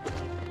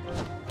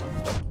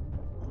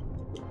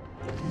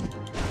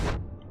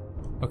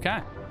 Okay,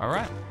 all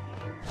right.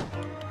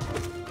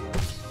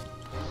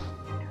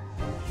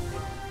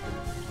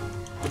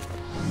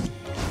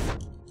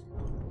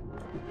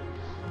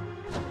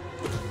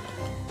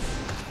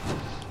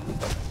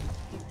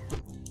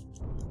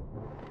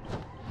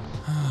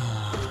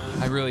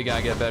 I really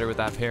gotta get better with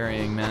that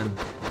parrying, man.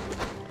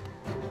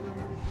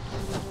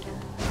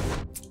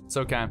 It's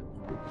okay.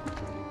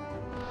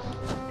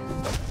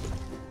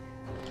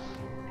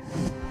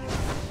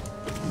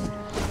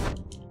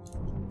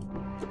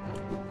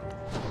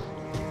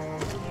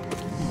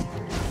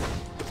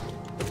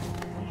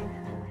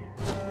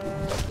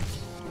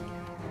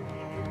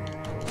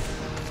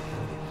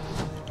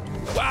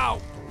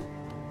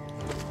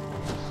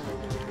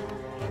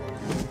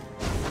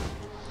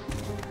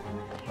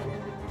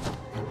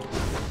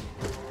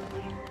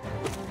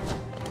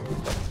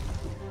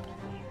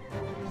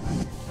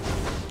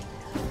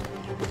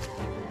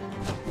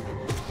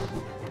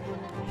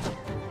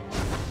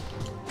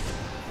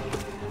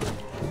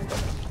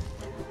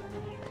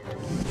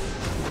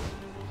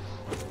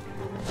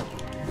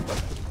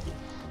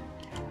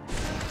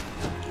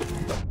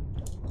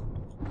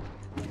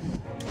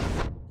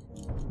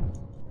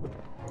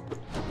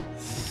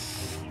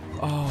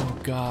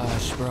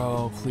 Gosh,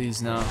 bro,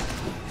 please no.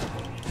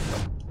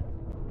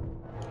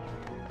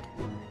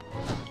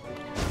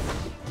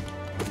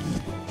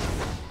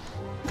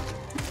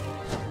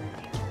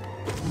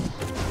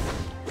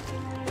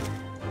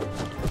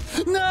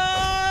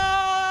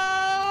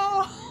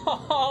 No!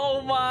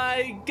 Oh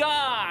my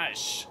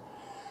gosh!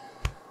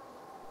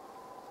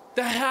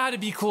 That had to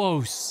be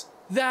close.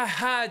 That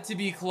had to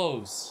be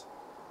close.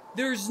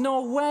 There's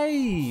no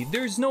way.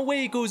 There's no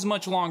way it goes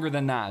much longer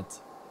than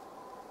that.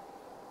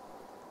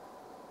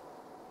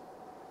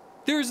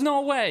 There's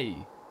no way.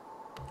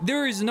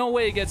 There is no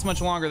way it gets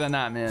much longer than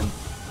that, man.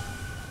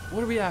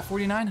 What are we at,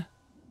 49?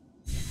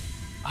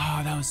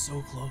 Oh, that was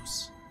so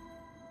close.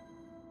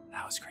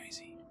 That was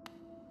crazy.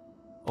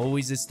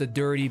 Always it's the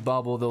dirty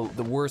bubble,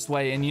 the worst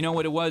way. And you know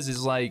what it was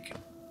is like,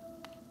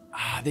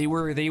 they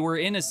were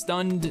in a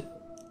stunned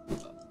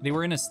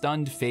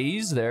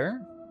phase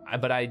there,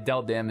 but I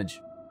dealt damage.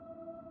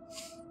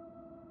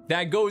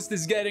 That ghost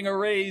is getting a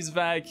raise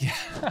back.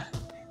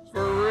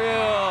 For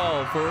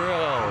real, for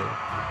real.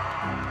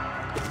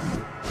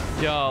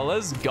 Yo,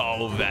 let's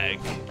go, Vec.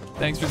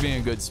 Thanks for being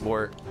a good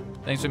sport.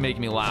 Thanks for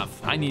making me laugh.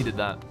 I needed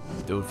that.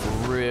 Dude,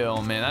 for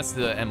real, man. That's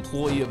the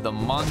employee of the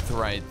month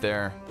right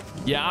there.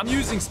 Yeah, I'm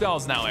using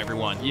spells now,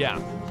 everyone.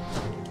 Yeah.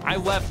 I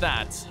left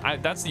that.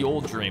 That's the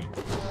old dream.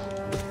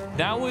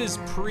 That was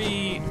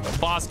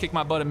pre-boss kick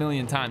my butt a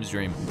million times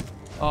dream.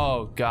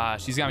 Oh,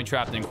 gosh. He's got me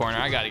trapped in a corner.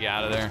 I gotta get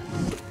out of there.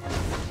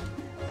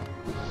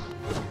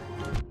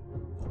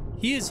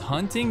 He is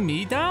hunting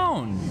me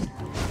down.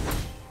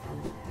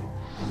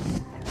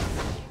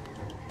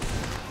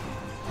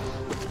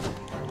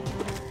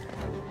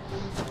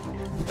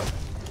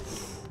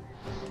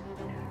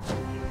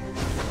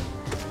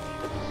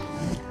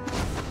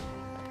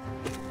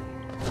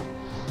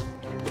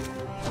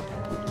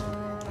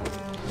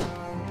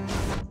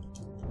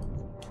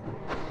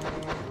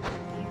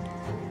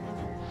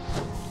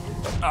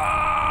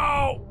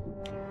 Ow!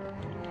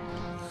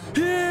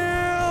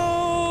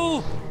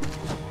 Heal!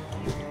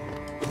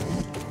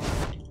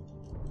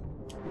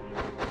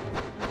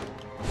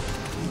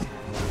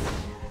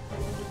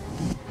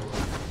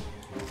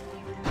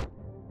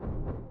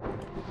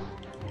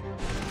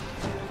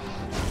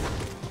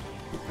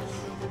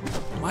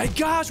 My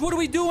gosh, what are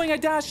we doing? I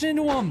dashed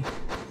into him.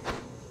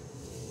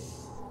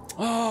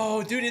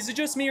 Oh, dude, is it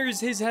just me or is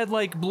his head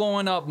like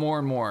blowing up more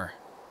and more?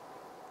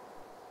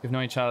 We've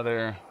known each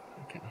other.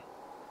 Okay.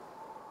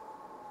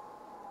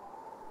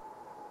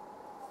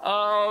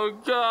 Oh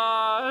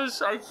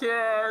gosh, I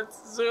can't.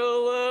 Zulu.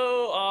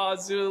 Oh,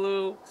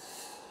 Zulu.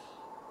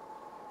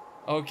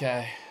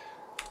 Okay.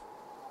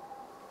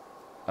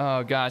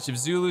 Oh gosh, if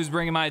Zulu's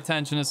bringing my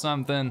attention to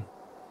something,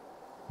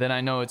 then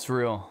I know it's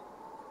real.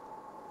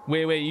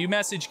 Wait, you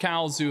message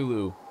Cal,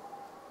 Zulu.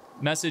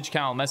 Message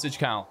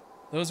Cal.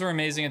 Those were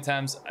amazing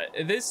attempts.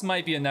 This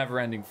might be a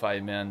never-ending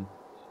fight, man.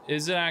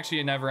 Is it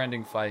actually a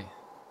never-ending fight?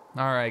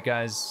 All right,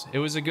 guys. It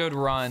was a good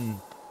run.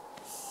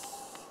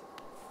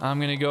 I'm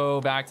gonna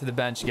go back to the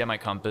bench to get my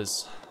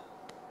compass.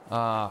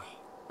 Well.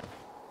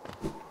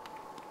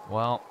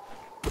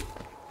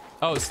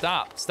 Oh,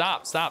 stop.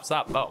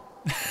 Oh.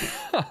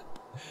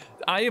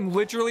 I am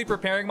literally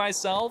preparing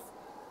myself.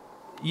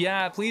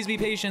 Yeah, please be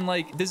patient.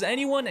 Like, does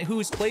anyone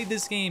who's played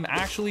this game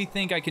actually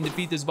think I can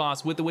defeat this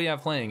boss with the way I'm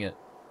playing it?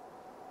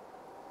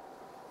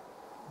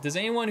 Does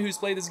anyone who's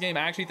played this game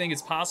actually think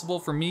it's possible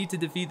for me to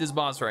defeat this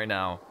boss right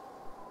now?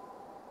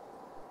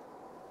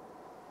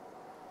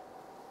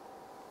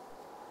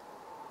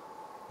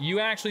 You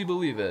actually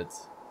believe it.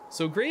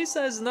 So Grace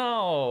says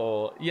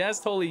no. Yes,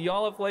 totally.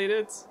 Y'all have played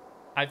it.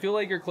 I feel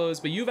like you're close,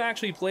 but you've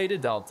actually played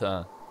it,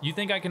 Delta. You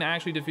think I can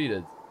actually defeat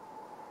it?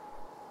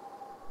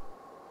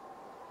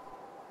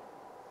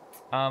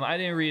 I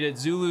didn't read it.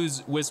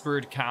 Zulu's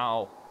whispered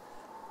cow.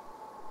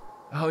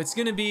 Oh, it's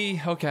gonna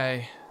be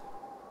okay.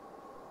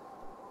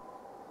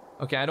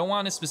 Okay, I don't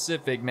want a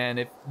specific, man.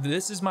 If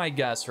this is my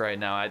guess right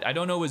now, I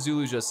don't know what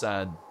Zulu just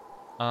said.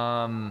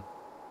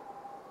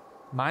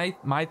 My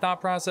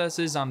thought process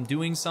is I'm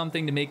doing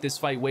something to make this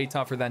fight way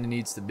tougher than it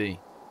needs to be.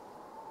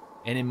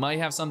 And it might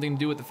have something to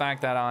do with the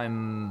fact that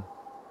I'm...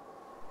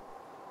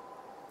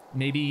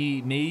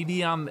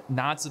 Maybe I'm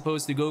not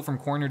supposed to go from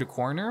corner to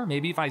corner.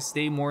 Maybe if I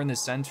stay more in the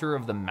center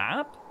of the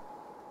map,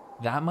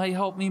 that might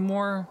help me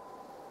more.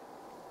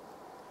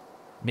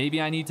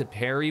 Maybe I need to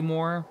parry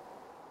more.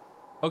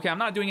 Okay, I'm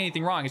not doing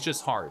anything wrong. It's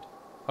just hard.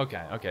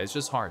 Okay, it's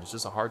just hard. It's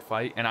just a hard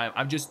fight. And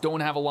I just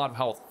don't have a lot of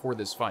health for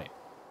this fight.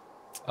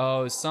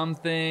 Oh,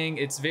 something.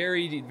 It's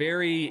very,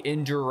 very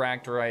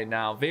indirect right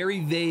now. Very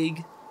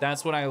vague.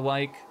 That's what I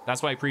like.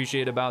 That's what I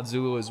appreciate about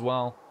Zulu as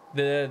well.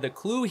 The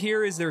clue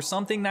here is there's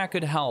something that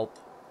could help.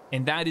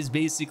 And that is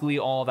basically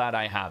all that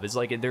I have. It's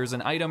like there's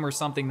an item or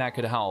something that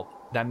could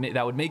help.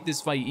 That would make this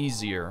fight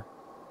easier.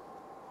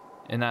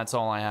 And that's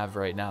all I have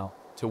right now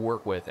to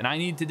work with. And I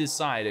need to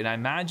decide. And I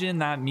imagine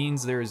that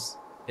means there's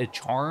a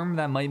charm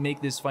that might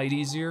make this fight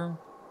easier.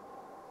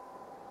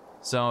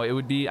 So it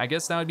would be, I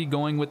guess that would be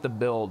going with the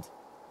build.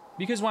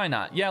 Because why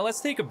not? Yeah,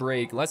 let's take a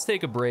break. Let's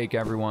take a break,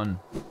 everyone.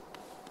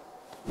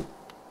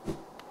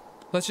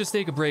 Let's just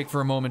take a break for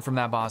a moment from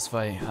that boss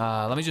fight.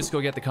 Let me just go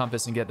get the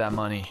compass and get that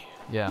money.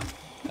 Yeah,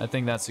 I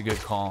think that's a good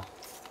call.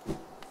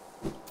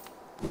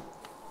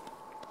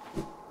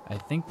 I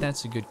think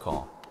that's a good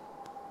call.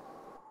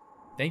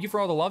 Thank you for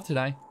all the love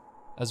today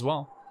as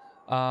well.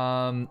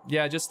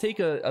 Yeah, just take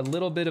a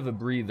little bit of a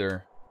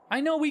breather.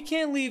 I know we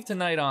can't leave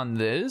tonight on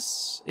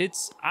this.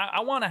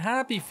 I want a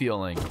happy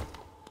feeling.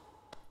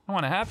 I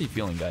want a happy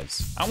feeling,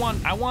 guys. I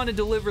want to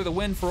deliver the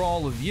win for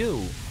all of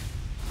you.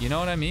 You know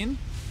what I mean?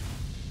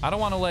 I don't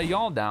want to let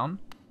y'all down.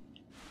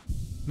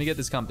 Let me get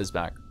this compass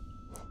back.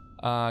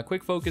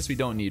 Quick focus we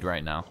don't need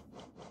right now.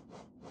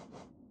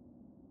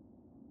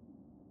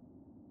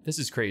 This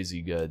is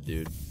crazy good,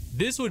 dude.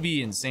 This would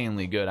be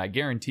insanely good. I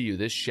guarantee you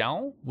this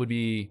shell would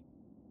be...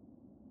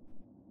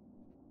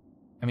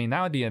 I mean,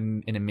 that would be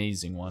an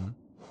amazing one.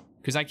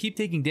 Because I keep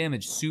taking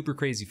damage super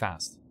crazy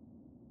fast.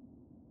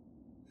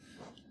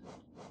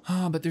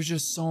 But there's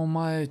just so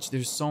much.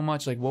 There's so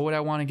much. Like, what would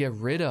I want to get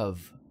rid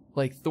of?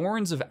 Like,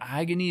 Thorns of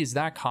Agony, is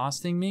that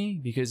costing me?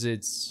 Because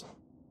it's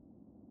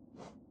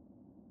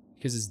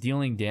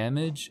dealing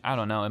damage? I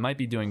don't know. It might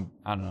be doing...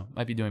 I don't know. It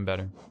might be doing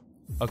better.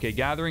 Okay,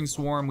 gathering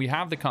swarm. We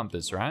have the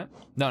compass, right?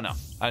 No,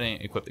 I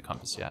didn't equip the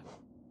compass yet.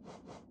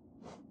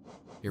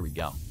 Here we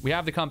go. We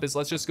have the compass.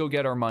 Let's just go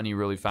get our money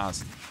really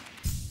fast.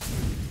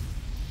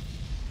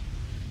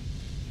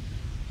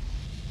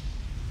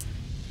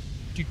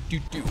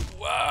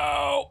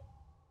 Whoa!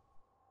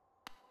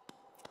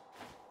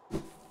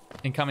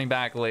 And coming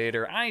back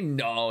later. I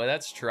know,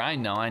 that's true. I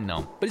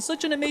know. But it's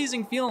such an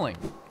amazing feeling.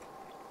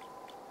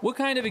 What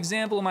kind of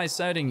example am I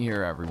setting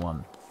here,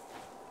 everyone?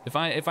 If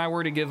I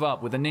were to give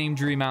up with a named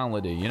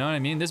Dreamality, you know what I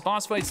mean? This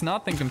boss fight's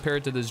nothing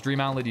compared to this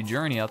Dreamality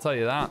journey, I'll tell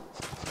you that.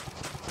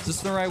 Is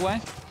this the right way?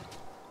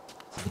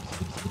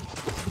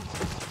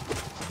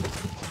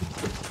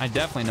 I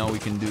definitely know we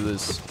can do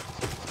this.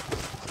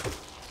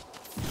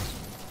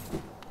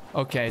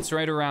 Okay, it's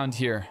right around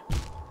here.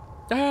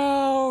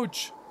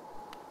 Ouch!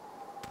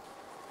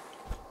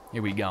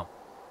 Here we go.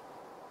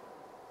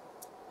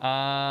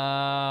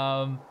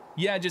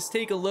 Yeah, just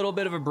take a little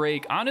bit of a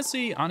break.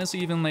 Honestly,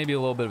 even maybe a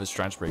little bit of a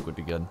stretch break would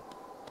be good.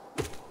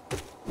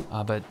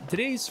 But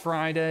today's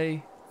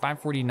Friday,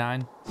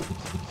 5:49.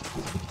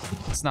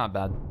 It's not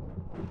bad.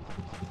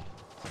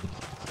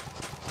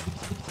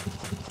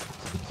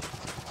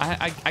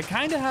 I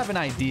kind of have an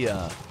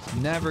idea.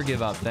 Never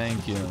give up,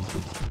 thank you.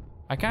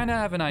 I kind of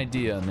have an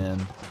idea,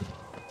 man.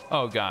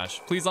 Oh gosh,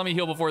 please let me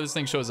heal before this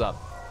thing shows up.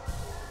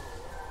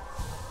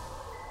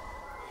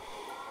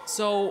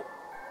 So,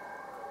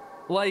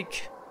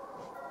 like,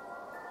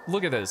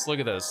 look at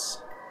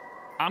this.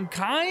 I'm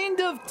kind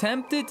of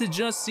tempted to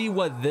just see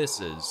what this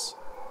is.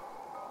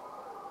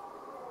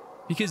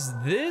 Because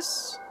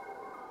this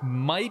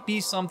might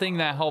be something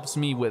that helps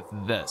me with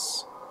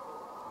this.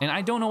 And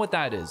I don't know what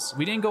that is.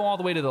 We didn't go all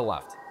the way to the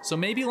left. So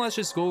maybe let's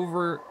just go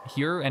over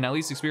here and at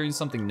least experience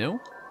something new.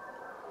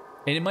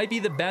 And it might be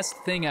the best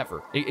thing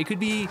ever. It could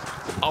be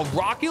a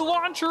rocket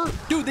launcher.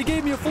 Dude, they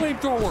gave me a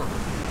flamethrower.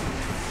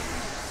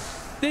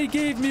 They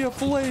gave me a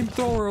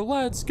flamethrower.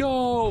 Let's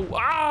go.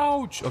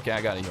 Ouch. Okay,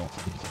 I gotta heal.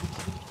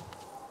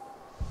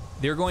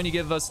 They're going to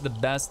give us the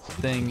best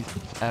thing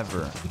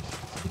ever.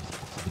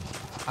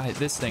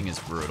 This thing is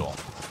brutal.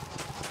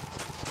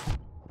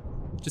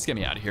 Just get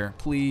me out of here.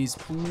 Please,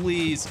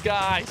 please,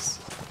 guys.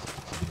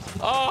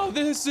 Oh,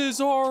 this is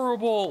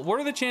horrible. What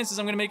are the chances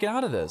I'm gonna make it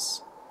out of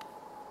this?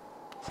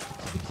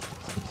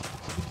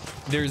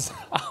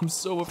 I'm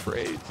so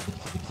afraid.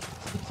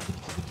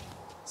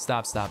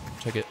 Stop.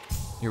 Check it.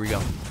 Here we go.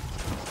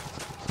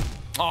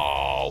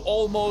 Oh,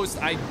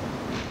 almost. I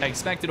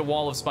expected a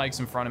wall of spikes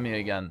in front of me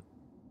again.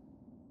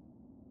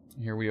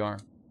 Here we are.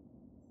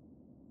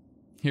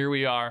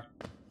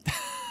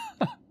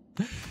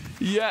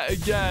 Yeah,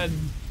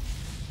 again.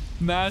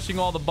 Mashing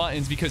all the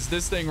buttons because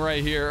this thing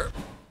right here.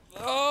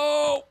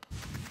 Oh!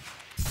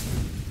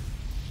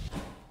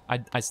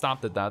 I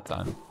stopped at that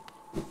time.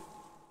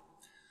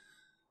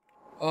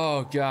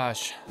 Oh,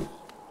 gosh.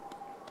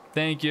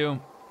 Thank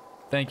you.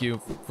 Thank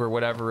you for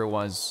whatever it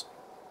was.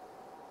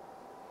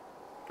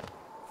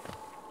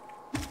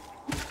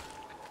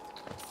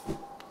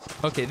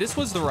 Okay, this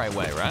was the right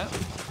way, right?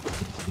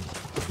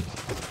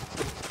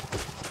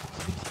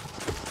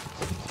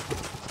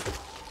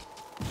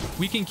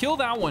 We can kill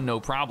that one, no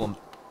problem.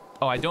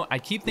 Oh, I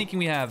keep thinking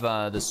we have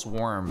the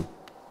swarm.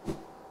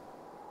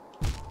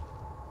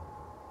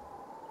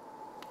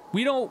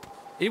 We don't...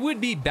 It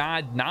would be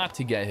bad not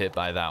to get hit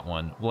by that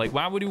one. Like,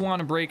 why would we want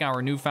to break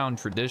our newfound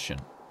tradition?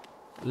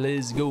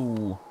 Let's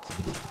go.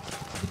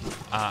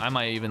 I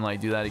might even, like,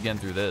 do that again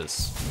through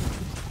this.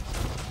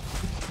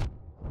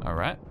 All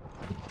right.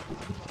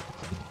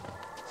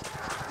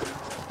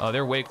 Oh,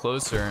 they're way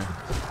closer.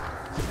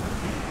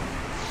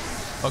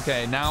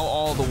 Okay, now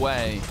all the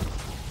way.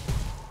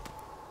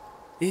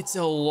 It's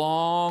a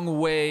long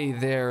way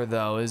there,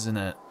 though, isn't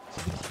it?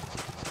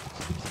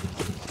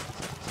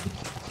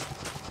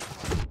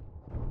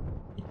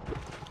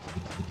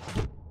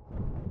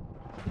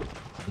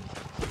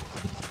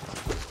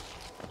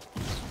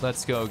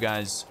 Let's go,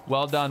 guys.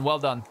 Well done, well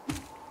done.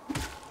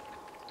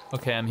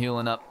 Okay, I'm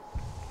healing up.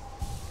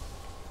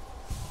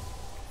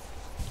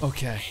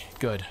 Okay,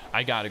 good.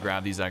 I gotta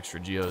grab these extra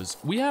geos.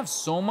 We have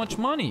so much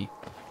money.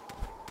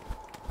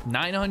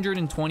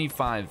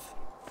 925.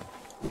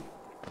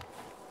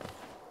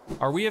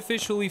 Are we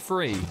officially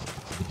free?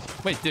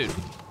 Wait, dude.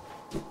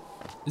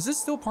 Is this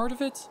still part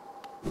of it?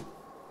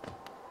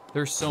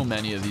 There's so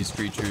many of these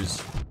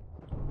creatures.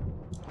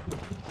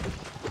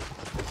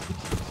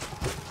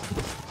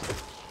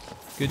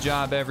 Good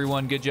job,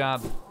 everyone. Good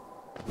job.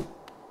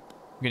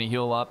 I'm gonna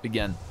heal up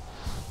again.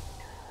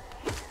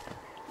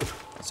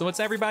 So what's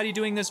everybody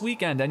doing this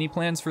weekend? Any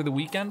plans for the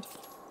weekend?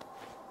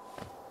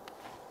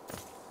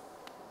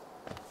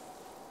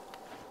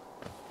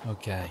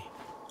 Okay,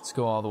 let's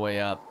go all the way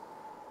up.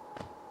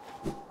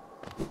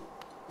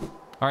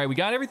 All right, we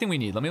got everything we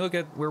need. Let me look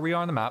at where we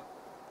are on the map.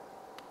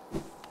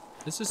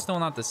 This is still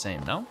not the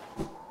same, no?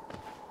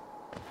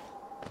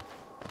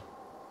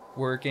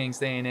 Working,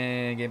 staying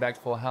in, getting back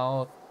to full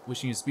health.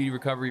 Wishing you a speedy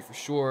recovery for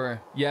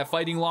sure. Yeah,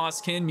 fighting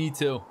lost kin, me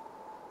too.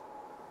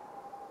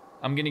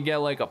 I'm gonna get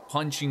like a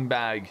punching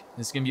bag.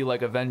 It's gonna be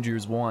like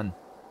Avengers 1.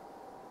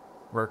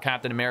 where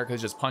Captain America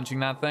is just punching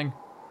that thing.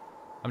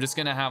 I'm just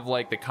gonna have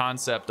like the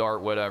concept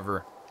art,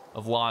 whatever,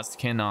 of Lost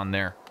Kin on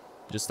there.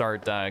 Just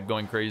start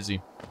going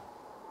crazy.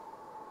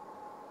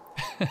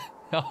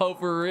 Oh,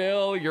 for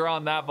real? You're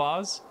on that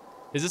boss?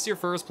 Is this your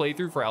first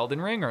playthrough for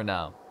Elden Ring or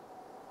no?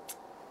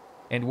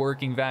 And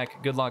Working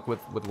Vec, good luck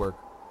with work.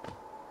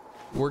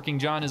 Working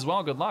John as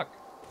well, good luck.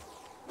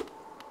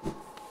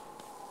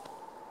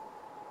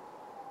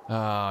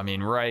 I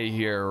mean, right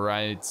here,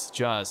 right?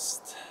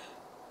 Just...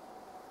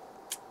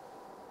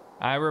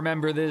 I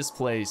remember this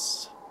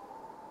place.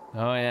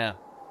 Oh, yeah.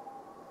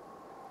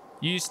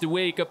 Used to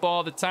wake up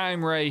all the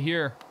time right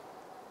here.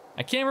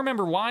 I can't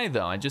remember why,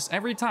 though. I just,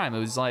 every time, it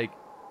was like...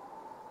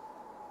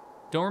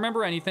 Don't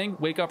remember anything,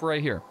 wake up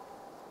right here.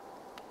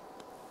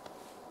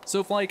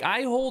 So if, like,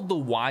 I hold the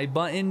Y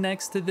button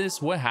next to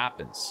this, what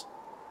happens?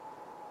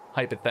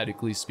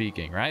 Hypothetically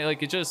speaking, right?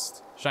 Like, it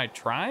just... Should I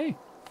try?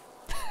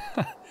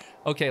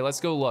 Okay, let's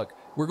go look.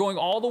 We're going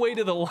all the way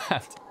to the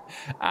left.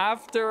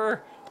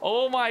 After...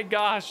 Oh my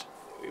gosh.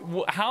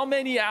 How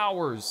many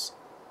hours?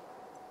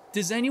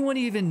 Does anyone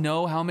even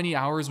know how many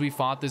hours we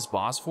fought this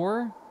boss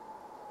for?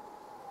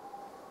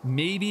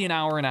 Maybe an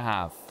hour and a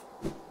half.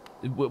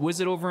 Was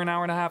it over an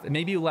hour and a half?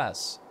 Maybe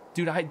less.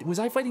 Dude, was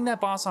I fighting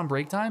that boss on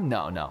break time?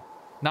 No.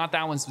 Not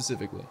that one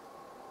specifically.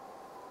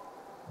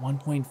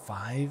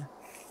 1.5?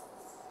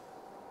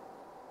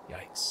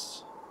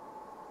 Yikes.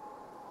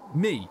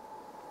 Me.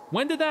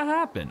 When did that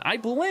happen? I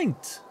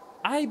blinked.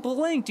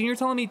 And you're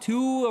telling me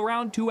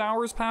around 2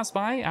 hours passed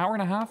by? Hour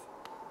and a half?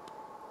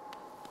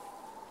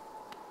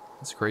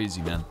 That's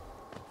crazy, man.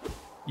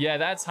 Yeah,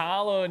 that's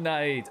Hollow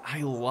Knight.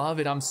 I love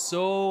it. I'm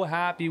so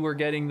happy we're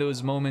getting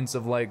those moments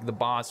of like the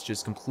boss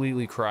just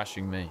completely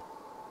crushing me.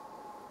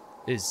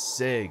 It's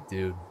sick,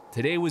 dude.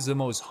 Today was the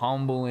most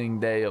humbling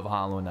day of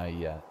Hollow Knight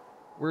yet.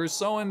 We're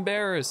so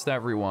embarrassed,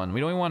 everyone.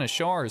 We don't even want to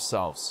show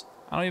ourselves.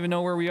 I don't even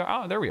know where we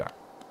are. Oh, there we are.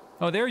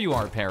 Oh, there you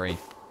are, Perry.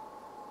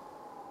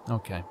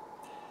 Okay.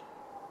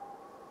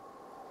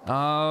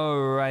 All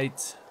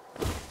right.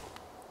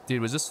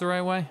 Dude, was this the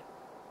right way?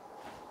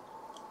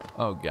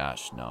 Oh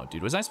gosh, no,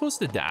 dude. Was I supposed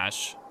to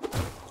dash?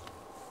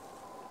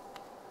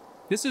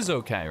 This is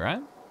okay,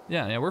 right?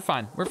 Yeah, we're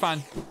fine. We're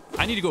fine.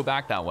 I need to go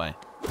back that way,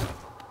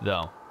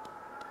 though.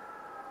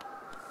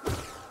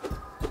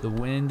 The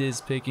wind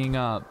is picking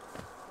up.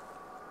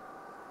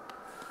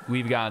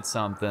 We've got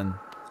something.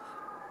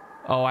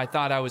 Oh, I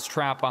thought I was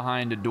trapped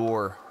behind a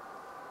door.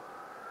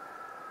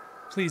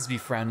 Please be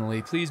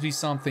friendly. Please be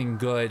something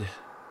good.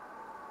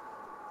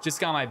 Just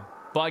got my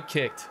butt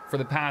kicked for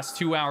the past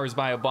 2 hours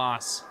by a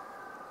boss.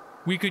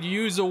 We could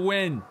use a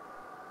win.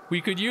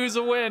 We could use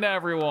a win,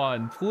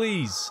 everyone.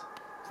 Please.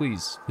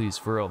 Please,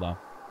 for real, though.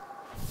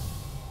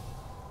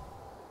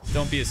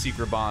 Don't be a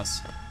secret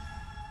boss.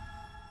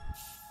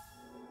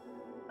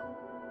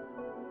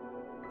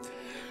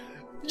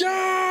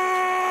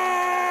 Yes!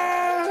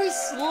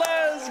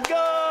 Let's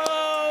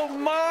go!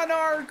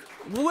 Monarch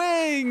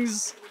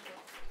Wings!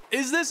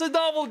 Is this a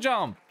double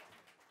jump?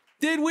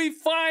 Did we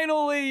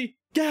finally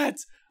get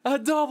a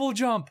double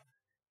jump?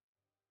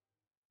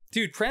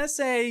 Dude, press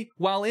A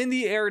while in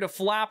the air to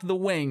flap the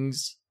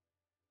wings.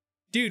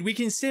 Dude, we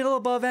can sail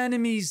above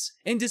enemies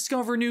and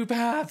discover new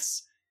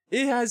paths.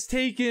 It has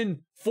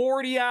taken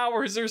 40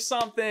 hours or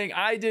something.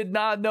 I did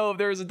not know if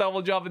there was a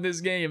double jump in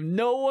this game.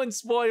 No one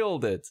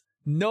spoiled it.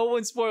 No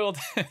one spoiled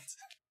it.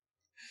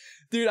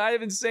 Dude, I have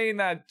been saying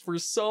that for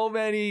so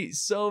many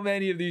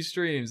of these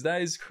streams.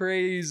 That is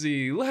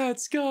crazy.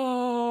 Let's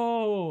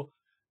go.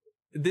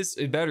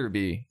 It better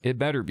be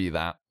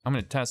that. I'm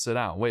gonna test it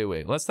out.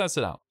 Wait, let's test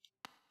it out.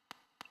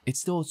 It's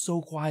still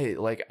so quiet.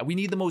 Like, we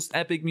need the most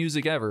epic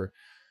music ever.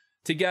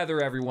 Together,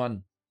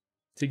 everyone.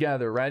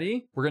 Together.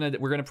 Ready? We're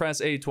gonna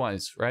press A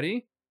twice.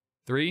 Ready?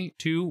 3,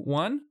 2,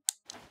 1.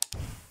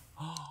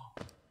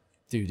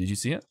 Dude, did you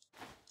see it?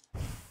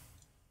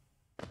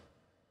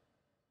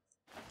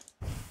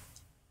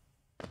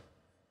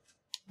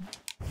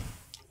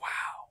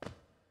 Wow.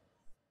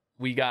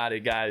 We got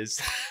it,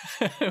 guys.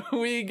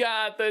 We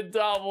got the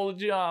double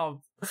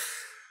jump.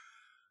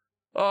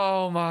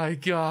 Oh my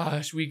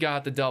gosh, we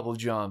got the double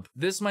jump.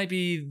 This might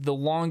be the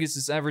longest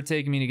it's ever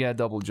taken me to get a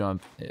double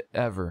jump,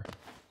 ever.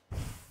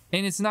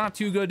 And it's not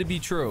too good to be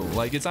true.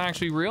 Like, it's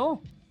actually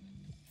real.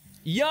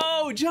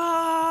 Yo,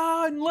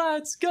 John,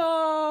 let's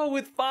go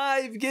with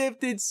 5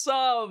 gifted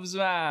subs,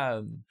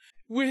 man.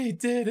 We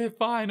did it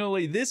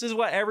finally. This is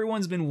what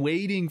everyone's been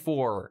waiting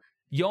for.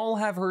 Y'all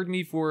have heard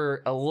me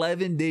for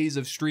 11 days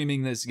of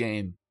streaming this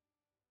game.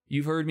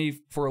 You've heard me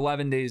for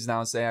 11 days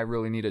now say I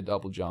really need a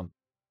double jump.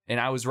 And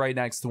I was right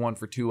next to one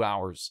for 2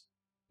 hours.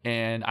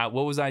 And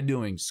what was I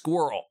doing?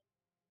 Squirrel,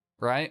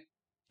 right?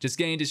 Just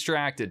getting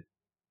distracted.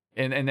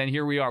 And then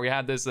here we are. We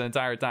had this the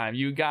entire time.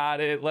 You got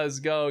it. Let's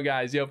go,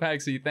 guys. Yo,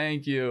 Pexy,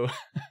 thank you.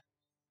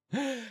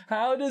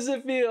 How does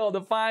it feel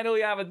to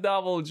finally have a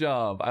double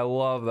jump? I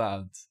love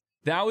that.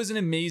 That was an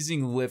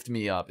amazing lift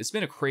me up. It's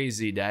been a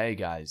crazy day,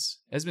 guys.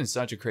 It's been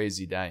such a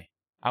crazy day.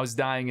 I was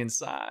dying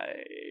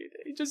inside.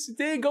 It just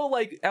didn't go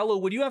like, Ella,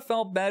 would you have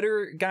felt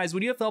better? Guys,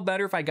 would you have felt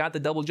better if I got the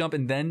double jump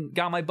and then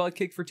got my butt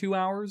kicked for 2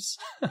 hours?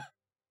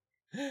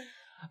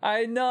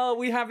 I know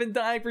we haven't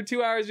died for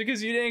 2 hours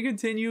because you didn't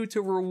continue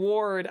to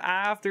reward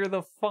after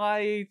the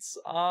fights.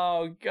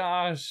 Oh,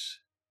 gosh.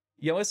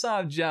 Yo, what's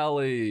up,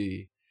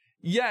 Jelly?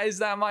 Yeah, is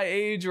that my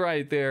age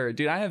right there?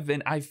 Dude,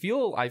 I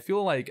feel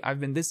like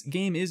this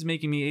game is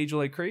making me age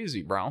like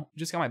crazy, bro.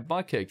 Just got my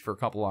butt kicked for a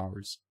couple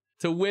hours.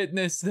 To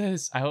witness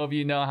this, I hope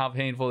you know how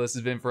painful this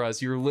has been for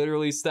us. You're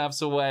literally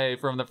steps away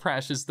from the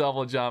precious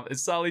double jump and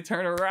suddenly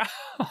turn around.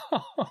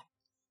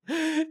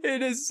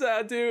 It is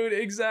sad, dude.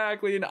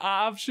 Exactly. An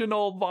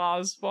optional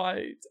boss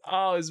fight.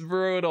 Oh, it's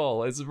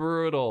brutal. It's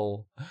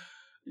brutal.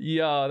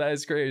 Yo, that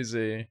is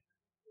crazy.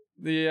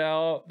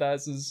 Yeah,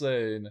 that's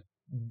insane.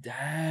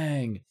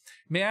 Dang.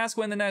 May I ask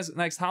when the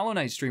next Hollow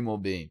Knight stream will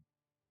be?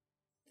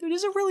 Dude,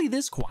 is it really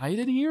this quiet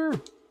in here?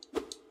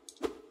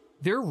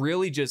 They're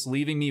really just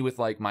leaving me with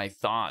like my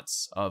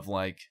thoughts of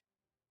like,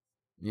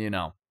 you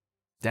know,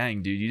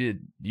 dang, dude,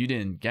 you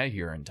didn't get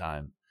here in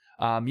time.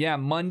 Yeah,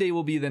 Monday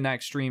will be the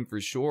next stream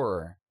for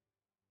sure.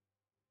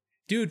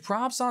 Dude,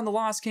 props on the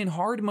Lost Kin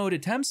hard mode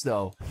attempts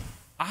though.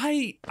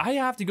 I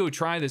have to go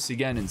try this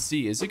again and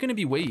see. Is it going to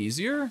be way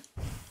easier?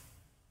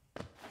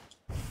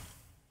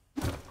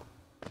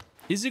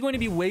 Is it going to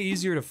be way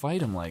easier to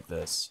fight him like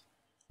this?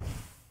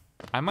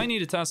 I might need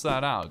to test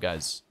that out,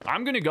 guys.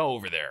 I'm going to go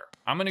over there.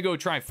 I'm going to go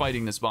try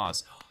fighting this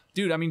boss.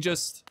 Dude, I mean,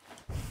 just...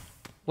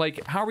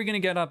 like, how are we going to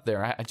get up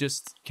there?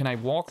 Can I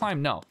wall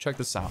climb? No, check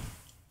this out.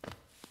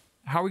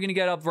 How are we going to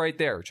get up right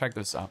there? Check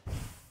this out.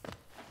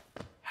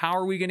 How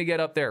are we going to get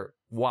up there?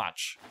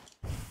 Watch.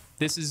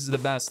 This is the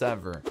best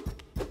ever.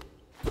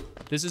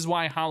 This is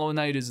why Hollow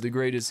Knight is the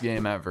greatest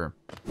game ever.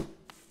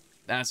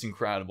 That's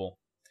incredible.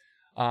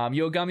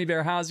 Yo, Gummy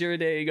Bear, how's your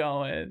day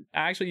going?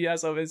 Actually,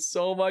 yes, it's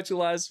so much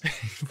less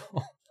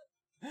painful.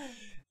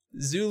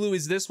 Zulu,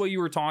 is this what you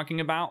were talking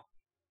about?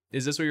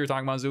 Is this what you were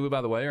talking about, Zulu,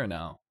 by the way, or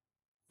no?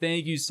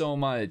 Thank you so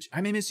much.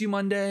 I may miss you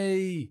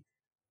Monday.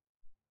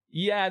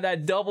 Yeah,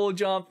 that double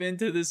jump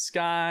into the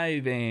sky,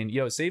 Vane.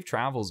 Yo, safe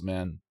travels,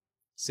 man.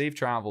 Safe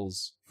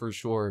travels for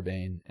sure,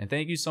 Bane. And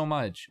thank you so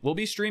much. We'll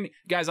be streaming.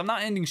 Guys, I'm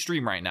not ending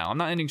stream right now. I'm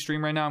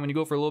going to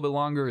go for a little bit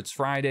longer. It's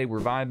Friday. We're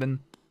vibing.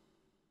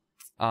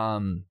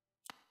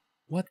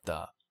 What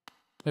the?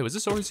 Wait, was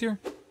this always here?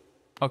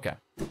 Okay.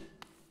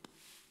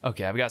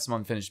 Okay, I've got some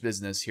unfinished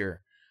business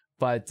here.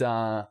 But,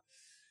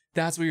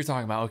 that's what you're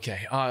talking about.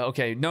 Okay.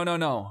 Okay.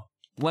 No.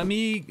 Let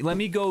me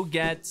go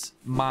get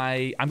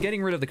my... I'm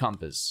getting rid of the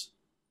compass.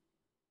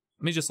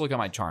 Let me just look at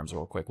my charms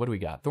real quick. What do we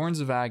got? Thorns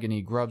of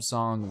Agony, Grub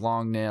Song,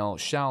 Long Nail,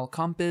 Shell,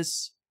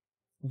 Compass.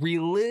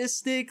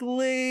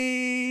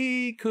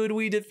 Realistically, could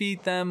we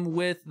defeat them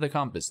with the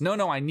compass?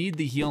 No, I need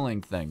the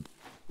healing thing.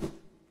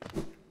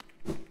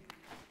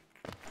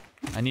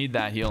 I need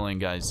that healing,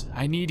 guys.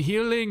 I need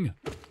healing.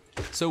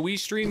 So we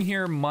stream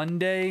here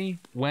Monday,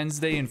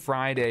 Wednesday, and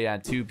Friday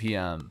at 2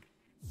 p.m.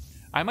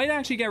 I might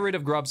actually get rid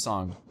of Grub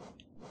Song.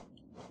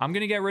 I'm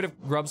gonna get rid of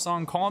Grub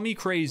Song. Call me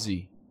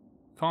crazy.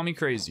 Call me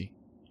crazy.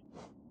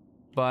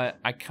 But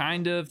I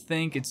kind of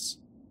think it's...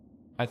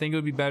 I think it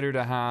would be better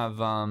to have,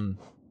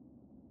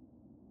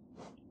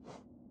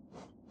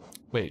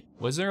 Wait,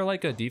 was there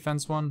like a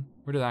defense one?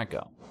 Where did that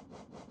go?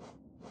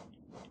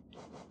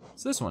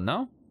 It's this one,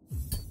 no?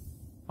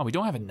 Oh, we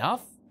don't have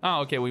enough?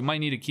 Oh, okay, we might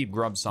need to keep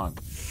Grub Song.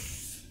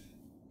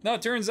 No,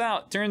 it turns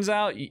out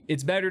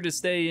it's better to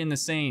stay in the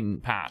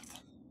sane path.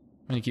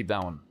 I'm gonna keep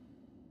that one.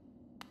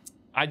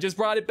 I just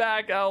brought it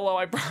back, hello,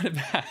 I brought it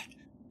back.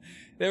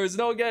 There was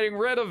no getting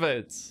rid of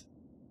it.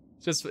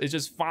 It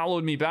just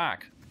followed me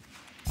back.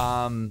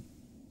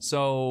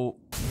 So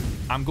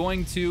I'm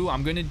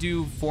gonna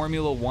do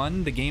Formula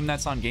 1, the game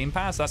that's on Game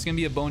Pass. That's gonna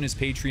be a bonus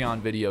Patreon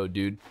video,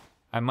 dude.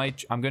 I'm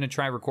gonna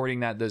try recording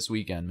that this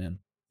weekend, man.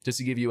 Just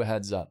to give you a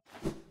heads up.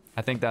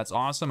 I think that's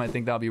awesome. I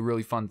think that'll be a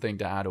really fun thing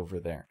to add over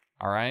there.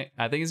 All right,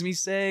 I think it's me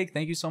sick.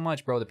 Thank you so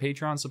much, bro. The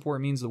Patreon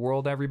support means the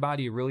world to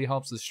everybody. It really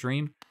helps the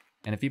stream.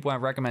 And if people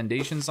have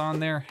recommendations on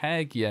there,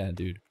 heck yeah,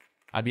 dude.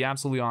 I'd be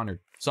absolutely honored.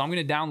 So I'm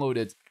gonna download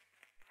it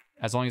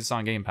as long as it's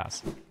on Game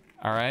Pass.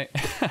 All right.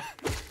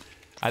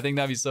 I think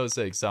that'd be so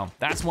sick. So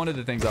that's one of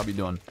the things I'll be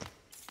doing.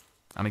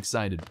 I'm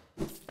excited.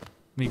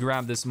 Let me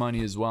grab this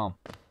money as well.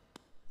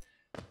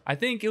 I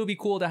think it would be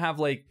cool to have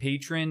like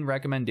patron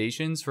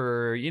recommendations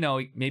for, you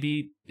know,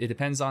 maybe it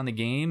depends on the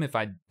game. If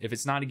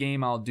it's not a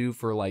game, I'll do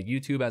for like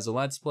YouTube as a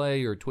Let's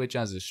Play or Twitch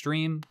as a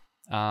stream.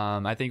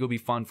 I think it'll be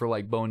fun for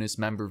like bonus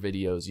member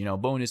videos, you know,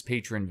 bonus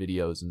patron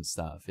videos and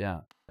stuff.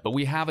 Yeah. But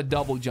we have a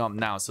double jump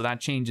now, so that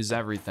changes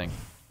everything.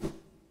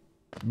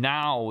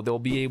 Now they'll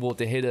be able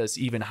to hit us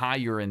even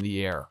higher in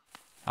the air.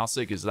 How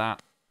sick is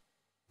that?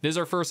 This is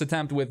our first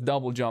attempt with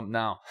double jump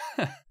now.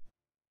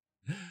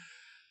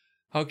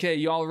 Okay,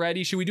 y'all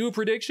ready? Should we do a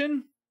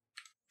prediction?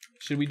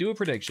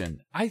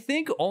 I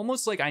think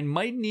almost like I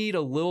might need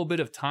a little bit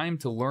of time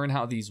to learn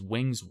how these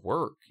wings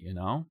work, you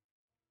know?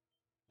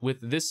 With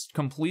this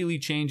completely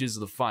changes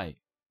the fight.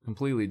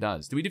 Completely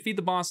does. Do we defeat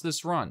the boss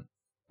this run?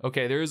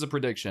 Okay, there is a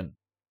prediction.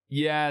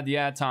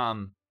 Yeah,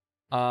 Tom.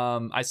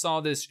 I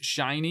saw this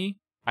shiny.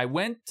 I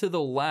went to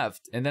the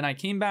left, and then I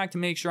came back to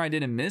make sure I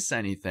didn't miss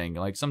anything.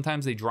 Like,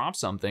 sometimes they drop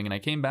something, and I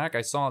came back,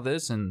 I saw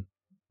this, and,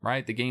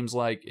 right, the game's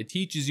like, it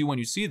teaches you when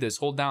you see this,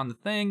 hold down the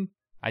thing.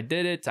 I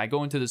did it. I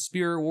go into the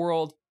spirit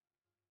world,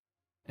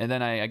 and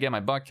then I get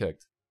my butt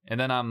kicked. And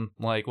then I'm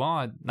like,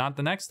 well, not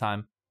the next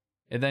time.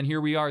 And then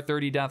here we are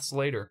 30 deaths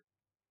later.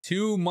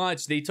 Too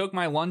much. They took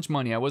my lunch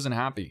money. I wasn't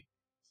happy.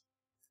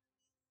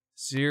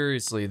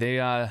 Seriously,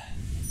 they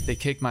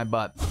kicked my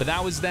butt. But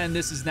that was then,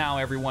 this is now,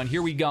 everyone.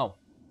 Here we go.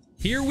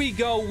 Here we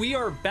go. We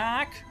are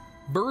back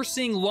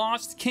versing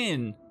Lost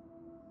Kin.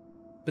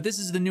 But this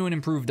is the new and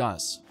improved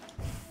us.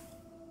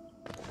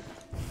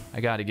 I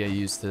gotta get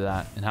used to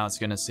that and how it's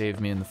gonna save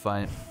me in the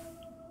fight.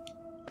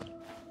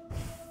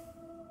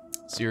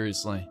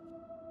 Seriously.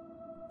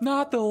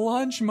 Not the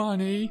lunch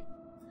money.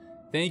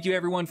 Thank you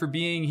everyone for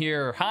being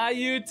here. Hi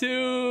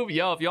YouTube.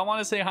 Yo, if y'all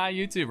want to say hi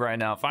YouTube right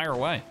now, fire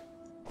away.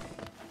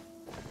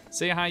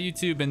 Say hi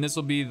YouTube and this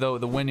will be the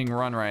winning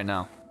run right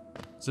now.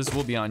 So this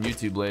will be on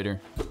YouTube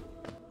later.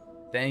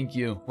 Thank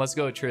you. Let's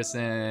go,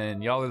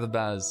 Tristan. Y'all are the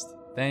best.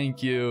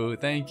 Thank you.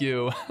 Thank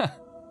you.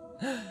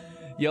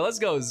 Yo, let's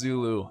go,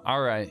 Zulu.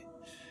 All right.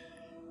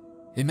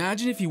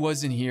 Imagine if he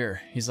wasn't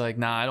here. He's like,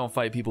 nah, I don't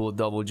fight people with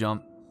double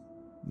jump.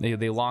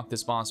 They locked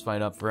this boss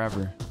fight up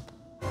forever.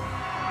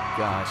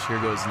 Gosh, here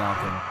goes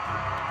nothing.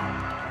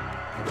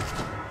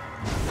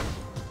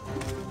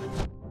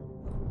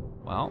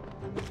 Well.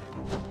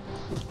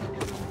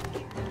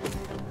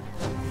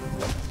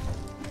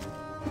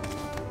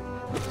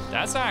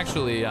 That's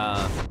actually,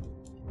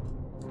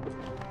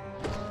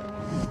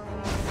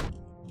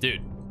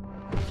 dude.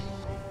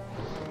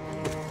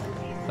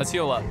 Let's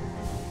heal up.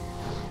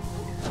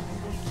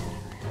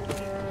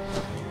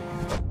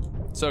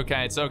 It's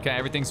okay, it's okay.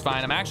 Everything's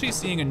fine. I'm actually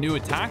seeing a new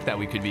attack that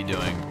we could be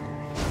doing.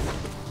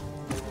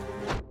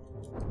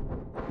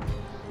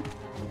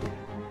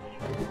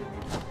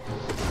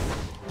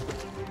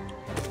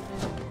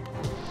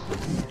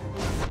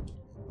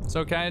 It's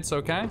okay, it's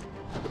okay.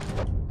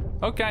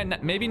 Okay,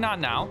 maybe not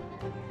now.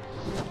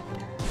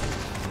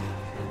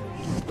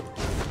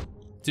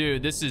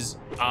 Dude, this is,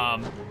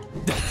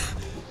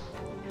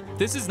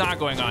 this is not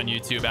going on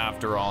YouTube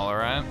after all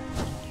right?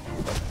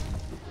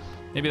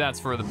 Maybe that's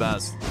for the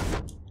best.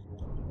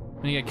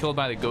 I'm gonna get killed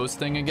by the ghost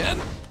thing again.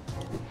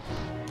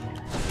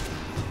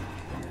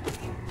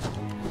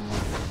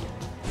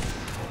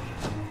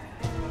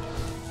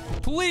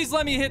 Please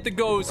let me hit the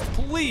ghost,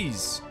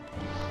 please.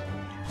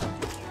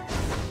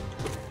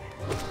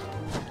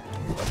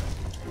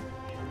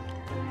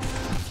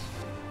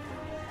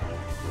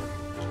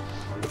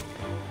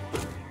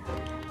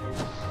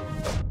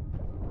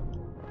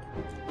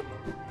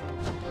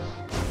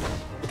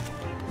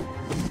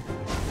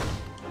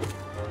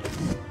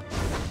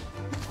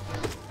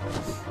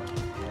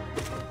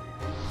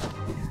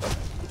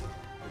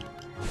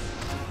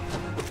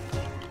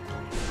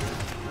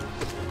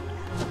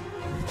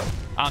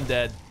 I'm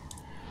dead.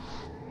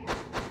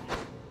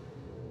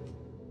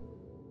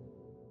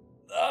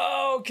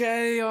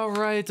 Okay, all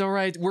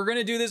right. We're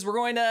gonna do this. We're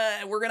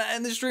gonna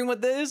end the stream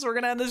with this.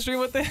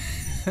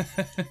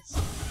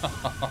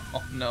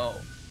 Oh no.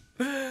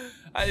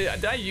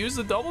 Did I use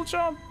the double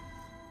jump?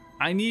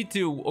 I need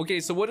to. Okay,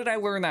 so what did I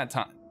learn that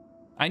time?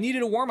 I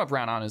needed a warm-up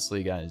round,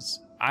 honestly, guys.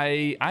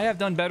 I have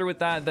done better with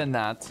that than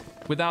that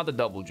without the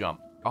double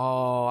jump.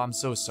 Oh, I'm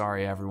so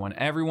sorry, everyone.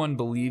 Everyone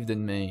believed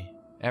in me.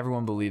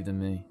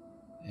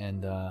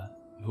 And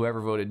whoever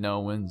voted no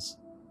wins.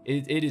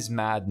 It is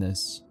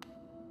madness.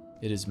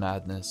 It is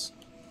madness.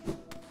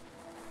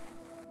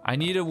 I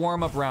need a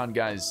warm-up round,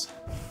 guys.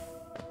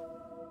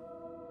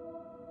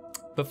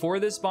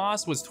 Before this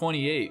boss was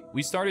 28.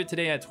 We started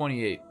today at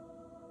 28.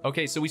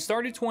 Okay, so we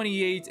started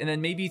 28 and then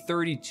maybe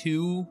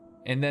 32,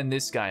 and then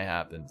this guy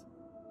happened.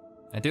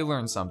 I did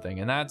learn something,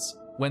 and that's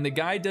when the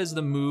guy does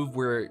the move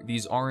where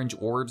these orange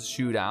orbs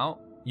shoot out,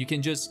 you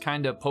can just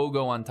kind of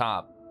pogo on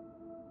top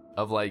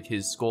of like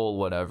his skull,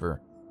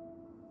 whatever.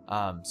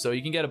 So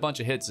you can get a bunch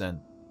of hits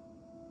in.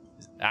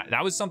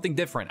 That was something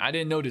different. I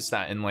didn't notice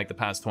that in like the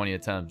past 20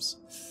 attempts.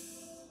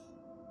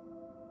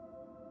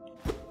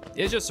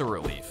 It's just a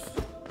relief.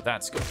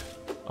 That's good.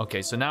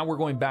 Okay, so now we're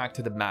going back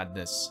to the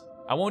madness.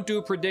 I won't do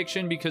a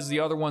prediction because the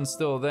other one's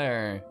still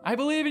there. I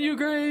believe in you,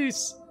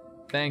 Grace.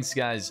 Thanks,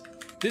 guys.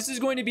 This is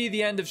going to be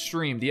the end of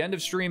stream. The end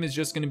of stream is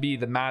just going to be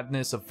the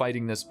madness of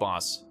fighting this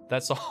boss.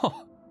 That's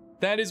all.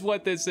 That is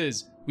what this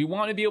is. We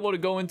want to be able to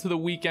go into the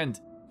weekend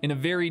in a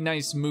very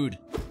nice mood.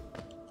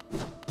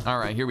 All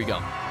right, here we go.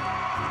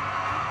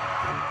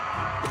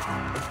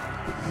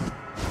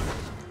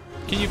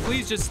 Can you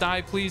please just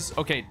die, please?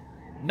 Okay,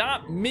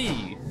 not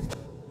me.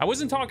 I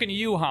wasn't talking to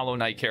you, Hollow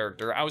Knight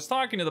character. I was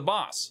talking to the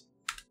boss.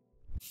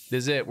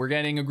 This is it. We're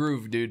getting a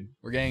groove, dude.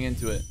 We're getting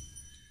into it.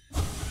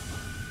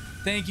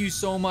 Thank you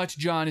so much,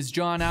 John. Is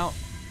John out?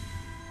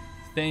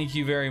 Thank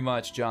you very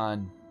much,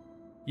 John.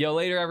 Yo,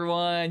 later,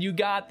 everyone. You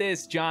got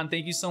this, John.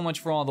 Thank you so much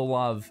for all the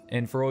love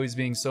and for always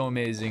being so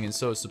amazing and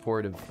so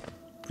supportive.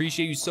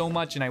 Appreciate you so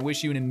much, and I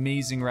wish you an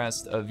amazing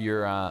rest of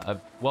your,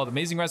 well, the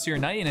amazing rest of your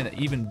night and an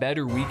even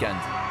better weekend.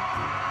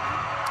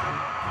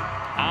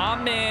 Ah,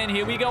 man,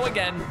 here we go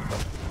again.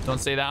 Don't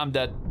say that, I'm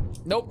dead.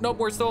 Nope, nope,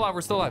 we're still alive,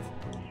 we're still alive.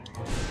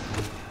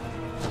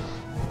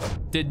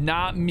 Did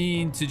not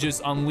mean to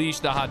just unleash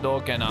the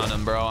Hadouken on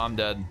him, bro. I'm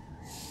dead.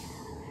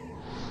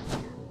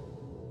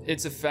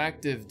 It's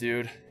effective,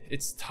 dude.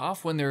 It's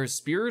tough when there are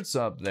spirits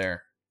up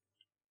there.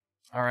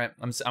 All right,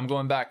 I'm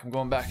going back. I'm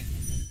going back.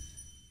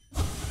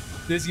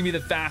 This is gonna be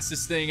the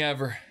fastest thing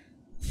ever.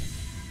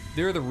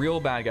 They're the real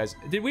bad guys.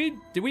 Did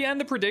we end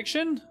the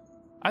prediction?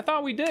 I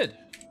thought we did.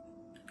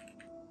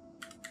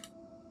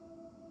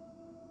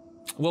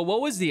 Well, what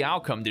was the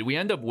outcome? Did we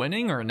end up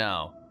winning or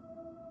no?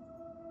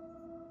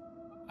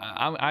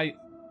 I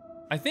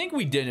think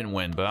we didn't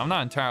win, but I'm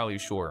not entirely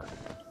sure.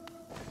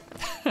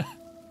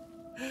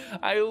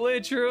 I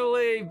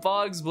literally,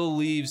 Bugs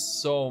believes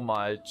so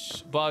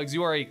much. Bugs,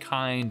 you are a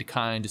kind,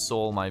 kind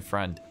soul, my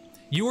friend.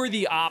 You are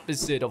the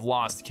opposite of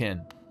Lost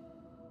Kin.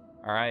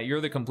 All right, you're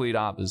the complete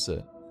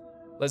opposite.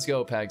 Let's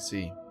go,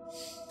 Paxi.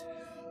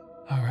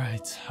 All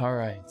right, all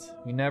right.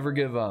 We never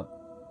give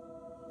up.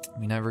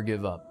 We never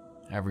give up,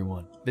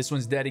 everyone. This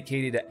one's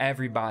dedicated to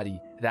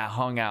everybody that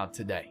hung out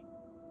today.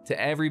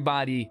 To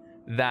everybody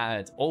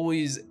that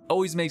always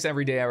makes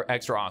every day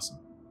extra awesome.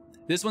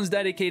 This one's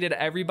dedicated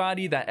to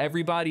everybody that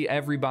everybody,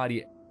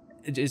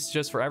 it's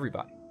just for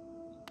everybody.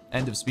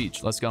 End of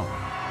speech. Let's go.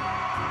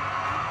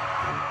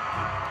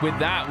 With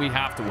that, we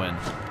have to win.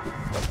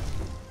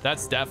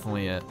 That's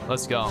definitely it.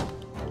 Let's go.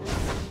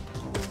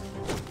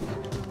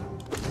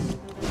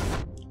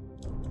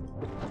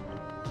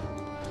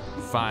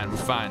 Fine, we're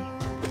fine.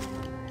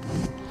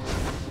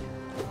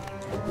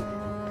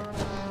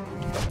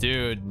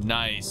 Dude,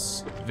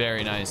 nice.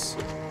 Very nice.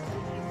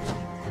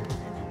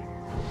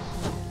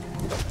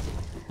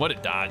 What a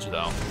dodge,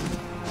 though.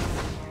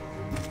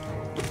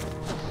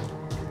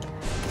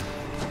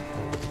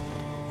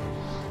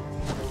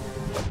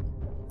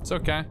 It's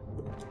okay.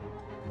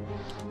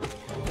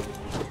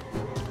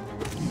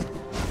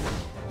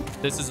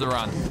 This is the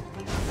run.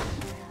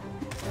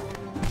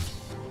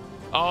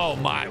 Oh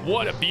my,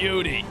 what a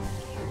beauty.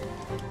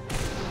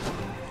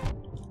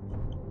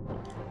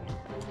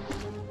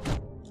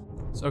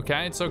 It's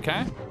okay, it's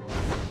okay.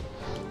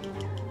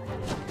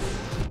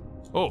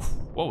 Oh,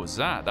 what was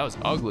that? That was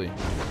ugly.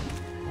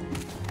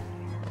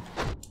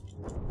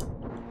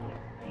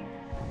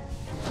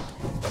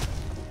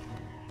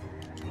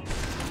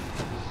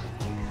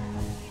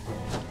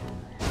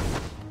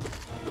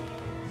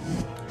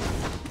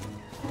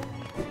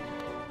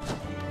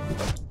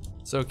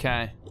 It's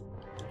okay.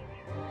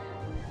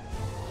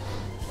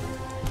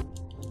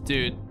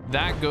 Dude,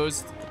 that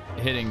ghost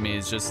hitting me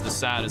is just the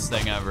saddest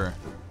thing ever.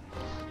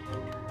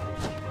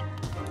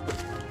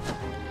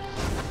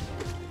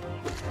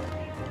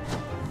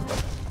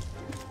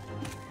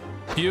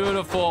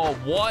 Beautiful.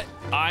 What?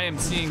 I am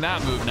seeing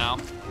that move now.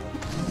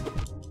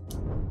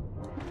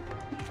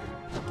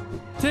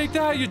 Take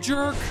that, you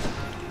jerk.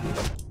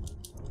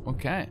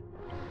 Okay.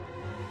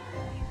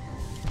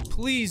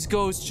 Please,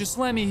 ghost, just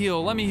let me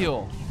heal. Let me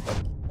heal.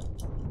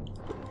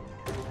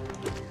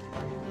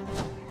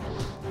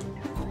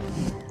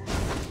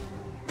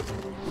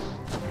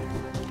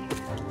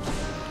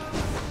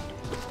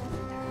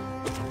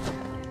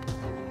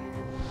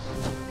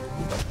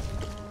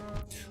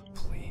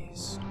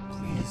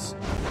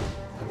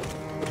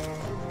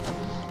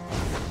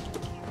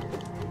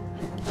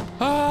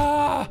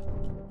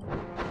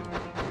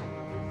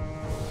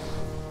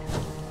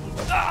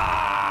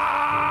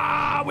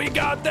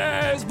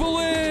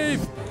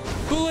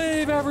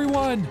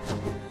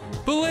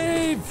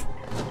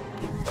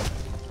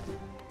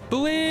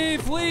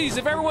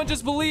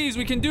 Just believes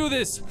we can do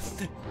this.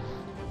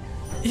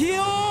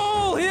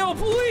 Heal! Heal,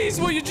 please!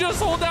 Will you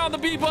just hold down the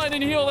B button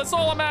and heal? That's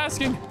all I'm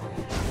asking.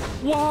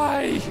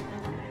 Why?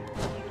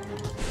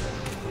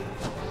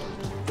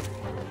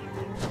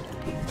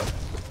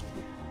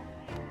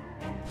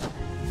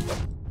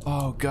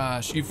 Oh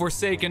gosh, you've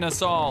forsaken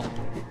us all.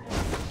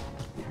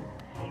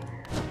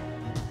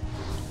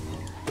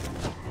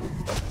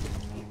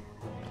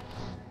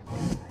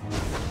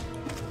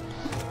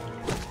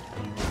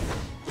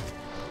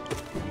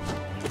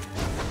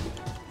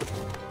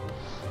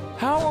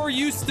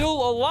 You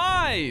still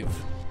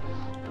alive?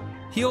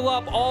 Heal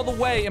up all the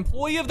way.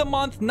 Employee of the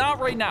month,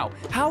 not right now.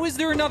 How is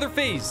there another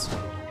phase?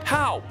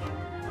 How?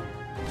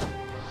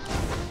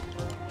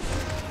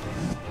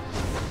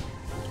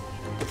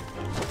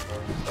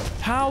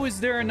 How is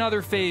there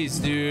another phase,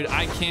 dude?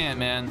 I can't,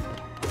 man.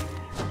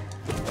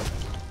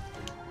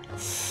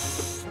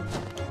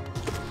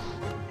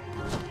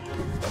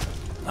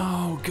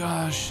 Oh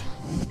gosh.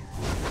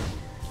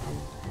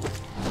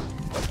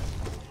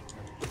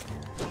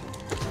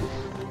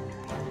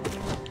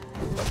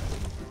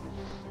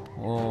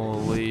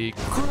 Holy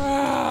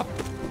crap!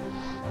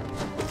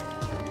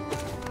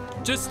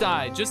 Just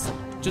die. Just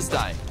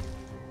die.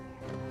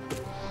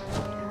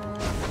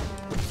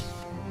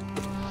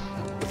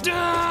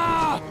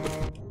 Ah!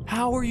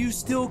 How are you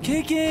still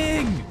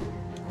kicking?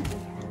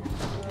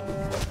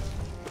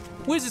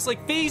 What is this,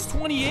 like phase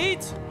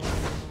 28?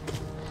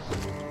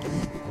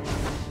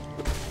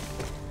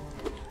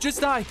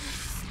 Just die.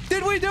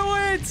 Did we do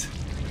it?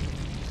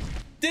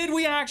 Did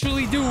we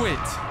actually do it?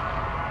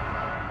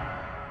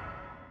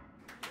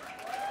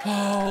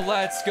 Oh,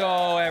 let's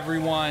go,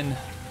 everyone.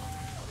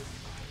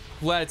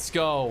 Let's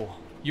go.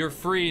 You're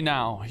free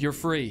now. You're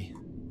free.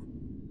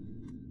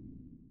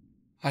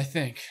 I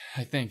think.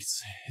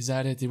 Is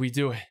that it? Did we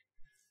do it?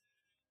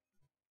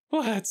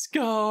 Let's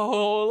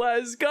go.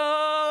 Let's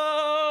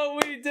go.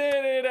 We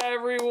did it,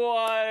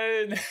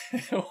 everyone.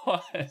 It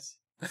was.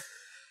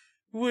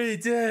 We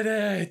did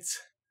it.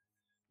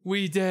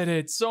 We did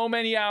it. So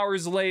many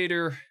hours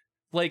later.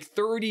 Like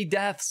 30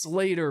 deaths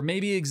later.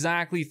 Maybe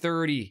exactly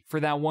 30 for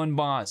that one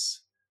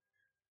boss.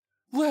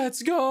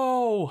 Let's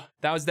go.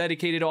 That was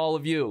dedicated to all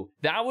of you.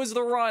 That was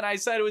the run. I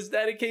said it was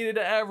dedicated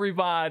to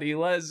everybody.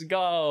 Let's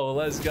go.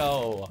 Let's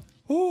go.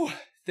 Whew.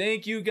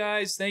 Thank you,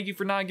 guys. Thank you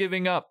for not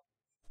giving up.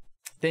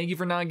 Thank you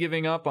for not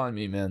giving up on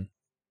me, man.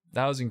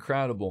 That was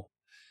incredible.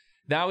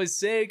 That was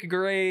sick,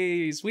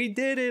 Grace. We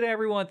did it,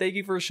 everyone. Thank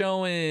you for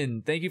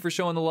showing. Thank you for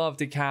showing the love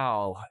to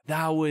Cal.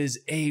 That was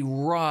a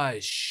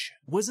rush.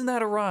 Wasn't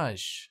that a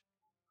rush?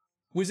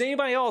 Was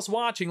anybody else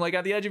watching, like,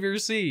 at the edge of your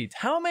seat?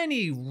 How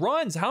many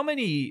runs, how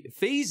many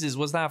phases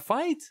was that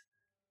fight?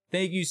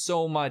 Thank you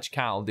so much,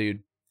 Cal,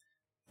 dude.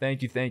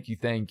 Thank you, thank you,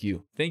 thank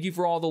you. Thank you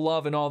for all the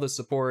love and all the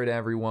support,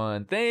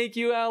 everyone. Thank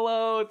you,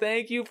 Elo.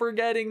 Thank you for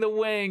getting the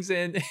wings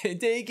and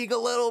taking a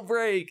little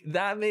break.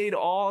 That made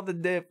all the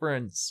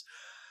difference.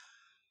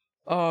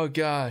 Oh,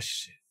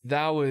 gosh.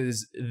 That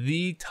was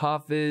the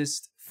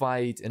toughest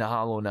fight in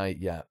Hollow Knight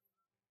yet.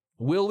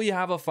 Will we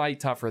have a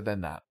fight tougher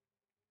than that?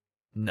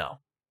 No.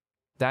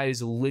 That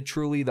is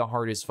literally the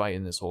hardest fight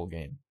in this whole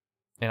game.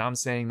 And I'm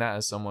saying that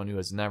as someone who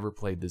has never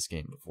played this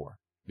game before.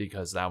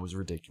 Because that was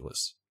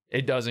ridiculous.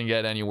 It doesn't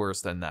get any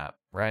worse than that,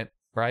 right?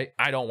 Right?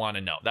 I don't want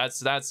to know.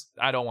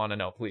 I don't want to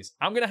know, please.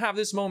 I'm going to have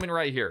this moment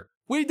right here.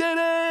 We did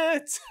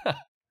it!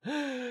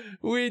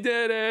 We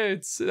did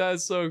it!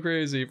 That's so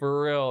crazy,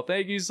 for real.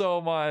 Thank you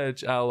so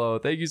much, Alo.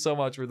 Thank you so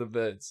much for the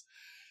bits.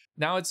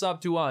 Now it's up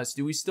to us.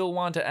 Do we still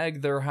want to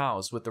egg their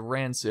house with the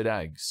rancid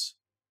eggs?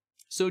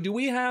 So do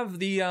we have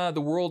the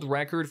world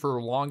record for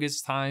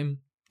longest time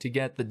to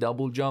get the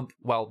double jump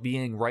while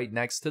being right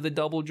next to the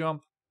double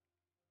jump?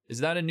 Is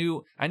that a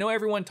new... I know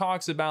everyone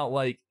talks about,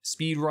 like,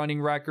 speed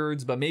running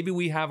records, but maybe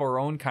we have our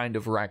own kind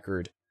of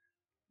record.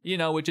 You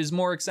know, which is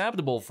more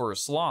acceptable for a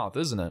sloth,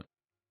 isn't it?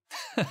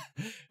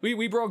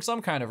 we broke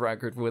some kind of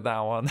record with that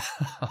one.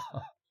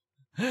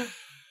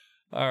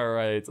 All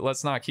right,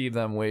 let's not keep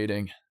them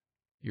waiting.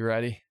 You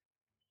ready?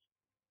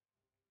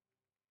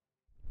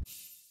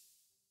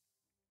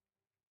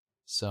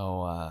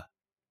 So,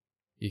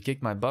 you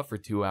kicked my butt for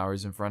 2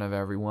 hours in front of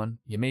everyone.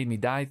 You made me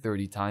die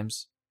 30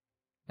 times.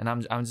 And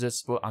I'm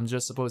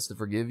just supposed to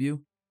forgive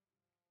you?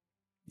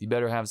 You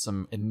better have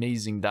some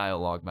amazing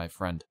dialogue, my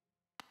friend.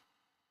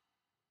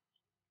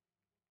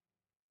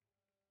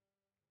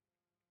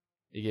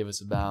 He gave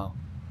us a bow.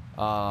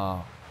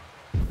 Oh.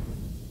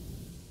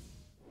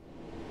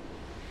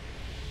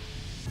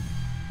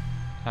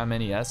 How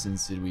many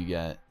essence did we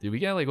get? Did we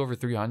get like over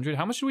 300?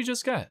 How much did we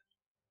just get?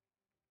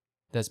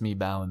 That's me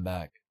bowing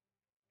back.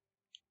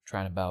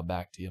 Trying to bow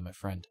back to you, my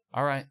friend.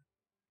 All right.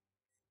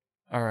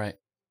 All right.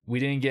 We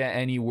didn't get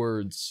any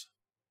words.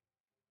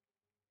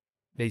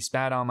 They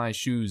spat on my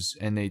shoes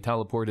and they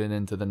teleported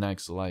into the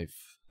next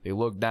life. They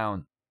looked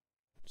down.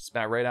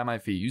 Spat right at my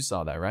feet. You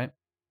saw that, right?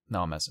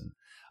 No, I'm messing.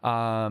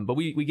 But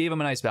we gave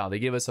them a nice bow. They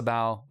gave us a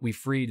bow. We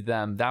freed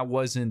them. That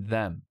wasn't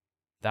them.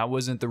 That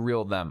wasn't the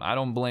real them. I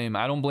don't blame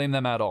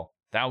them at all.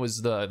 That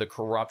was the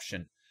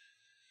corruption.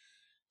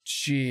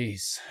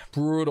 Jeez.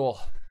 Brutal.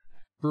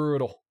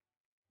 Brutal.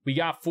 We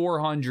got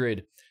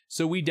 400.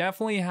 So we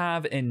definitely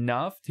have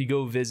enough to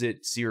go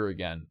visit Seer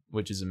again,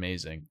 which is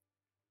amazing.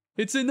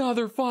 It's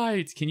another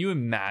fight. Can you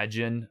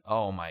imagine?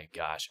 Oh my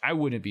gosh. I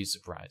wouldn't be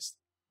surprised.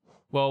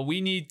 Well, we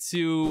need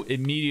to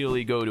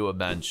immediately go to a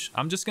bench.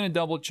 I'm just going to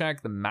double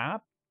check the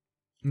map.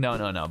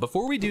 No.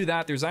 Before we do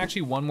that, there's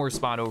actually one more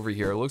spot over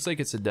here. It looks like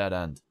it's a dead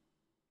end.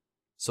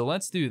 So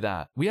let's do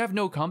that. We have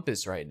no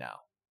compass right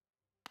now.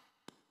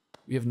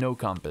 We have no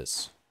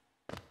compass.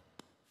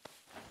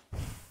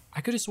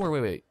 I could have swore,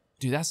 wait.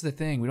 Dude, that's the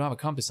thing. We don't have a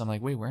compass. I'm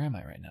like, wait, where am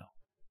I right now?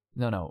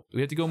 No.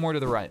 We have to go more to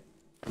the right.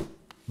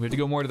 We have to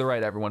go more to the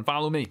right, everyone.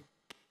 Follow me.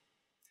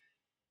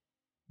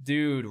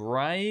 Dude,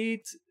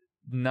 right?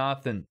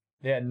 Nothing.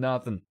 Yeah,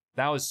 nothing.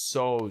 That was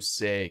so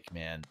sick,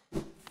 man.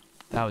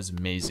 That was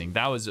amazing.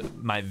 That was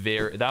my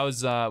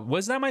was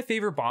that my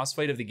favorite boss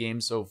fight of the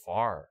game so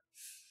far?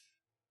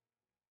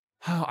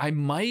 I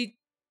might,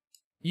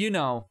 you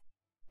know,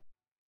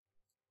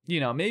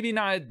 maybe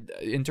not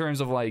in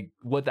terms of like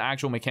what the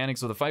actual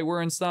mechanics of the fight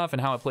were and stuff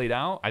and how it played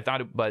out. I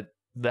thought it, but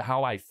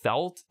how I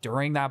felt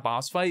during that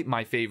boss fight,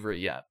 my favorite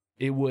yet.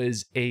 It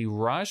was a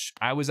rush.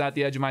 I was at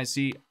the edge of my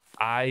seat.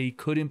 I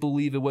couldn't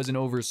believe it wasn't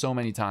over so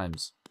many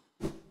times.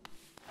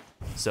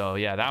 So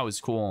yeah, that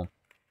was cool.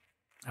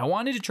 I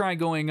wanted to try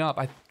going up.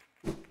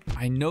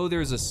 I know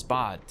there's a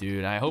spot,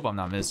 dude. I hope I'm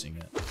not missing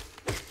it.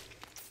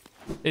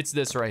 It's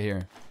this right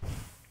here.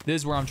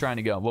 This is where I'm trying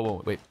to go. Whoa,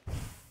 whoa, wait.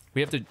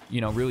 We have to,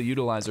 you know, really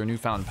utilize our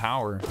newfound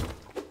power.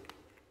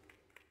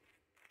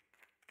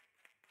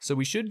 So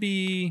we should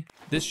be...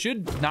 This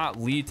should not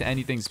lead to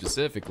anything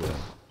specifically.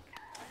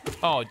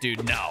 Oh,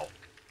 dude, no.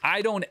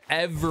 I don't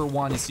ever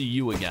want to see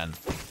you again.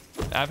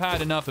 I've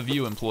had enough of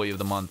you, Employee of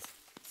the Month.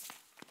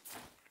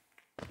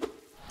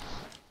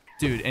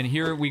 Dude, and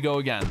here we go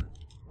again.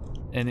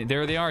 And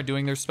there they are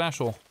doing their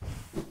special.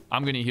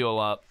 I'm gonna heal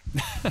up.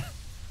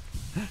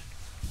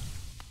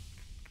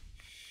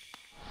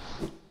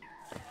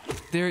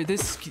 There,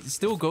 this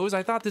still goes?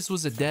 I thought this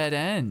was a dead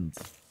end.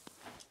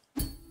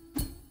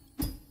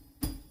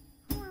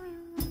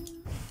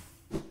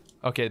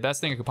 Okay, the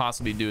best thing I could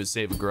possibly do is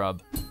save a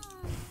grub.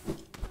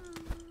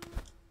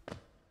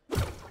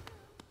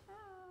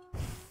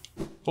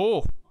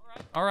 Oh,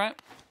 all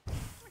right.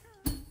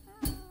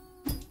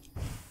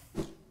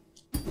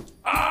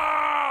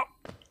 Ah!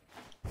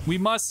 We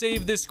must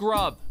save this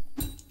grub.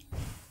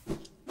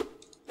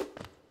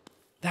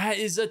 That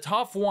is a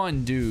tough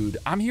one, dude.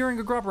 I'm hearing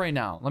a grub right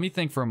now. Let me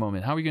think for a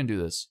moment. How are we gonna do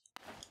this?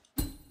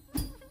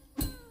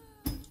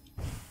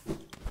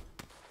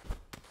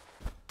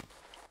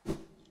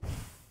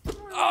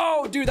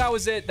 Oh, dude, that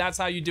was it. That's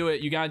how you do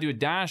it. You gotta do a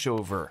dash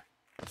over.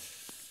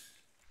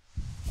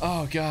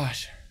 Oh,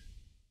 gosh.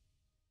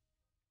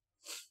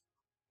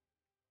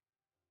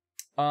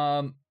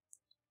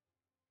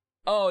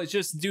 Oh, it's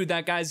just, dude,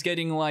 that guy's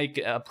getting like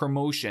a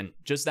promotion.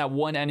 Just that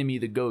one enemy,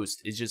 the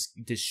ghost, is just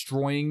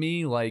destroying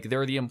me. Like,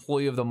 they're the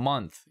employee of the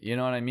month. You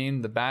know what I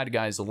mean? The bad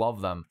guys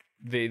love them.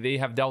 They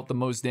have dealt the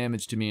most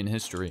damage to me in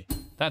history.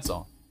 That's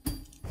all.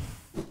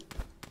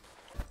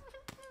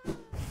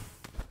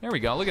 There we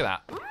go. Look at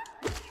that.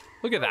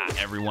 Look at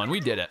that, everyone. We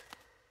did it.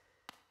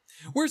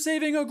 We're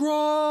saving a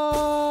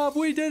grub.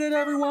 We did it,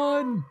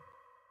 everyone.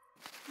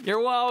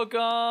 You're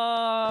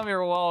welcome.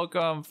 You're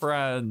welcome,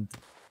 friend.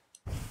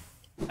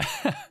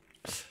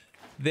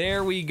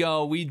 There we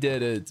go. We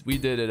did it. We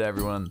did it,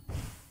 everyone.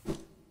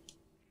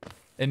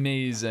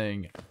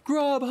 Amazing.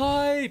 Grub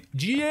hype.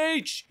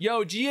 GH.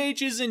 Yo,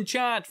 GH is in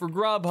chat for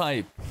grub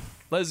hype.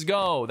 Let's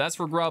go. That's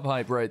for grub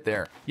hype right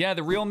there. Yeah,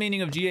 the real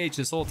meaning of GH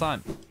this whole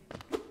time.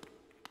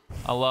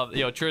 I love,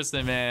 yo,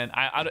 Tristan, man.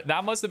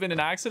 That must have been an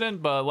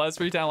accident, but let's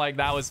pretend like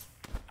that was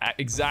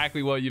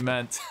exactly what you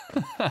meant.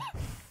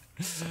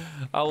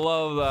 I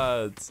love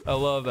that. I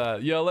love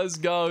that. Yo, let's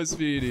go,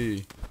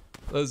 Speedy.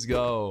 Let's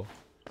go.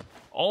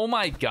 Oh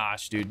my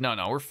gosh, dude. No,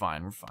 we're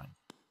fine. We're fine.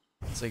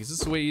 It's like, is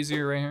this way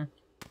easier right here?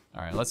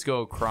 All right, let's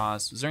go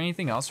across. Is there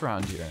anything else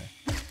around here?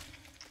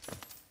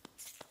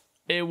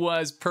 It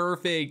was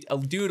perfect. Oh,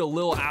 dude, a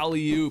little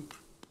alley-oop.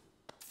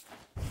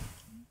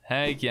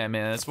 Heck yeah,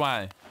 man. That's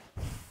why.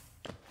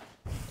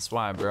 That's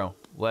why, bro.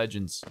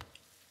 Legends.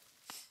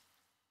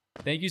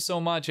 Thank you so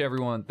much,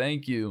 everyone.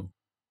 Thank you.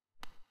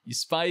 You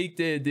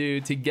spiked it,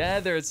 dude.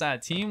 Together, it's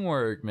that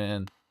teamwork,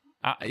 man.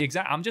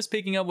 I'm just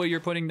picking up what you're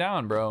putting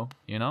down, bro.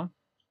 You know?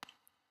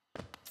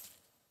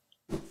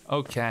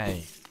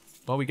 Okay.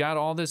 Well, we got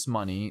all this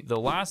money. The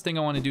last thing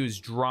I want to do is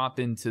drop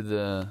into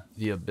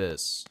the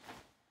abyss.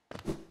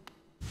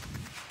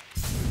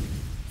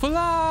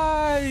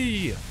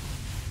 Fly!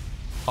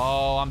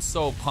 Oh, I'm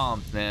so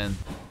pumped, man.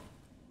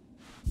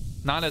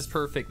 Not as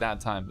perfect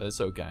that time, but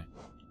it's okay.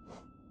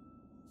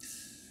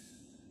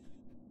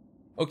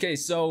 Okay,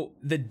 so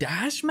the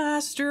Dash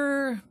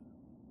Master...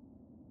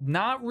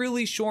 Not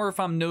really sure if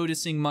I'm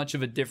noticing much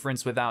of a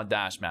difference without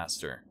Dash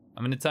Master.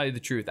 I'm gonna tell you the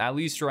truth, at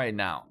least right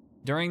now.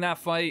 During that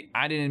fight,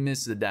 I didn't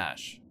miss the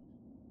dash.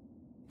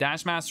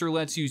 Dash Master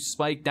lets you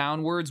spike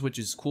downwards, which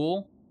is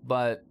cool,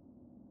 but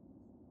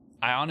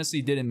I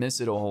honestly didn't miss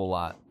it a whole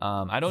lot.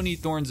 I don't need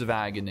Thorns of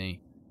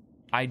Agony.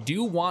 I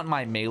do want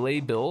my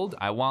melee build.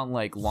 I want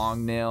like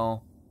Long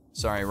Nail.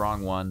 Sorry,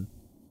 wrong one.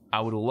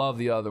 I would love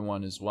the other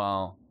one as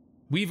well.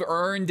 We've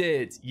earned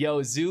it.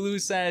 Yo, Zulu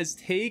says,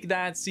 take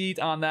that seat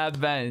on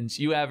that bench.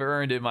 You have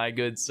earned it, my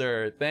good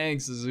sir.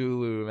 Thanks,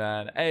 Zulu,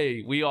 man.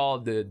 Hey, we all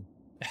did.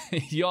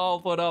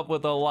 Y'all put up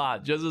with a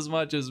lot, just as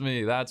much as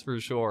me. That's for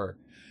sure.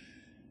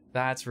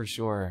 That's for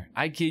sure.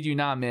 I kid you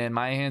not, man.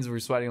 My hands were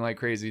sweating like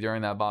crazy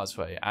during that boss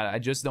fight. I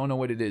just don't know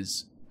what it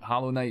is.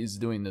 Hollow Knight is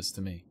doing this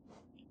to me.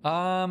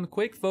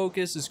 Quick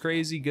Focus is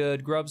crazy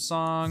good. Grub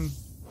Song.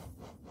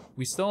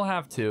 We still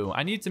have 2.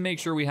 I need to make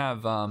sure we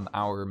have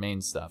our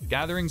main stuff.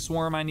 Gathering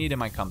Swarm I need, and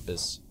my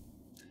Compass.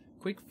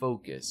 Quick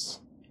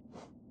Focus.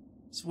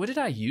 So what did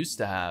I used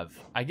to have?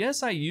 I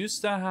guess I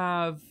used to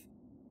have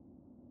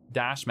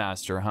Dash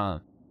Master, huh?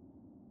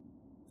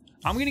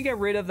 I'm gonna get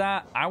rid of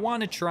that. I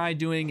want to try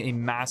doing a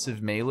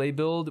massive melee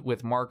build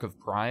with Mark of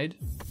Pride.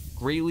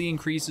 Greatly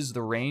increases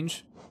the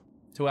range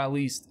to at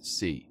least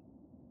C.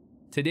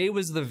 Today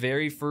was the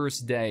very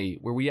first day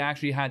where we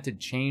actually had to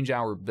change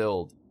our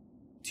build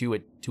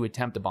to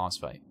attempt a boss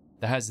fight.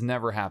 That has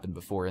never happened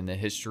before in the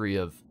history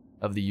of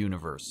the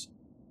universe.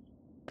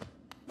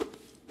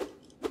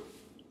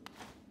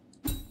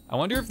 I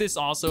wonder if this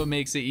also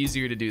makes it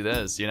easier to do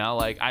this, you know?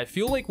 Like, I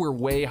feel like we're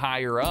way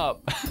higher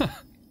up.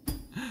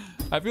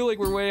 I feel like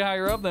we're way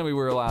higher up than we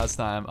were last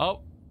time.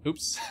 Oh,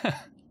 oops.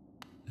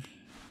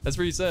 That's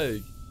pretty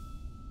sick.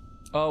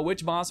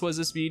 Which boss was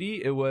this,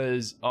 Speedy? It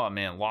was, oh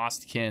man,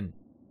 Lost Kin.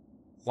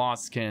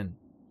 Lost Kin.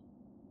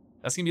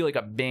 That's gonna be like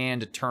a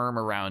banned term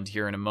around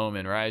here in a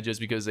moment, right? Just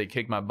because they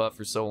kicked my butt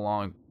for so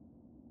long.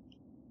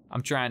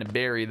 I'm trying to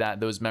bury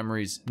those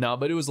memories. No,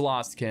 but it was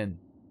Lost Kin.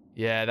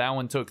 Yeah, that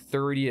one took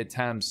 30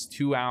 attempts,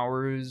 2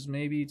 hours,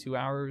 maybe 2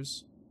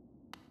 hours.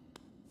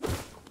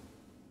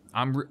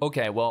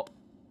 Okay, well,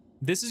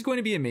 this is going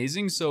to be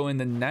amazing. So in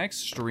the next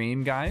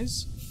stream,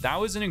 guys, that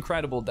was an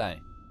incredible day.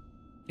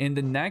 In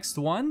the next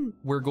one,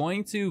 we're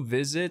going to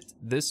visit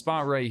this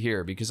spot right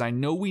here because I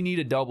know we need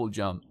a double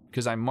jump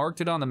because I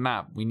marked it on the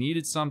map. We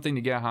needed something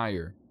to get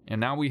higher,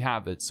 and now we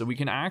have it. So we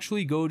can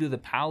actually go to the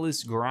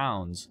palace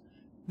grounds.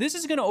 This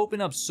is going to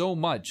open up so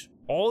much.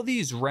 All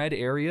these red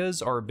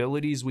areas are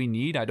abilities we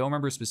need. I don't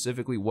remember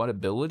specifically what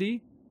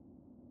ability.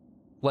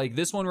 Like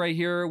this one right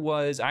here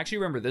was, I actually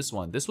remember this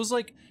one. This was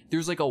like,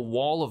 there's like a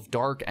wall of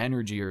dark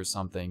energy or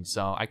something.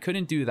 So I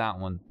couldn't do that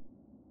one.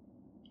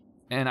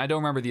 And I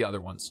don't remember the other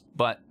ones,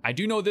 but I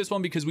do know this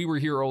one because we were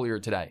here earlier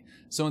today.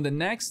 So in the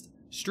next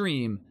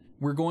stream,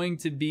 we're going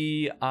to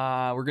be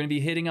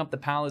hitting up the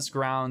palace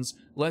grounds.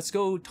 Let's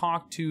go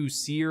talk to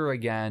Seer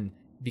again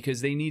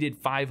because they needed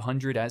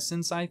 500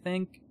 essence, I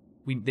think.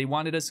 They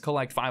wanted us to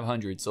collect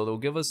 500, so they'll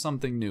give us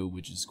something new,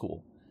 which is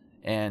cool.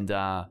 And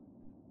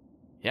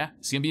yeah,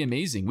 it's gonna be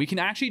amazing. We can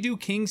actually do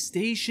King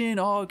Station.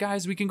 Oh,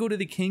 guys, we can go to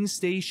the King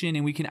Station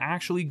and we can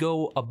actually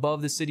go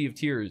above the City of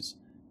Tears.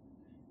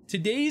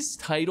 Today's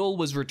title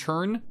was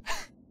Return.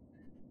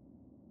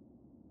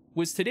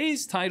 Was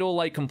today's title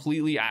like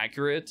completely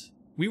accurate?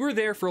 We were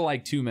there for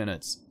like 2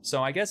 minutes,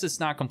 so I guess it's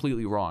not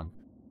completely wrong.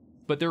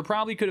 But there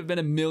probably could have been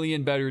a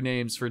million better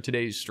names for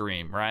today's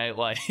stream, right?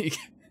 Like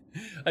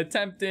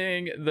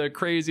attempting the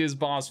craziest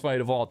boss fight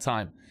of all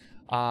time.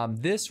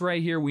 This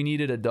right here, we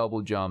needed a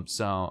double jump,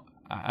 so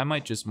I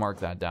might just mark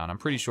that down. I'm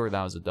pretty sure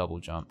that was a double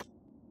jump.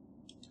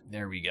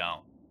 There we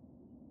go.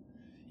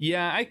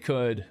 Yeah, I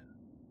could.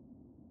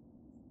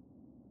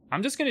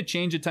 I'm just gonna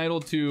change the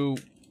title to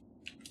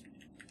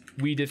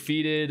We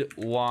Defeated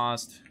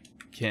Lost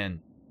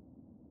Kin.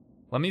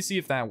 Let me see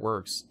if that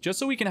works. Just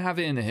so we can have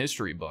it in the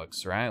history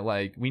books, right?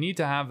 Like, we need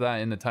to have that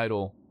in the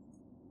title.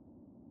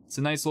 It's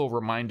a nice little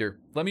reminder.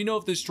 Let me know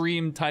if the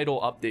stream title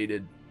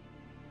updated.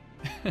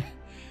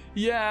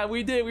 Yeah,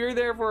 we did. We were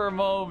there for a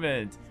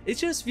moment. It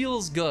just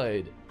feels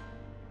good.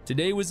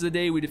 Today was the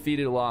day we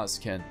defeated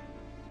Lost Kin.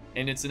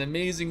 And it's an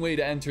amazing way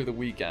to enter the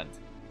weekend.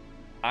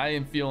 I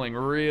am feeling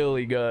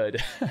really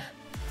good.